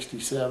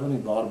 1967, he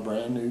bought a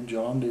brand new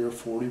John Deere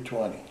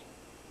 4020.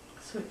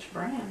 Switch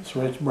brands.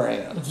 Switch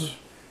brands.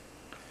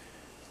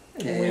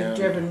 And we've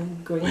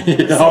driven green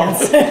Yeah.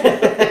 since.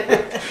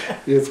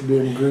 It's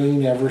been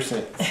green ever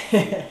since.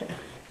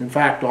 In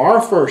fact,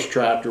 our first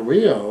tractor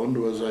we owned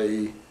was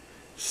a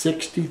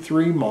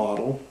 63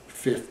 model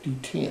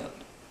 5010.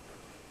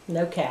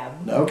 No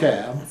cab. No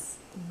cab.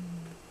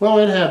 Well,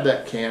 it had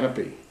that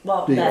canopy.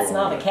 Well, deal that's on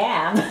not it. a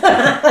cab.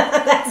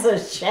 That's a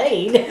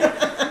shade.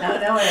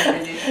 No air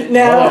conditioning.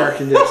 No. No air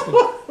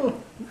conditioning.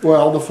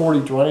 Well, the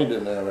 4020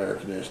 didn't have air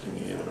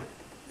conditioning either.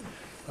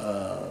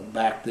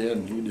 Back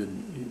then,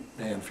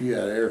 man, if you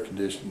had an air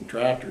conditioning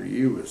tractor,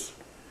 you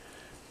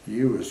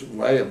was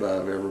way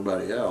above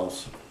everybody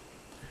else.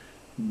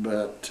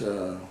 But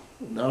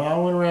no, I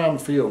went around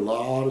the field a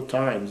lot of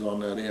times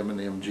on that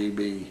M&M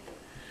GB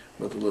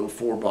with a little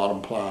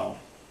 4-bottom plow.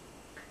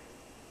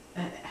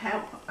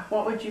 How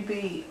would you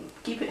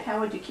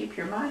keep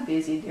your mind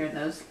busy during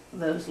those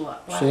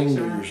laps? Sing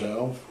to around?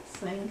 yourself,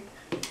 Sing.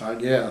 I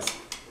guess.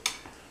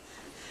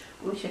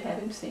 We should have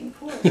him sing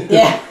for us.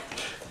 Yeah.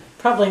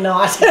 Probably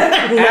not.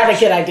 Not a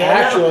good idea.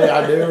 Actually,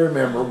 I do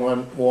remember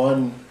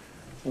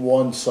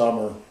one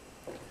summer,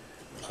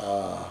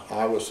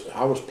 I was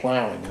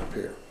plowing up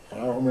here. I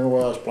don't remember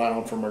whether I was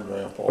plowing for my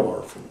grandpa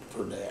or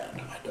for Dad.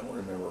 I don't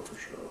remember for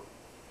sure.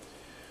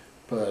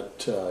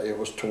 But it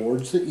was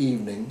towards the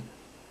evening.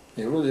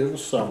 It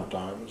was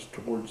summertime. It was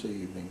towards the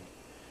evening,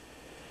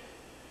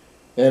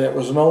 and it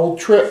was an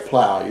old trip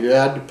plow. You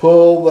had to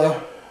pull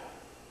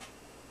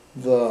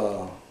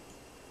the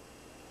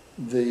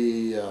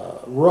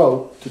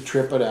rope to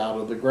trip it out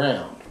of the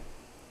ground.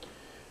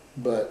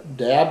 But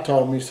Dad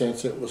told me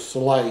since it was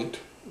slate,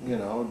 you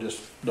know,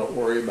 just don't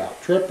worry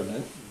about tripping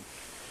it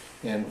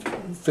and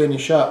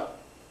finish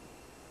up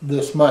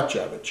this much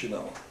of it, you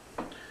know.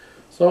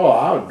 So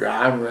I was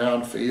driving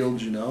around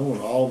fields, you know,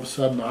 and all of a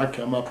sudden I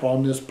come up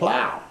on this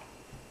plow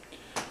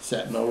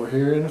sitting over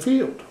here in the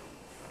field.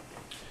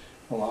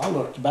 Well, I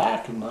looked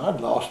back and I'd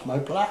lost my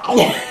plow.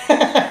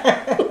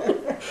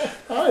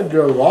 I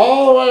drove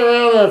all the way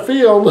around that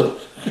field.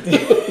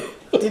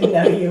 Didn't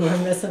know you were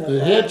missing a The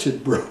plow. hitch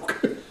had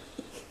broke.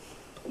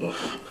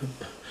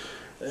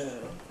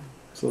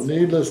 So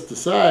needless to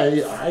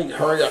say, I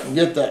hurry up and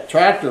get that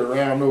tractor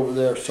around over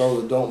there so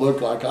it don't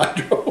look like I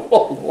drove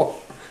all the way.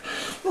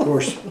 Of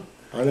course,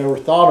 I never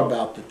thought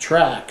about the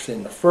tracks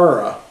in the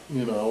furrow,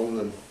 you know.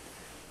 And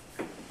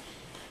of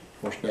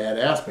course, Dad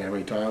asked me how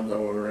many times I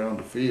went around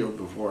the field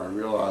before I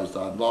realized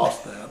I'd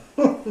lost that.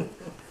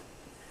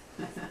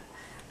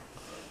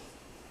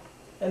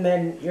 And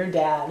then your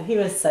dad, he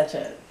was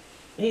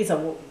he's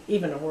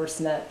even a worse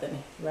nut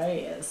than Ray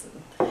is.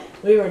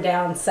 We were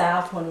down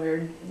south when we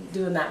were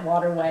doing that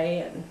waterway,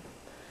 and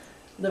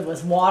there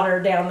was water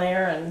down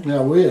there, and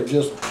Now we've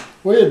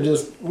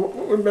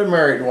been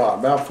married what,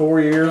 about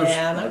 4 years?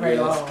 yeah, not I very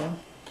guess. long.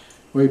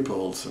 We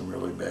pulled some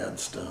really bad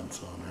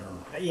stunts on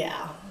her.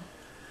 Yeah.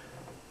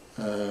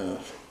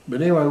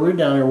 But anyway, we were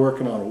down there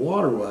working on a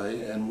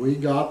waterway, and we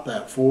got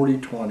that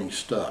 40-20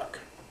 stuck.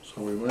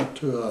 So we went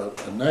to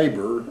a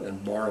neighbor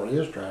and borrowed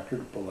his tractor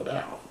to pull it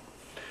out.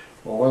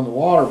 Well, when the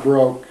water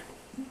broke,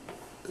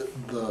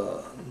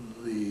 the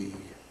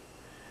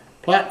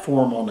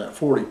platform on that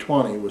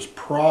 40-20 was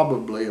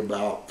probably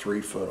about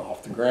 3 foot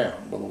off the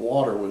ground. Well, the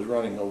water was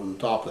running over the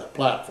top of that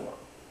platform.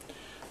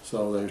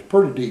 So there's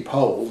pretty deep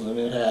holes, and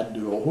it had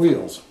dual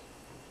wheels.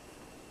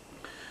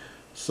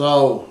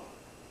 So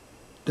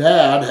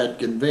Dad had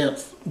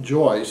convinced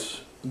Joyce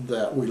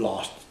that we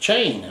lost the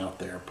chain out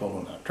there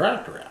pulling that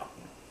tractor out,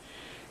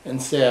 and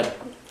said,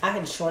 I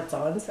had shorts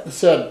on,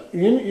 so.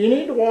 you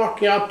need to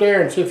walk out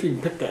there and see if you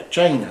can pick that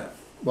chain up.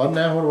 Wasn't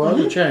that what it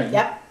was, the chain?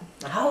 Yep.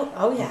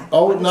 Oh yeah.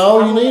 Oh,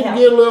 no, you need to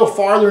get a little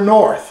farther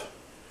north.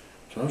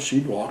 So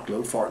she'd walk a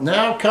little far.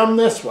 Now come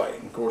this way.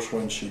 And of course,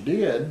 when she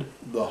did,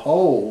 the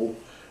hole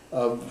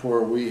of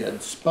where we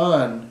had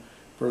spun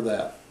for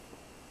that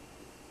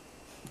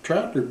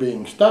tractor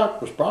being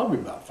stuck was probably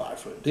about 5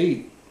 foot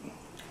deep.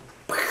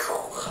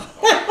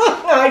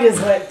 I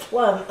just went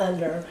plumb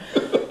under.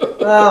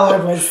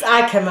 Oh,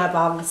 I come up,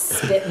 I was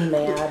spitting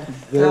mad.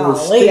 There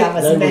was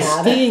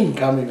mad. steam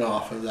coming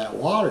off of that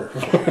water.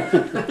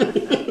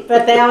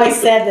 But they always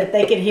said that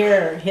they could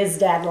hear his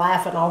dad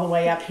laughing all the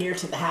way up here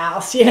to the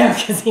house, you know,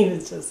 because he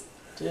was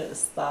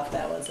just thought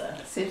that was a...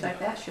 Seems like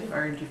that should have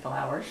earned you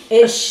flowers.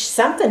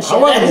 Something should I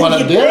wasn't one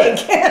have, that did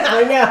think.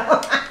 I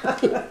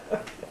know.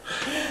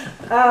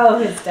 Oh,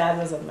 his dad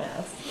was a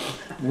mess.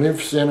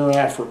 We've sent her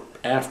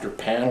after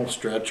panel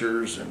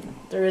stretchers, and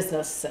There is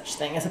no such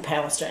thing as a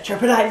panel stretcher,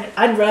 but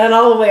I'd run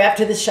all the way up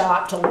to the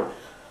shop till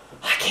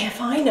I can't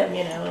find them,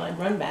 you know, and I'd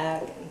run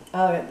back.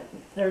 And,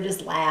 they were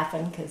just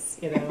laughing because,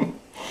 you know,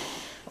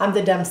 I'm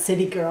the dumb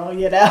city girl,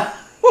 you know.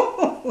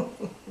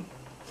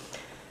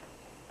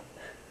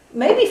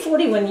 Maybe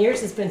 41 years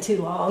has been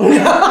too long.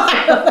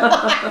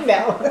 I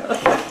know.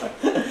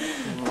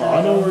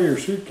 I know where your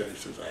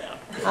suitcase is at.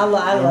 I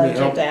loved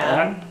your help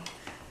dad.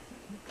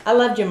 I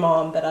loved your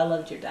mom, but I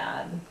loved your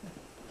dad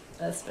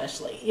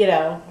especially. You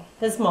know,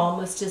 his mom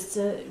was just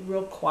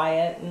real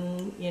quiet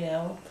and, you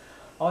know,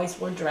 always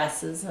wore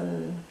dresses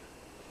and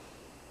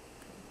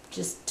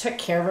just took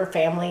care of her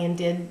family and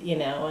did, you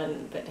know,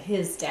 but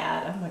his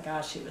dad, oh my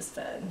gosh, he was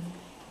fun.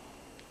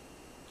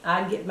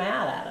 I'd get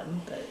mad at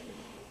him, but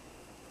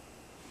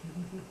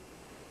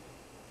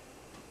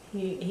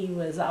he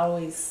was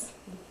always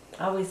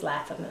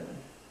laughing and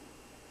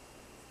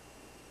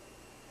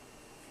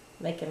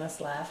making us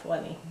laugh,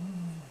 wasn't he?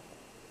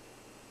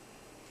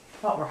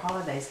 What were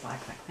holidays like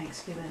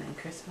Thanksgiving and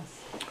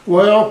Christmas?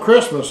 Well,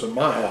 Christmas in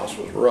my house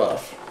was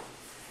rough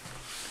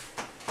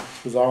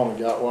because I only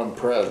got one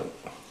present.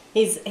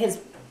 His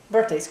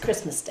birthday's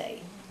Christmas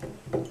Day,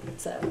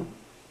 so.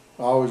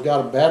 I always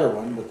got a better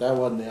one, but that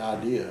wasn't the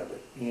idea of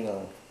it, you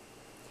know.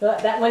 But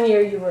that one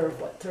year you were,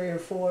 what, 3 or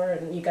 4,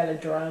 and you got a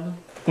drum?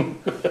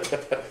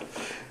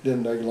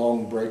 Didn't take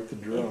long to break the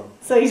drum.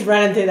 So he's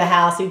running through the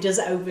house, he just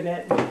opened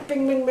it,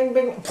 bing, bing, bing,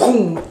 bing,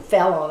 boom,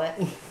 fell on it,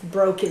 and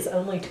broke his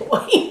only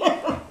toy.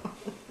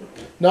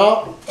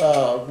 No,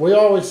 we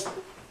always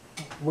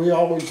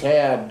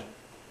had,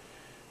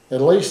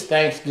 at least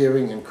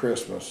Thanksgiving and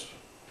Christmas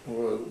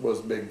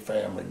was big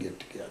family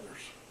get-togethers.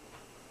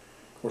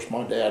 Of course,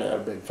 my dad had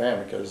a big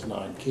family because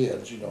 9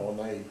 kids, you know, and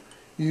they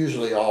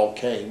usually all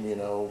came, you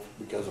know,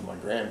 because of my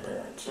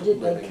grandparents. Did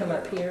they living come there.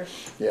 up here?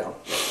 Yeah.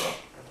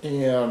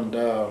 And,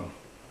 of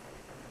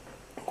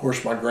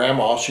course, my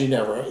grandma,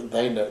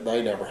 they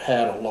never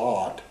had a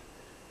lot,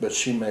 but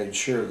she made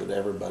sure that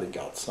everybody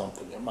got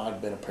something. It might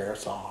have been a pair of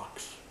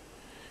socks,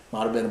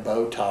 might have been a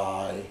bow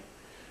tie,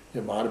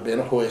 it might have been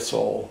a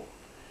whistle,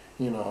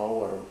 you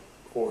know,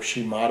 or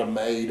she might have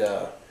made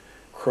a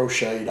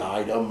crocheted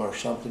item or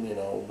something, you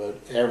know, but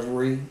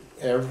every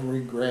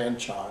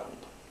grandchild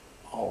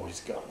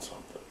always got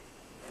something.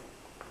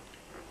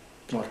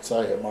 Like I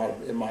say, it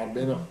might have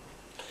been a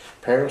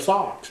pair of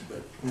socks,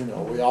 but you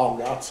know, we all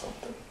got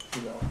something,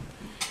 you know.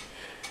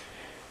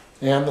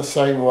 And the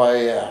same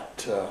way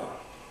at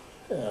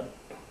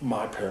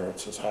my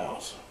parents'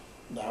 house.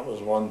 That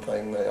was one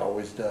thing they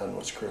always done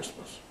was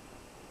Christmas.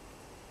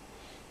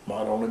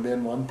 Might only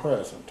been one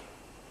present,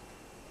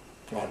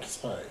 like I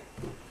say.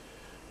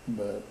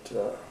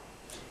 But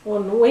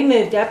when we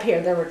moved up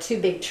here, there were 2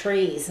 big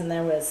trees, and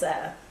there was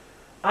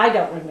I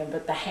don't remember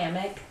the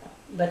hammock,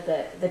 but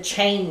the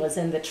chain was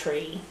in the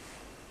tree.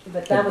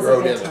 But that was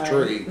a good time.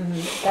 Tree.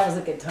 Mm-hmm. That was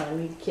a good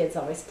time. You kids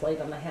always played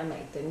on the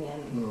hammock, didn't you?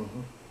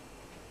 Mm-hmm.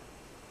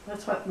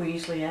 That's what we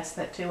usually ask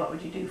that too. What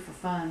would you do for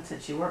fun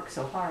since you work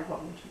so hard?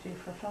 What would you do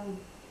for fun?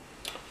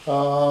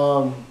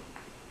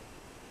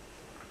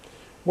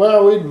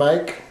 Well,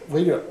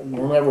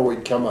 whenever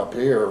we'd come up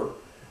here,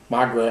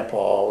 my grandpa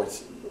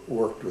always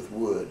worked with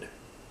wood,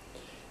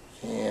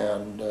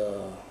 and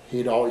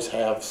he'd always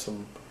have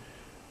some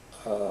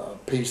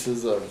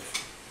pieces of,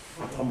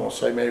 I'm gonna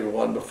say maybe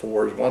 1 to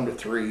 4s, 1 to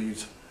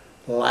 3s,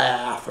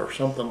 lath or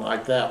something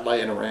like that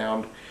laying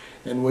around,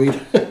 and we'd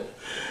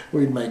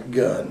make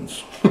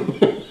guns.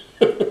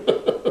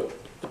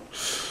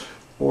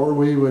 Or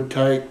we would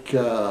take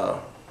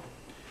down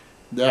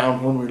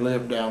when we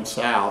lived down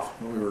south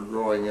when we were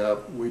growing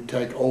up, we'd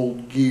take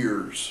old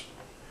gears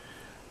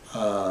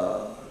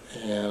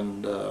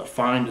and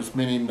find as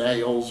many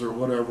nails or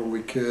whatever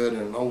we could in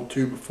an old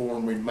 2x4,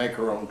 and we'd make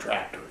our own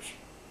tractors.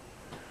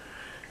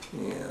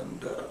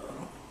 And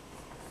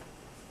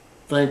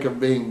think of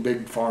being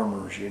big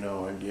farmers, you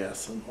know, I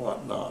guess, and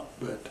whatnot.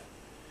 But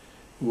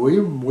we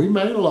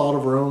made a lot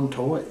of our own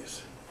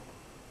toys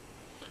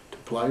to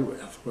play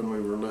with when we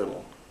were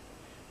little.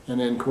 And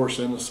then, of course,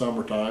 in the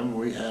summertime,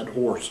 we had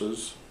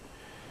horses.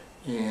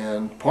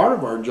 And part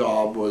of our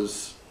job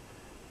was,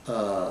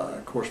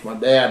 of course, my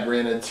dad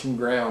rented some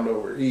ground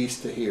over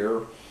east of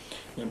here.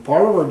 And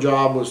part of our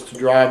job was to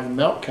drive the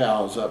milk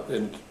cows up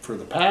for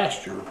the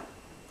pasture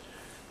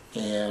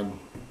and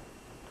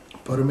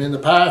put them in the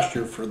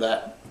pasture for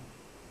that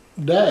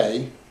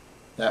day,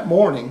 that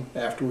morning,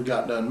 after we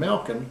got done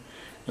milking,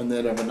 and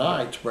then of a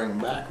night to bring them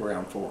back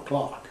around 4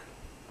 o'clock.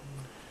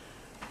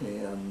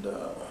 And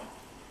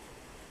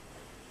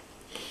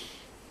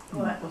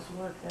well, that was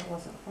work. That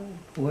wasn't fun.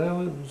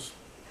 well, it was.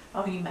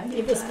 Oh, you made it.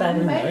 It was fun.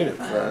 We made it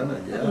fun,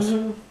 I guess.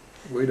 Mm-hmm.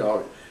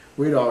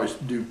 We'd always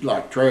do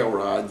like trail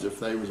rides.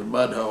 If there was a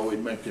mud hole,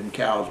 we'd make them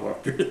cows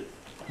walk through it.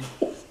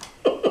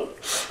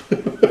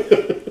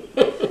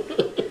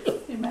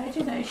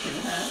 Imagination,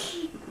 huh?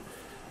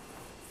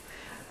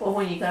 Well,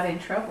 when you got in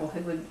trouble,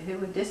 who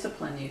would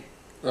discipline you?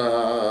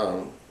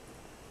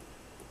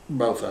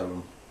 Both of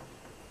them.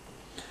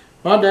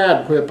 My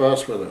dad would whip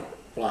us with a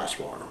fly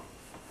swatter,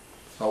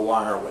 a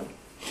wire one,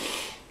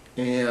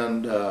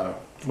 and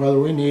whether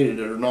we needed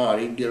it or not,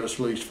 he'd give us at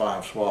least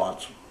 5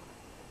 swats.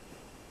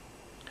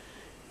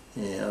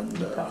 And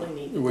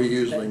we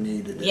usually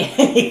needed it.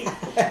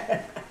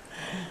 Yeah.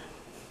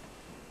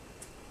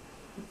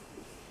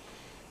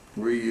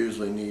 We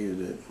usually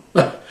needed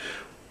it.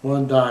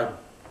 One time,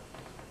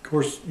 of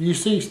course, you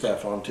see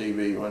stuff on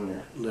TV when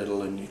you're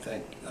little and you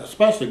think,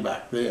 especially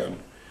back then,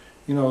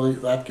 you know,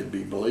 that could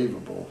be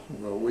believable.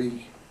 Well,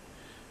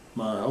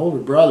 my older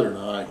brother and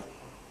I,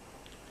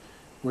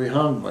 we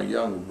hung my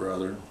younger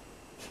brother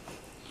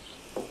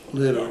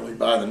literally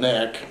by the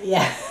neck.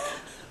 Yeah.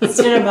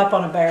 Stood him up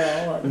on a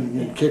barrel.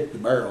 And kicked the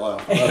barrel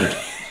out.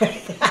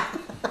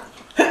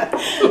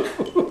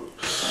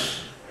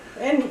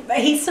 And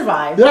he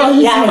survived. Yeah,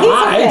 he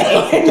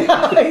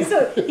survived. He's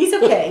okay. He's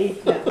okay.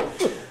 No.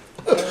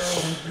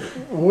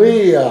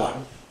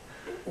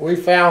 We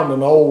found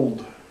an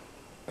old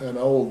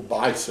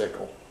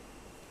bicycle,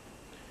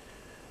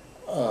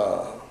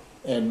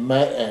 and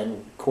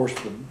of course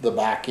the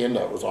back end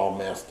of it was all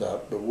messed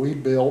up. But we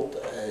built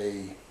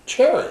a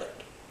chariot,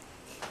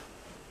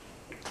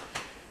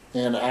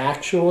 and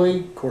actually,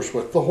 of course,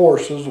 with the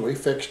horses, we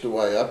fixed a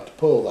way up to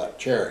pull that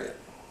chariot.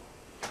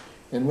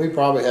 And we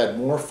probably had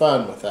more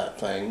fun with that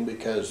thing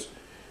because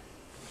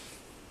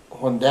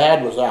when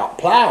Dad was out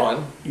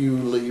plowing, you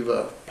leave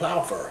a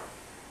plow furrow.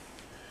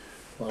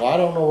 Well, I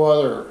don't know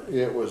whether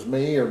it was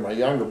me or my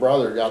younger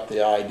brother got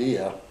the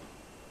idea,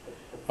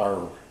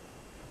 my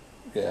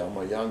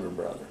younger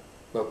brother,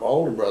 but my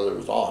older brother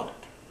was on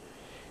it.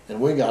 And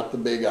we got the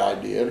big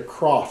idea to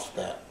cross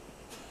that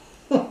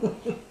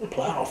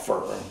plow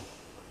furrow,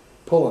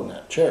 pulling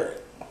that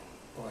chariot.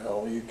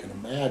 Well, you can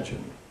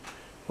imagine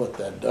what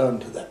that done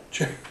to that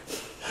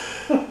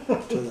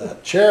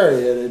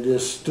chariot. It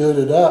just stood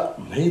it up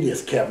and he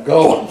just kept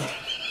going.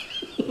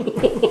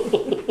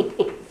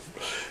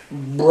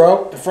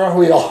 Broke the front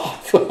wheel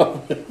off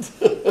of it.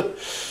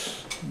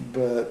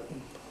 But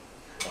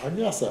I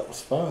guess that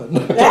was fun.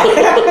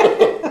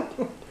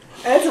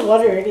 That's a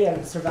wonder any of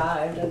them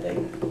survived, I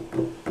think.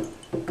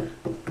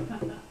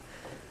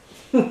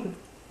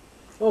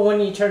 Well,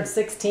 when you turned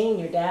 16,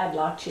 your dad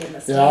locked you in the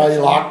Yeah, stanchion. he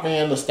locked me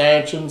in the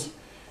stanchions.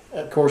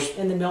 Of course,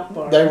 In the milk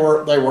barn. they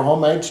were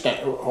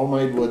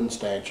homemade wooden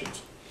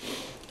stanchions.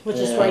 Which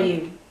is where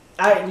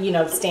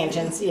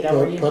stanchions,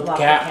 where you Put the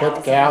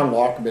lock cow and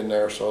lock them in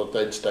there so that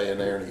they'd stay in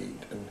there and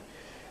eat.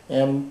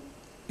 And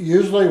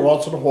usually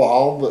once in a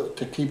while,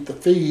 to keep the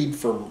feed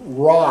from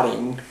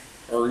rotting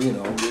or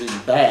getting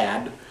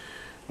bad,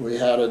 we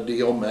had a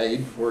deal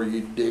made where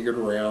you dig it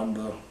around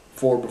the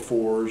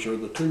 4x4s or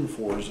the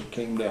 2x4s that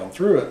came down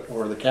through it,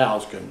 where the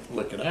cows can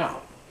lick it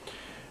out.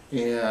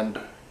 And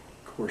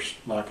of course,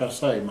 like I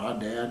say, my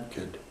dad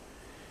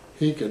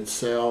could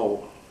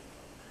sell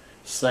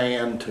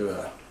sand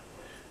to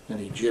an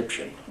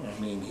Egyptian. I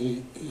mean,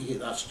 he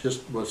that's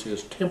just was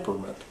his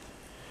temperament.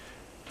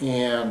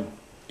 And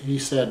he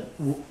said,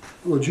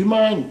 "Would you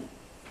mind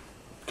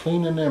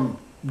cleaning them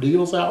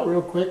deals out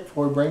real quick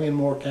before we bring in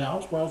more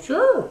cows?" Well,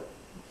 sure.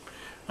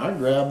 I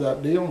grabbed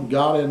that deal and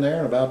got in there,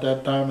 and about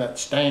that time that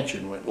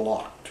stanchion went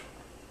locked.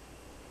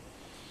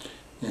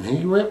 And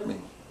he whipped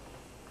me.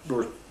 Of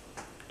course,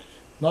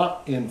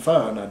 not in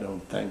fun, I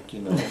don't think,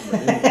 But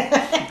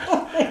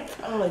anyway.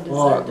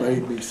 Oh, it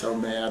made me so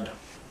mad.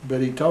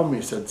 But he told me,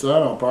 he said,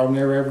 "Son, I'll probably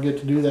never ever get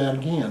to do that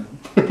again."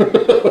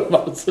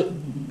 I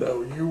said,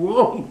 "No, you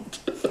won't."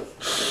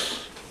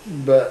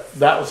 But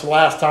that was the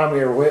last time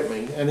he ever whipped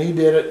me, and he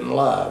did it in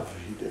love.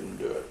 He didn't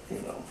do it,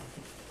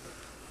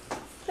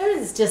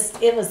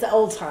 It was the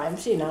old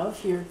times,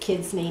 if your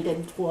kids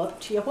needed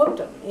whooped, you whooped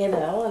them,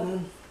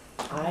 and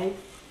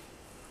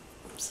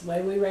it's the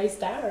way we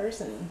raised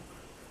ours, and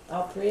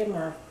all three of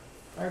them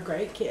are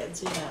great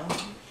kids,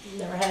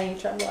 Never had any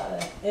trouble out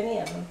of any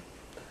of them.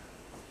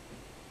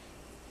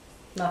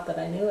 Not that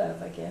I knew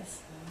of, I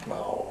guess.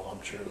 Oh,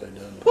 I'm sure they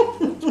done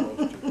things I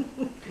wasn't supposed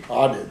to.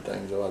 I did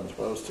things I wasn't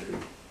supposed to.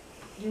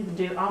 You'd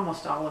do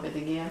almost all of it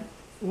again.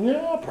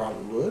 Yeah, I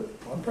probably would.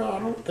 I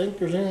don't think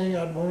there's anything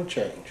I'd want to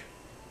change.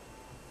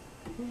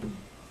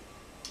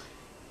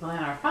 Well,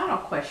 and our final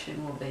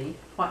question will be,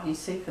 what do you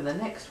see for the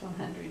next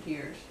 100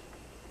 years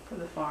for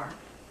the farm?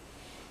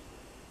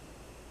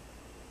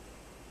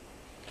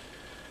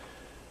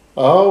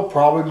 Oh,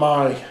 probably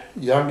my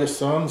youngest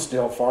son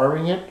still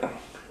farming it,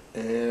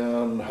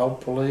 and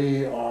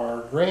hopefully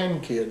our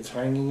grandkids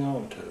hanging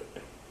on to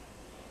it.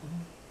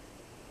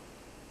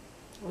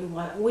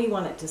 We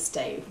want it to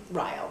stay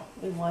Ryle.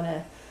 We want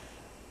to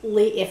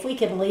if we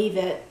can leave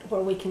it where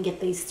we can get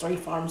these 3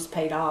 farms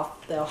paid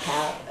off, they'll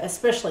have,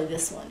 especially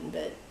this one,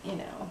 but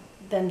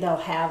then they'll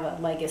have a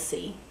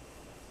legacy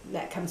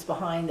that comes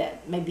behind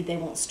that maybe they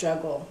won't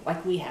struggle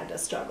like we had to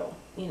struggle,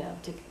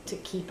 to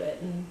keep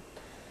it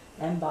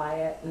and buy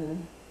it.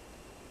 And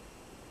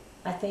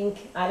I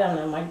think, I don't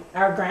know,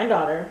 our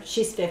granddaughter,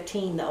 she's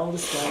 15, the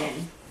oldest one,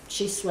 and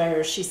she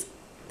swears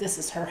this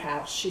is her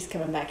house. She's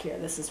coming back here.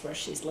 This is where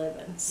she's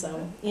living.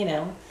 So,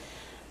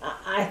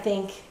 I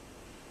think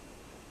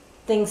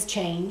things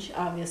change,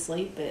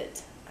 obviously,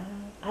 but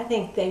I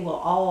think they will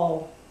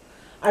all,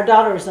 our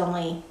daughter's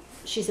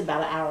she's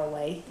about an hour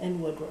away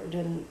in Woodward,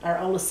 and our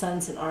oldest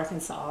son's in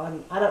Arkansas,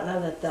 and I don't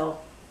know that they'll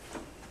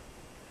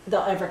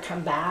ever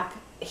come back.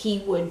 He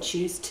would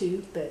choose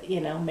to, but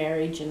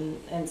marriage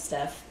and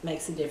stuff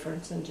makes a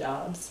difference in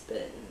jobs.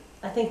 But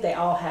I think they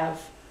all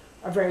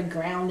are very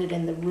grounded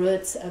in the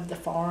roots of the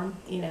farm,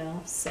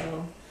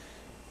 so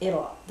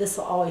this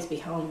will always be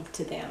home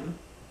to them,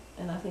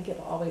 and I think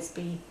it'll always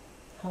be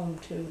home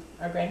to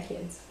our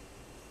grandkids.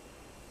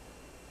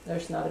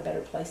 There's not a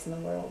better place in the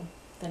world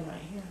than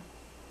right here.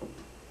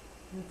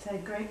 I'd say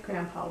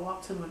great-grandpa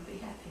Watson would be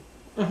happy.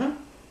 Mm-hmm.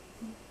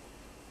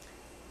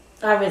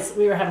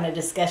 We were having a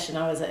discussion.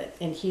 I was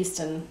in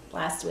Houston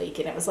last week,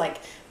 and it was like,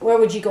 where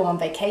would you go on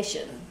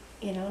vacation?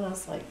 And I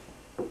was like,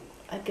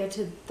 I'd go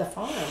to the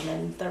farm.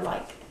 And they're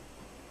like,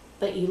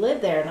 but you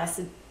live there. And I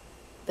said,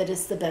 but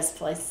it's the best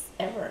place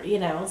ever,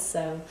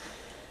 so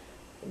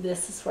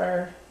this is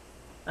where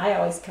I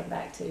always come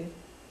back to.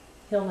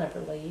 He'll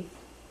never leave.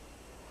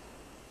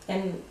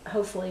 And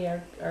hopefully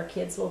our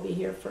kids will be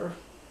here for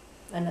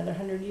another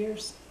 100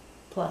 years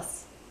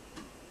plus.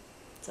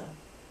 So.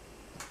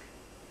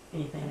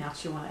 Anything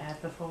else you want to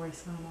add before we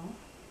sign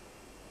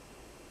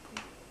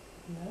off?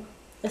 No.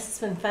 This has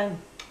been fun.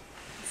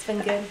 It's been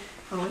good.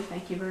 Well, we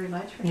thank you very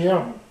much for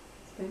sharing.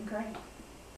 It's been great.